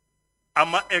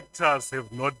 Ama actors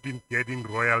have not been getting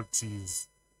royalties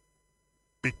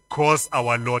because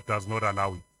our law does not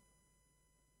allow it.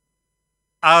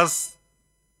 Us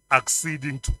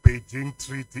acceding to Beijing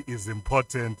Treaty is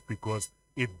important because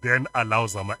it then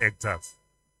allows our actors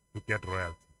to get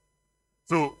royalties.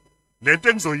 So, lento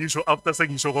engizoyisho after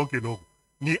sengisho konke lokho,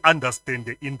 ni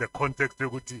understand in the context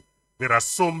yokuthi there are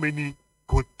so many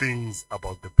good things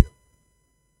about the bill,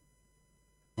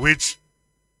 which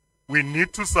we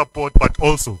need to support, but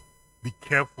also be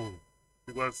careful,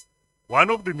 because one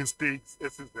of the mistakes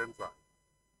esizenza,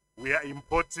 we are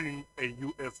importing a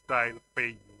US-style fair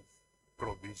use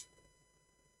provision.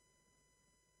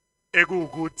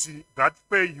 Ekuwukuthi that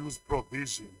fair use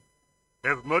provision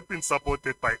has not been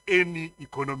supported by any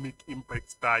economic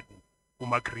impact study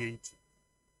kuma creative.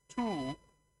 2,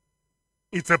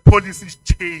 it's a policy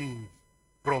change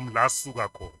from last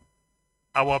Sugakon.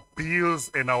 Our bills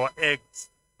and our acts,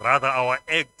 rather our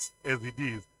act as it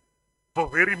is, for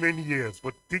very many years,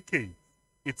 for decades,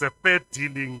 it's a fair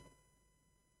dealing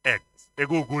act.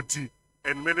 Ekuwukuthi,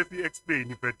 and mele si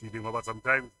explain fair dealing, but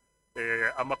sometimes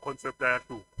I'm a concept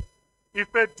ayahlupha.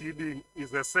 Fair dealing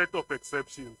is a set of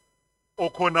exceptions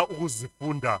okhona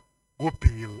ukuzifunda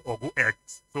ku-bill or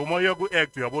ku-act. So uma uya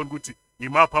ku-act uyabona ukuthi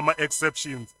imaphi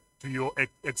ama-exceptions to your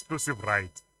exclusive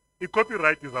right.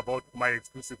 I-copyright is about my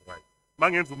exclusive right.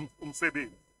 Mangenza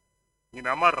umsebenzi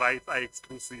nginama-rights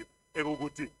are-exclusive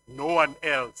ekukuthi no one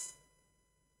else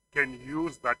can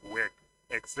use that work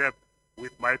except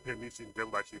with my permission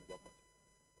njengoba shilo.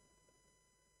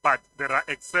 But there are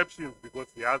exceptions because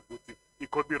he has the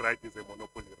copyright is a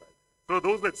monopoly right. So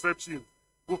those exceptions,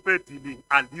 fair dealing,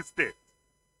 are listed.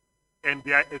 And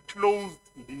they are a closed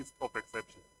list of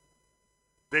exceptions.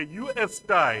 The US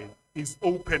style is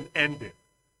open-ended.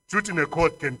 Shooting a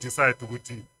court can decide to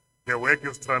the work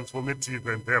is transformative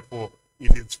and therefore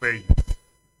it is fair use.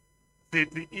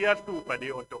 Sithi iyahlupa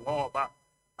leyo nto ngoba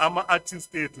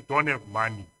ama-artists ethu don't have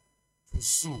money to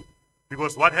sue.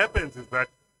 Because what happens is that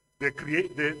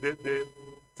the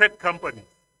tech companies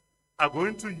are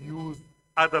going to use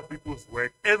other people's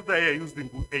work as they are using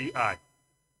AI.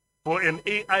 For an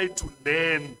AI to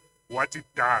learn what it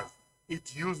does,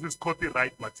 it uses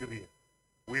copyright material.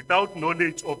 Without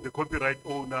knowledge of the copyright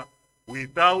owner,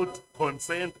 without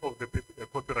consent of the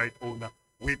copyright owner,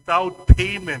 without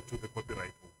payment to the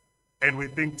copyright owner. And we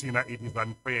think, Tina, it is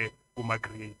unfair to my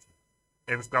creative.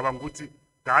 And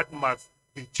that must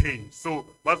be changed. So,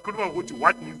 what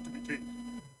needs to be changed?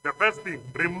 The first thing,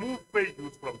 remove fair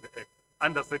use from the Act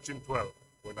under Section 12.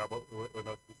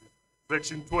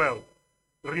 Section 12,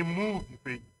 remove the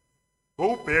fair use.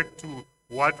 Go back to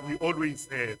what we always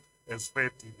had as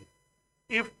fair dealing.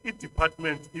 If a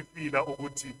department, if we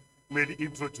may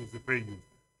introduce the fair use,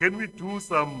 can we do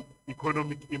some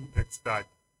economic impact study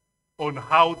on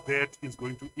how that is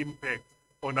going to impact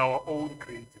on our own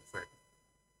creative sector?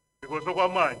 Because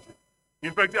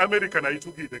in fact, American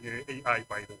took it AI,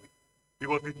 by the way,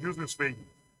 because it uses fair use.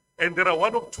 And there are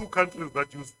one of two countries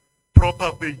that use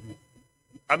proper fair use.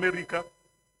 America,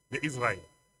 the Israel.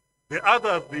 The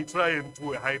others, they try and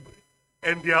do a hybrid.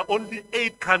 And there are only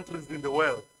 8 countries in the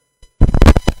world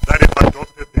that have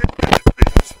adopted that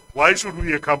legislation. Why should we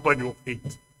be a company of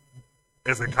 8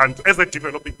 as a country, as a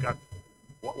developing country?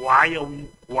 Why are we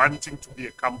wanting to be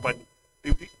a company,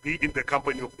 be in the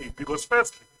company of 8? Because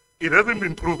firstly, it hasn't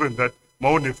been proven that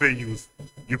Maune fair use,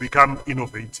 you become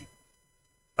innovative.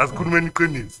 As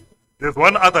Kunwen there's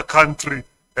one other country,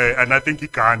 and I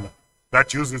think Ghana,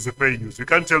 that uses a fair use. You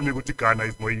can't tell me that Ghana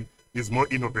is more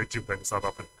innovative than South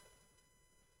Africa.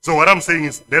 So what I'm saying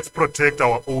is, let's protect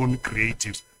our own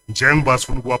creatives. Njengoba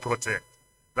sifuna protect.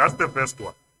 That's the first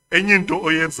one. Enye into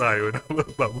oyenzayo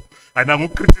babu, and I'm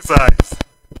criticize.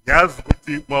 Yazi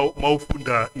ukuthi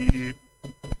mawufunda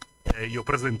your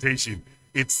presentation,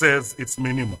 it says it's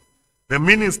minimal. The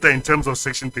minister, in terms of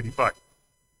Section 35,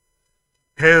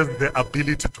 has the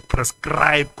ability to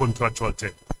prescribe contractual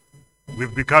terms.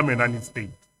 We've become an non-state.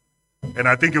 And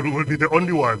I think it will be the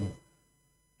only one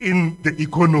in the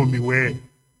economy where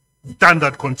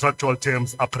standard contractual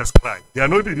terms are prescribed. They are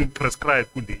not even prescribed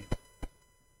fully.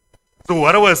 So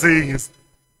what I was saying is,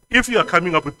 if you are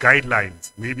coming up with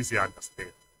guidelines, maybe they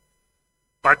understand.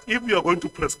 But if you are going to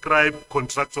prescribe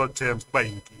contractual terms by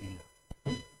inking,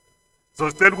 so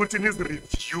instead what is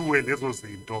review lezo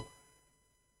zinto,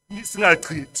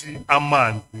 singachithi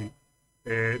amanzi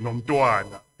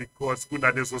nomntwana because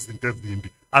kunalezo zinto ezimbi.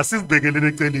 Asizibhekeleni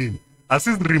eceleni,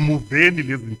 asiziremuveni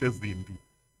lezi zinto ezimbi.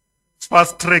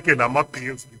 Fast track nama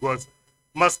bills because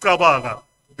masicabanga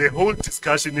the whole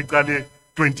discussion iqale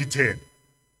 2010.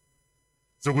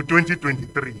 So ku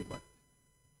 2023 man.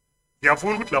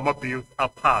 Ngiyafuna ukuthi lama bills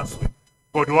aphaswe.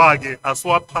 Kodwa ke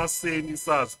asiwaphaseni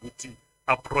sazi ukuthi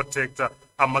a protector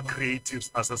ama creatives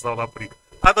as a South Africa.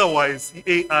 Otherwise,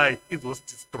 AI is was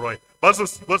destroyed. But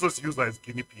also used as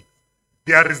guinea pigs.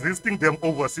 They are resisting them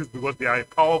overseas because they are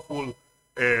powerful.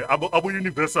 Abu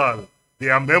Universal, they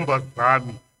are members of the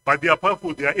army, but they are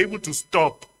powerful. They are able to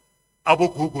stop Abu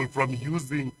Google from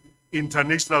using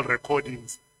international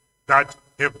recordings that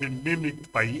have been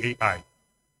mimicked by AI.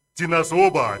 Tina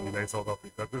Soba in South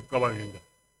Africa, this government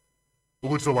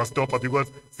was stopped because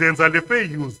since I fair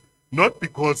use, not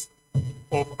because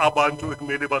of abantu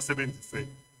ekumele basebenzise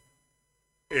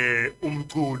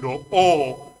umculo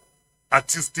or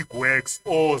artistic works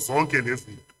or zonke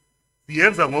lezinto.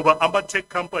 Siyenza ngoba ama tech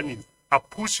companies are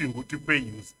pushing ukuthi fair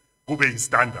use kube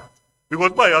standard.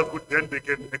 Because bayazi ukuthi then they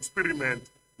can experiment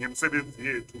ngemisebenzi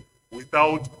yethu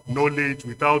without knowledge,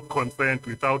 without consent,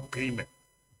 without payment.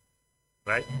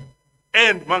 Right?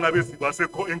 And mangabe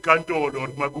sibasekho enkantolo or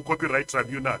maku copyright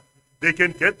tribunal, they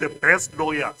can get the best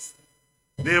lawyers.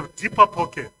 They have deeper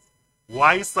pockets.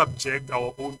 Why subject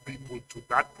our own people to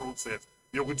that process?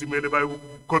 Yokuthi mele baye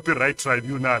copyright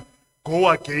tribunal, go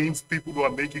against people who are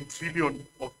making trillions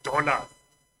of dollars.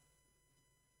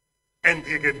 And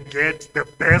they can get the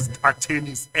best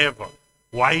attorneys ever.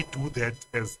 Why do that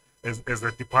as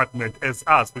a department, as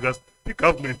us? Because the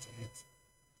government needs.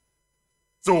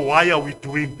 So why are we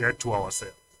doing that to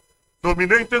ourselves? So in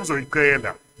terms of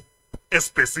a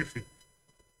specific,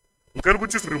 we can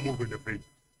just remove the faith.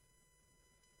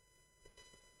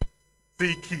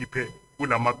 They keep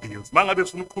kulama bills. Mangabe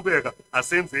sifuna ukuqhubeka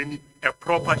asenzeni a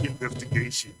proper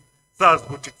investigation. Sazi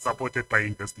ukuthi it's supported by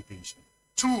investigation.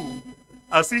 2,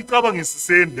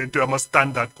 asicabangisiseni lento yama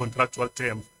standard contractual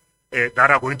terms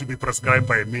that are going to be prescribed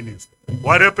by a minister.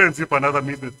 What happens if another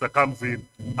minister comes in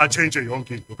and change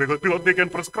yonke into? Because they can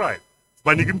prescribe.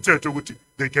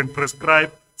 They can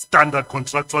prescribe standard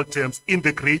contractual terms in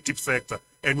the creative sector,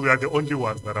 and we are the only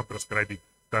ones that are prescribing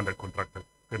standard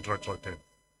contractual terms.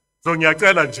 So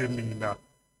ngiyacela nje mina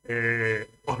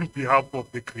on behalf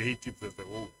of the creatives as a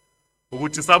whole,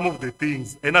 which is some of the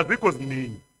things, and as it was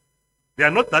mean, there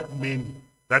are not that many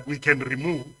that we can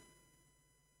remove.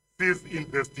 This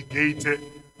investigated,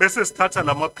 bese sithatha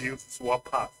lama bills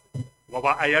siwaphasa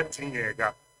ngoba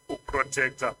ayadingeka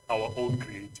protect our own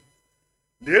creative.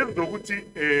 Lezi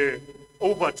zokuthi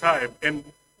over time, and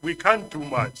we can't do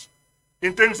much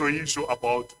in terms of issue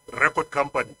about record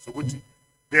companies. So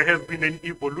there has been an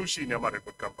evolution in our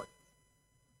record companies.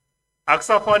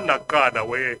 Akusafani nakuqala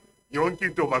where yonke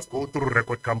into must go through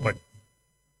record company.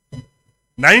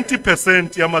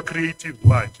 90% yama creative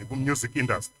manje ku music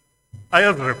industry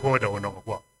ayazirekhoda wona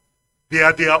ngokwabo. They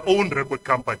are their own record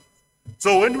companies.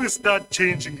 So when we start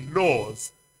changing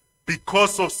laws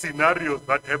because of scenarios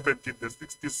that happened in the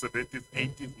 60s, 70s,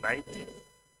 80s, 90s,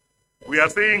 we are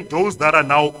saying those that are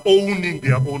now owning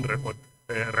their own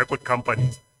record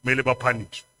companies may be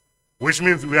punished, which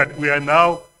means we are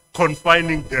now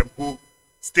confining them to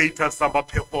status sama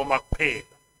performer pay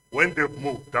when they've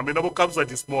moved. I mean, comes at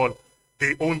the small,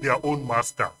 they own their own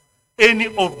master.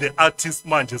 Any of the artists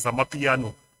managers sama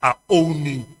piano are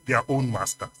owning their own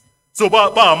masters. So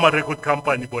ba ama record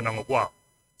company bona ngokwa.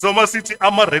 So ma city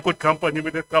ama record company we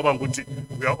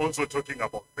are also talking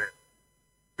about them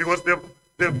because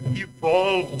they've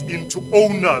evolved into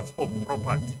owners of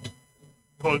property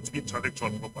called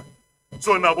intellectual property.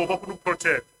 So now we have to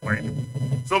protect, right?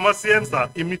 So masienza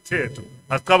imithetho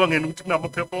asicabangeni ukuthi kunama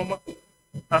performer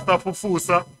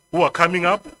asafufusa who are coming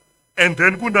up, and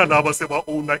then kunalaba seba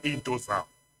owner into zabo.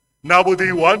 Now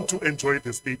they want to enjoy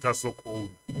the status of owner.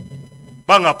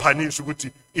 Bangapanish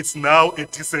ukuthi it's now a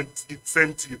decent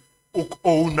incentive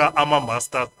owner ama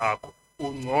masters akho.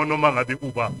 Ungcono mangabe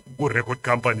uba ku record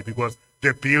company because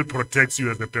the bill protects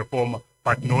you as a performer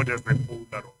but not as an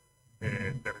owner of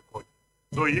the record.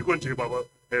 So yiko nje baba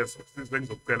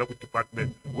sizengizocela ku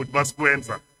department ukuthi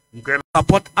masikwenza ngicela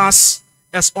support us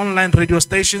as online radio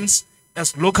stations,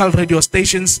 as local radio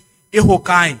stations,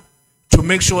 ihokai, to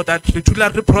make sure that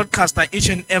regular broadcasts are each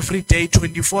and every day,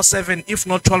 24/7, if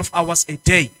not 12 hours a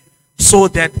day, so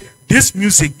that this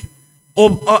music,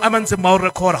 amanze mau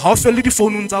record, how feli di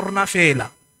phone tsa rona fela,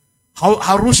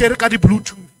 how ro share ka di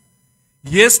Bluetooth.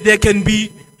 Yes, there can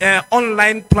be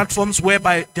online platforms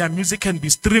whereby their music can be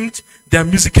streamed, their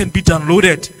music can be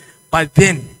downloaded, but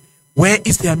then where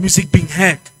is their music being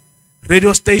heard?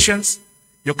 Radio stations,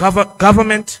 your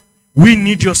government, we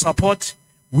need your support.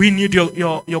 We need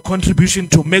your contribution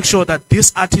to make sure that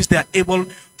these artists, they are able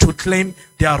to claim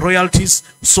their royalties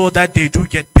so that they do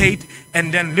get paid.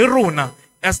 And then Lirona,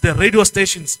 as the radio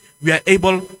stations, we are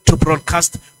able to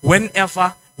broadcast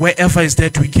whenever, wherever is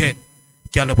that we can.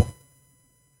 Kialabo.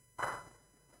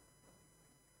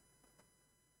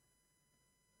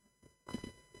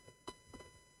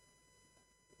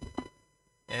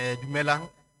 Dumelang.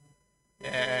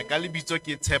 Ka lebitso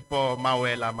ke Tshepo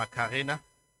Mawela Makarena.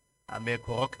 I'm a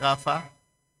choreographer,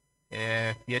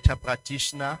 theater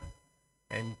practitioner,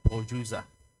 and producer.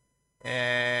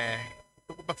 Ke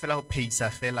fela ho paysa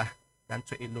fela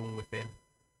ntho e lengwe fela.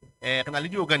 Re na le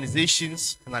di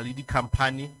organizations, re na le di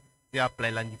company tse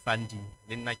applylang di funding.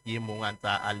 Le nna ke e mong a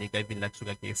ntsa a leka even la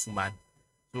tsuka ke e fumana.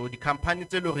 So di company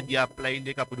tse lo re di apply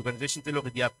le ka di organizations tse lo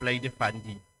re di apply the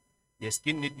funding. Yes,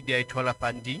 ke nnete di a thola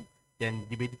funding, then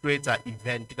di be di tloetsa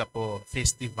event kapo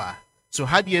festival. So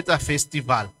ha di etsa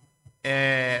festival,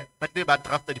 but they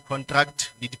drafted the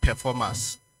contract with the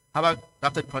performers. How about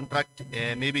drafted contract?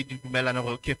 Maybe the Melan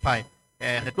okay, fine.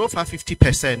 They go for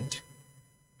 50%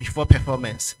 before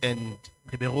performance, and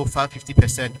they go for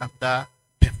 50% after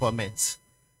performance.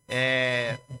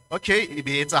 Okay,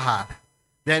 it's a hard.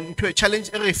 Then to a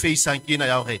challenge every face and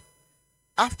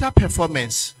after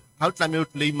performance, how to make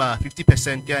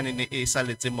 50% can in a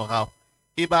salad morale.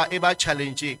 Eba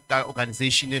challenge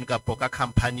organization and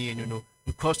company, you know,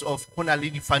 because of only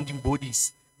the funding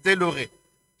bodies. They lore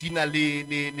dina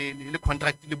le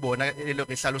contract le bona e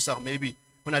lore hlalosa maybe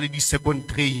only the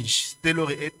second range. They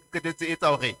lore it's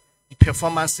already the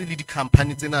performance le di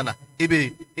company tsenana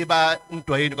eba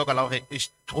ntwa eno ka kala hore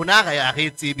rona ga ya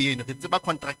re tsebe eno re tseba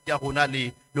contract ya rona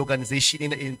le organization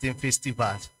ena e ntseng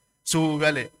festival. So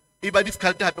well eba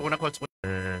difficult hape rona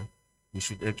we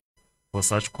should for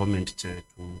such comment to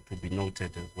be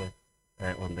noted as well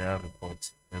on their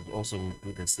report. And also we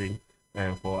do the same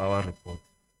for our report.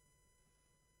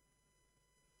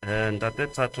 And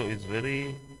that Tato is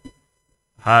very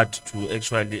hard to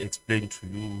actually explain to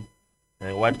you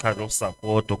what kind of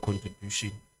support or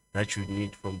contribution that you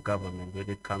need from government when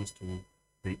it comes to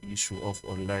the issue of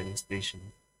online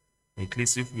stations. At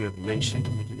least if you have mentioned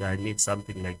I need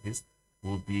something like this,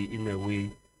 will be in a way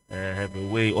have a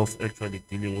way of actually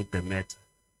dealing with the matter.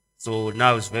 So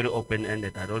now it's very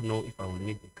open-ended. I don't know if I will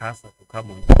need the CASA to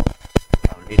come on.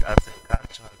 I will need Arts and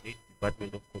Culture, I will need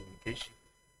Department of Communication.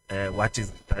 What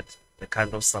is that the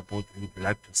kind of support we would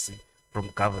like to see from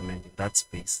government in that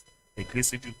space? At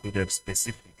least if you could have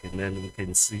specific, and then we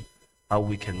can see how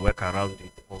we can work around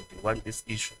it, or we want this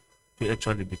issue to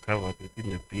actually be covered within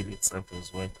the bill itself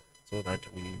as well, so that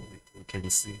we can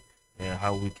see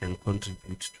how we can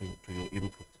contribute to your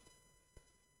input.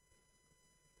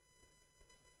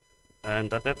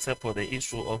 And that's for the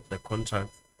issue of the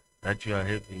contract that you are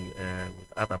having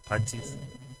with other parties.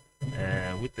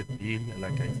 With the bill,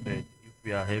 like I said, if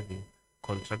we are having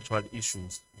contractual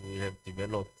issues, we have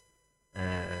developed,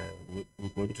 we're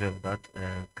going to have that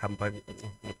company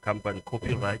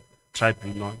copyright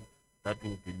tribunal that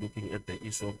will be looking at the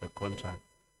issue of the contract.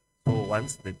 So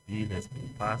once the bill has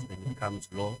been passed and it becomes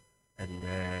law, and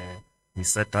we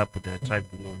set up the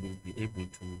tribunal, we'll be able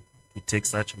to take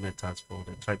such matters for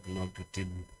the tribunal to deal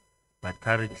with. But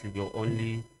currently, your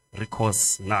only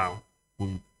recourse now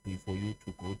will be for you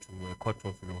to go to a court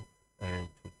of law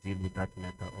to deal with that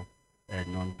matter of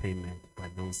non-payment by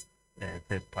those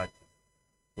third parties.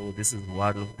 So this is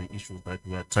one of the issues that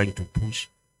we are trying to push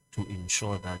to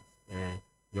ensure that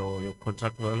your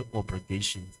contractual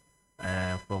obligations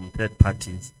from third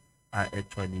parties are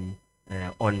actually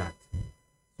honored.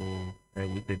 So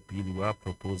with the bill, we are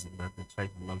proposing that the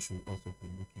tribunal should also be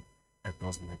looking at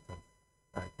those matters.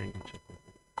 Thank you,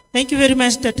 Chairperson. Thank you very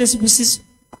much, Dr. Sibusiso.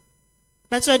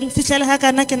 Batswadi ho fihlela ha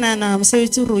kana ke nahana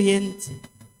mosebetsi o re o entse.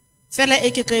 Fela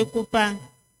e ke tlo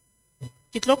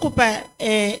kopa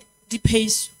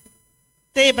diphahiso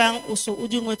tse bang o so o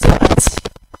di ngotse fatshe.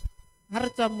 Ha re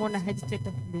tswa mona ha di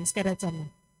qeta ho se ka ra tsamaya.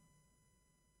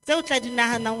 Tse o tla di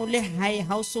nahanang o le hae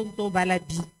ha o so ntso bala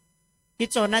bill. Ke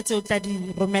tsona tse o tla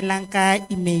di romelang ka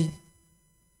email.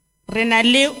 Re na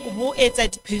le ho etsa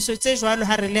diphahiso tse jwalo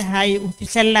ha re le hae o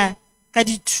fihlella ka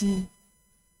di 2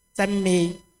 tsa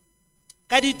May.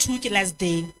 Ka di 2 ke last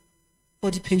day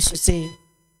for diphahiso tseo.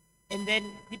 And then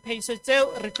diphahiso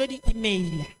tseo re tlo di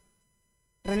emaila.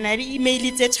 Re na le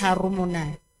email tse 3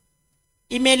 mona.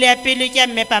 Email ya pele ke ya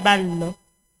Mme Paballo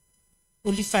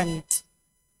Oliphant.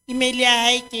 Email ya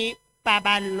hae ke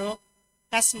Paballo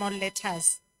ka small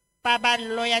letters.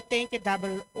 Paballo ya teng ke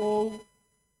LLO.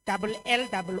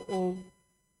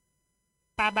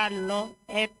 Paballo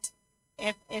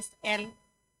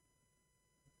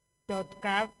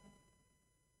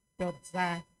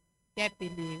 @fsl.gov.za. Ya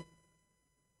pele.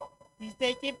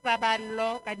 Ditse ke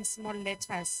Paballo ka di small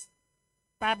letters.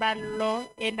 Paballo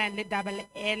ena le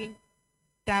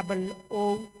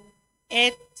LLO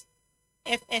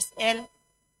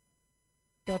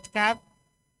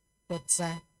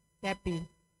 @fsl.gov.za. Ya pele.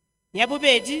 Ya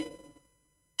bobedi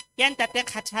ya Ntate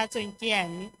Kgathatso nke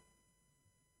yane.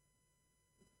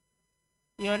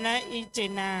 Yona e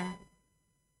tjena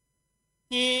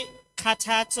ke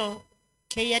Kgathatso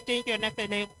ke ya teng ke yona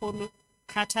fela e kgolo.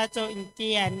 Kgathatso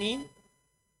nke yane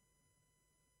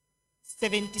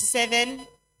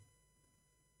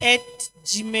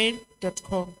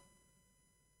 77@gmail.com.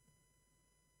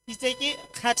 Ditse ke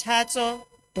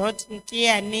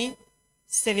Kgathatso.nkeane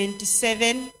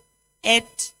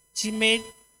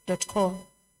 77@gmail.com.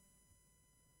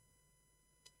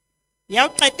 Ya o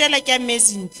qetela ke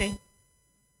Mezinhle.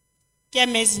 Ke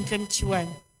Mezinhle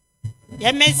Mthiwane.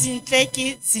 Ya Mezinhle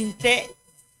ke Zinhle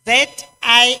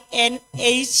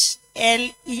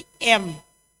ZINHLEM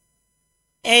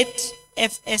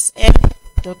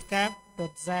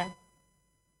 @fsl.gov.za.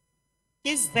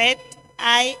 Ke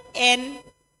ZIN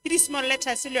 3 small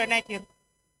letters le yona ke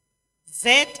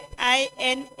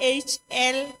ZINHLEM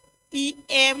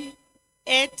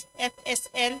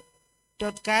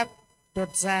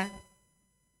 @fsl.gov.za.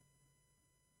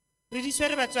 Re di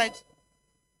swere batswadi.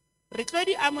 Re tlo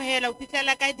di amohela ho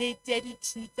fihlela ka date ya di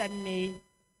 2 tsa May.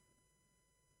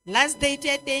 Last date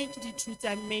ya teng ke di 2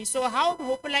 tsa May. So how to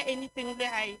hopola anything le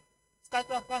hae ska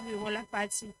tswa fa ho ngola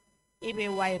fatshe ebe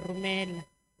wa e romela.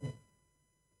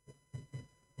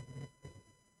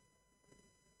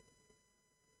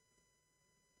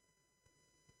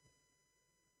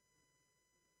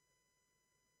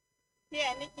 Ke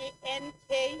ane ke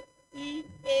NKEANE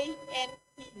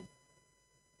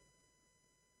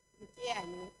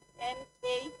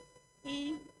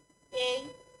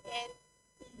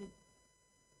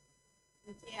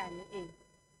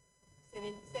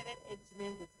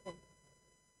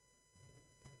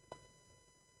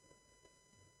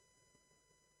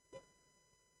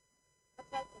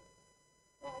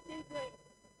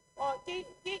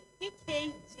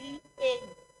KGA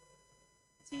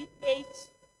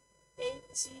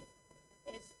THATSO.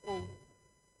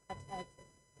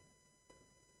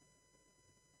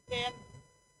 Then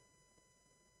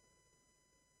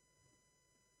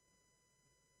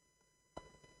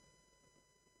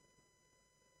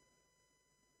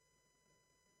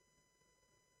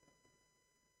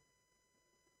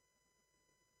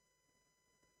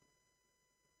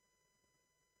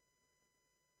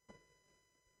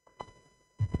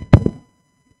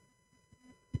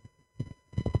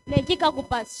ne ke ka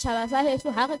kopa setjhaba sa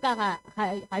heso ha re ka ra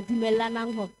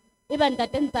dumellanang hore e ba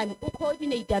ntate Ntsane o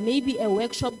coordinator maybe a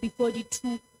workshop before the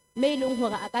two me leng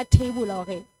hore a ka table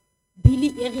hore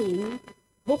bili e reng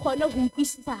ho kgone ho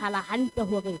utlwisisahala hantle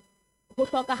hore ho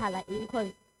hlokahala eng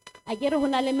cause a kere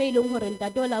hona le me leng hore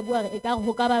ntate o la bua re e ka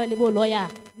ho ka ba le bo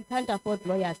lawyer, we can't afford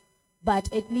lawyers,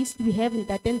 but at least we have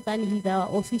ntate Ntsane, he's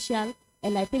our official,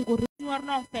 and I think wa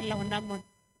rona ho fella hona mona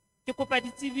ke kopa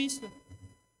ditsebiso.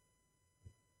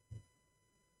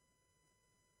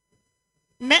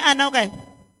 Me ana o kae?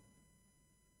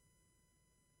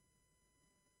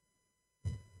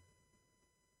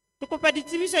 Ke kopa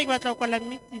ditsebiso ke batla ho kwala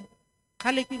meeting.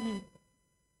 Khale ke nne.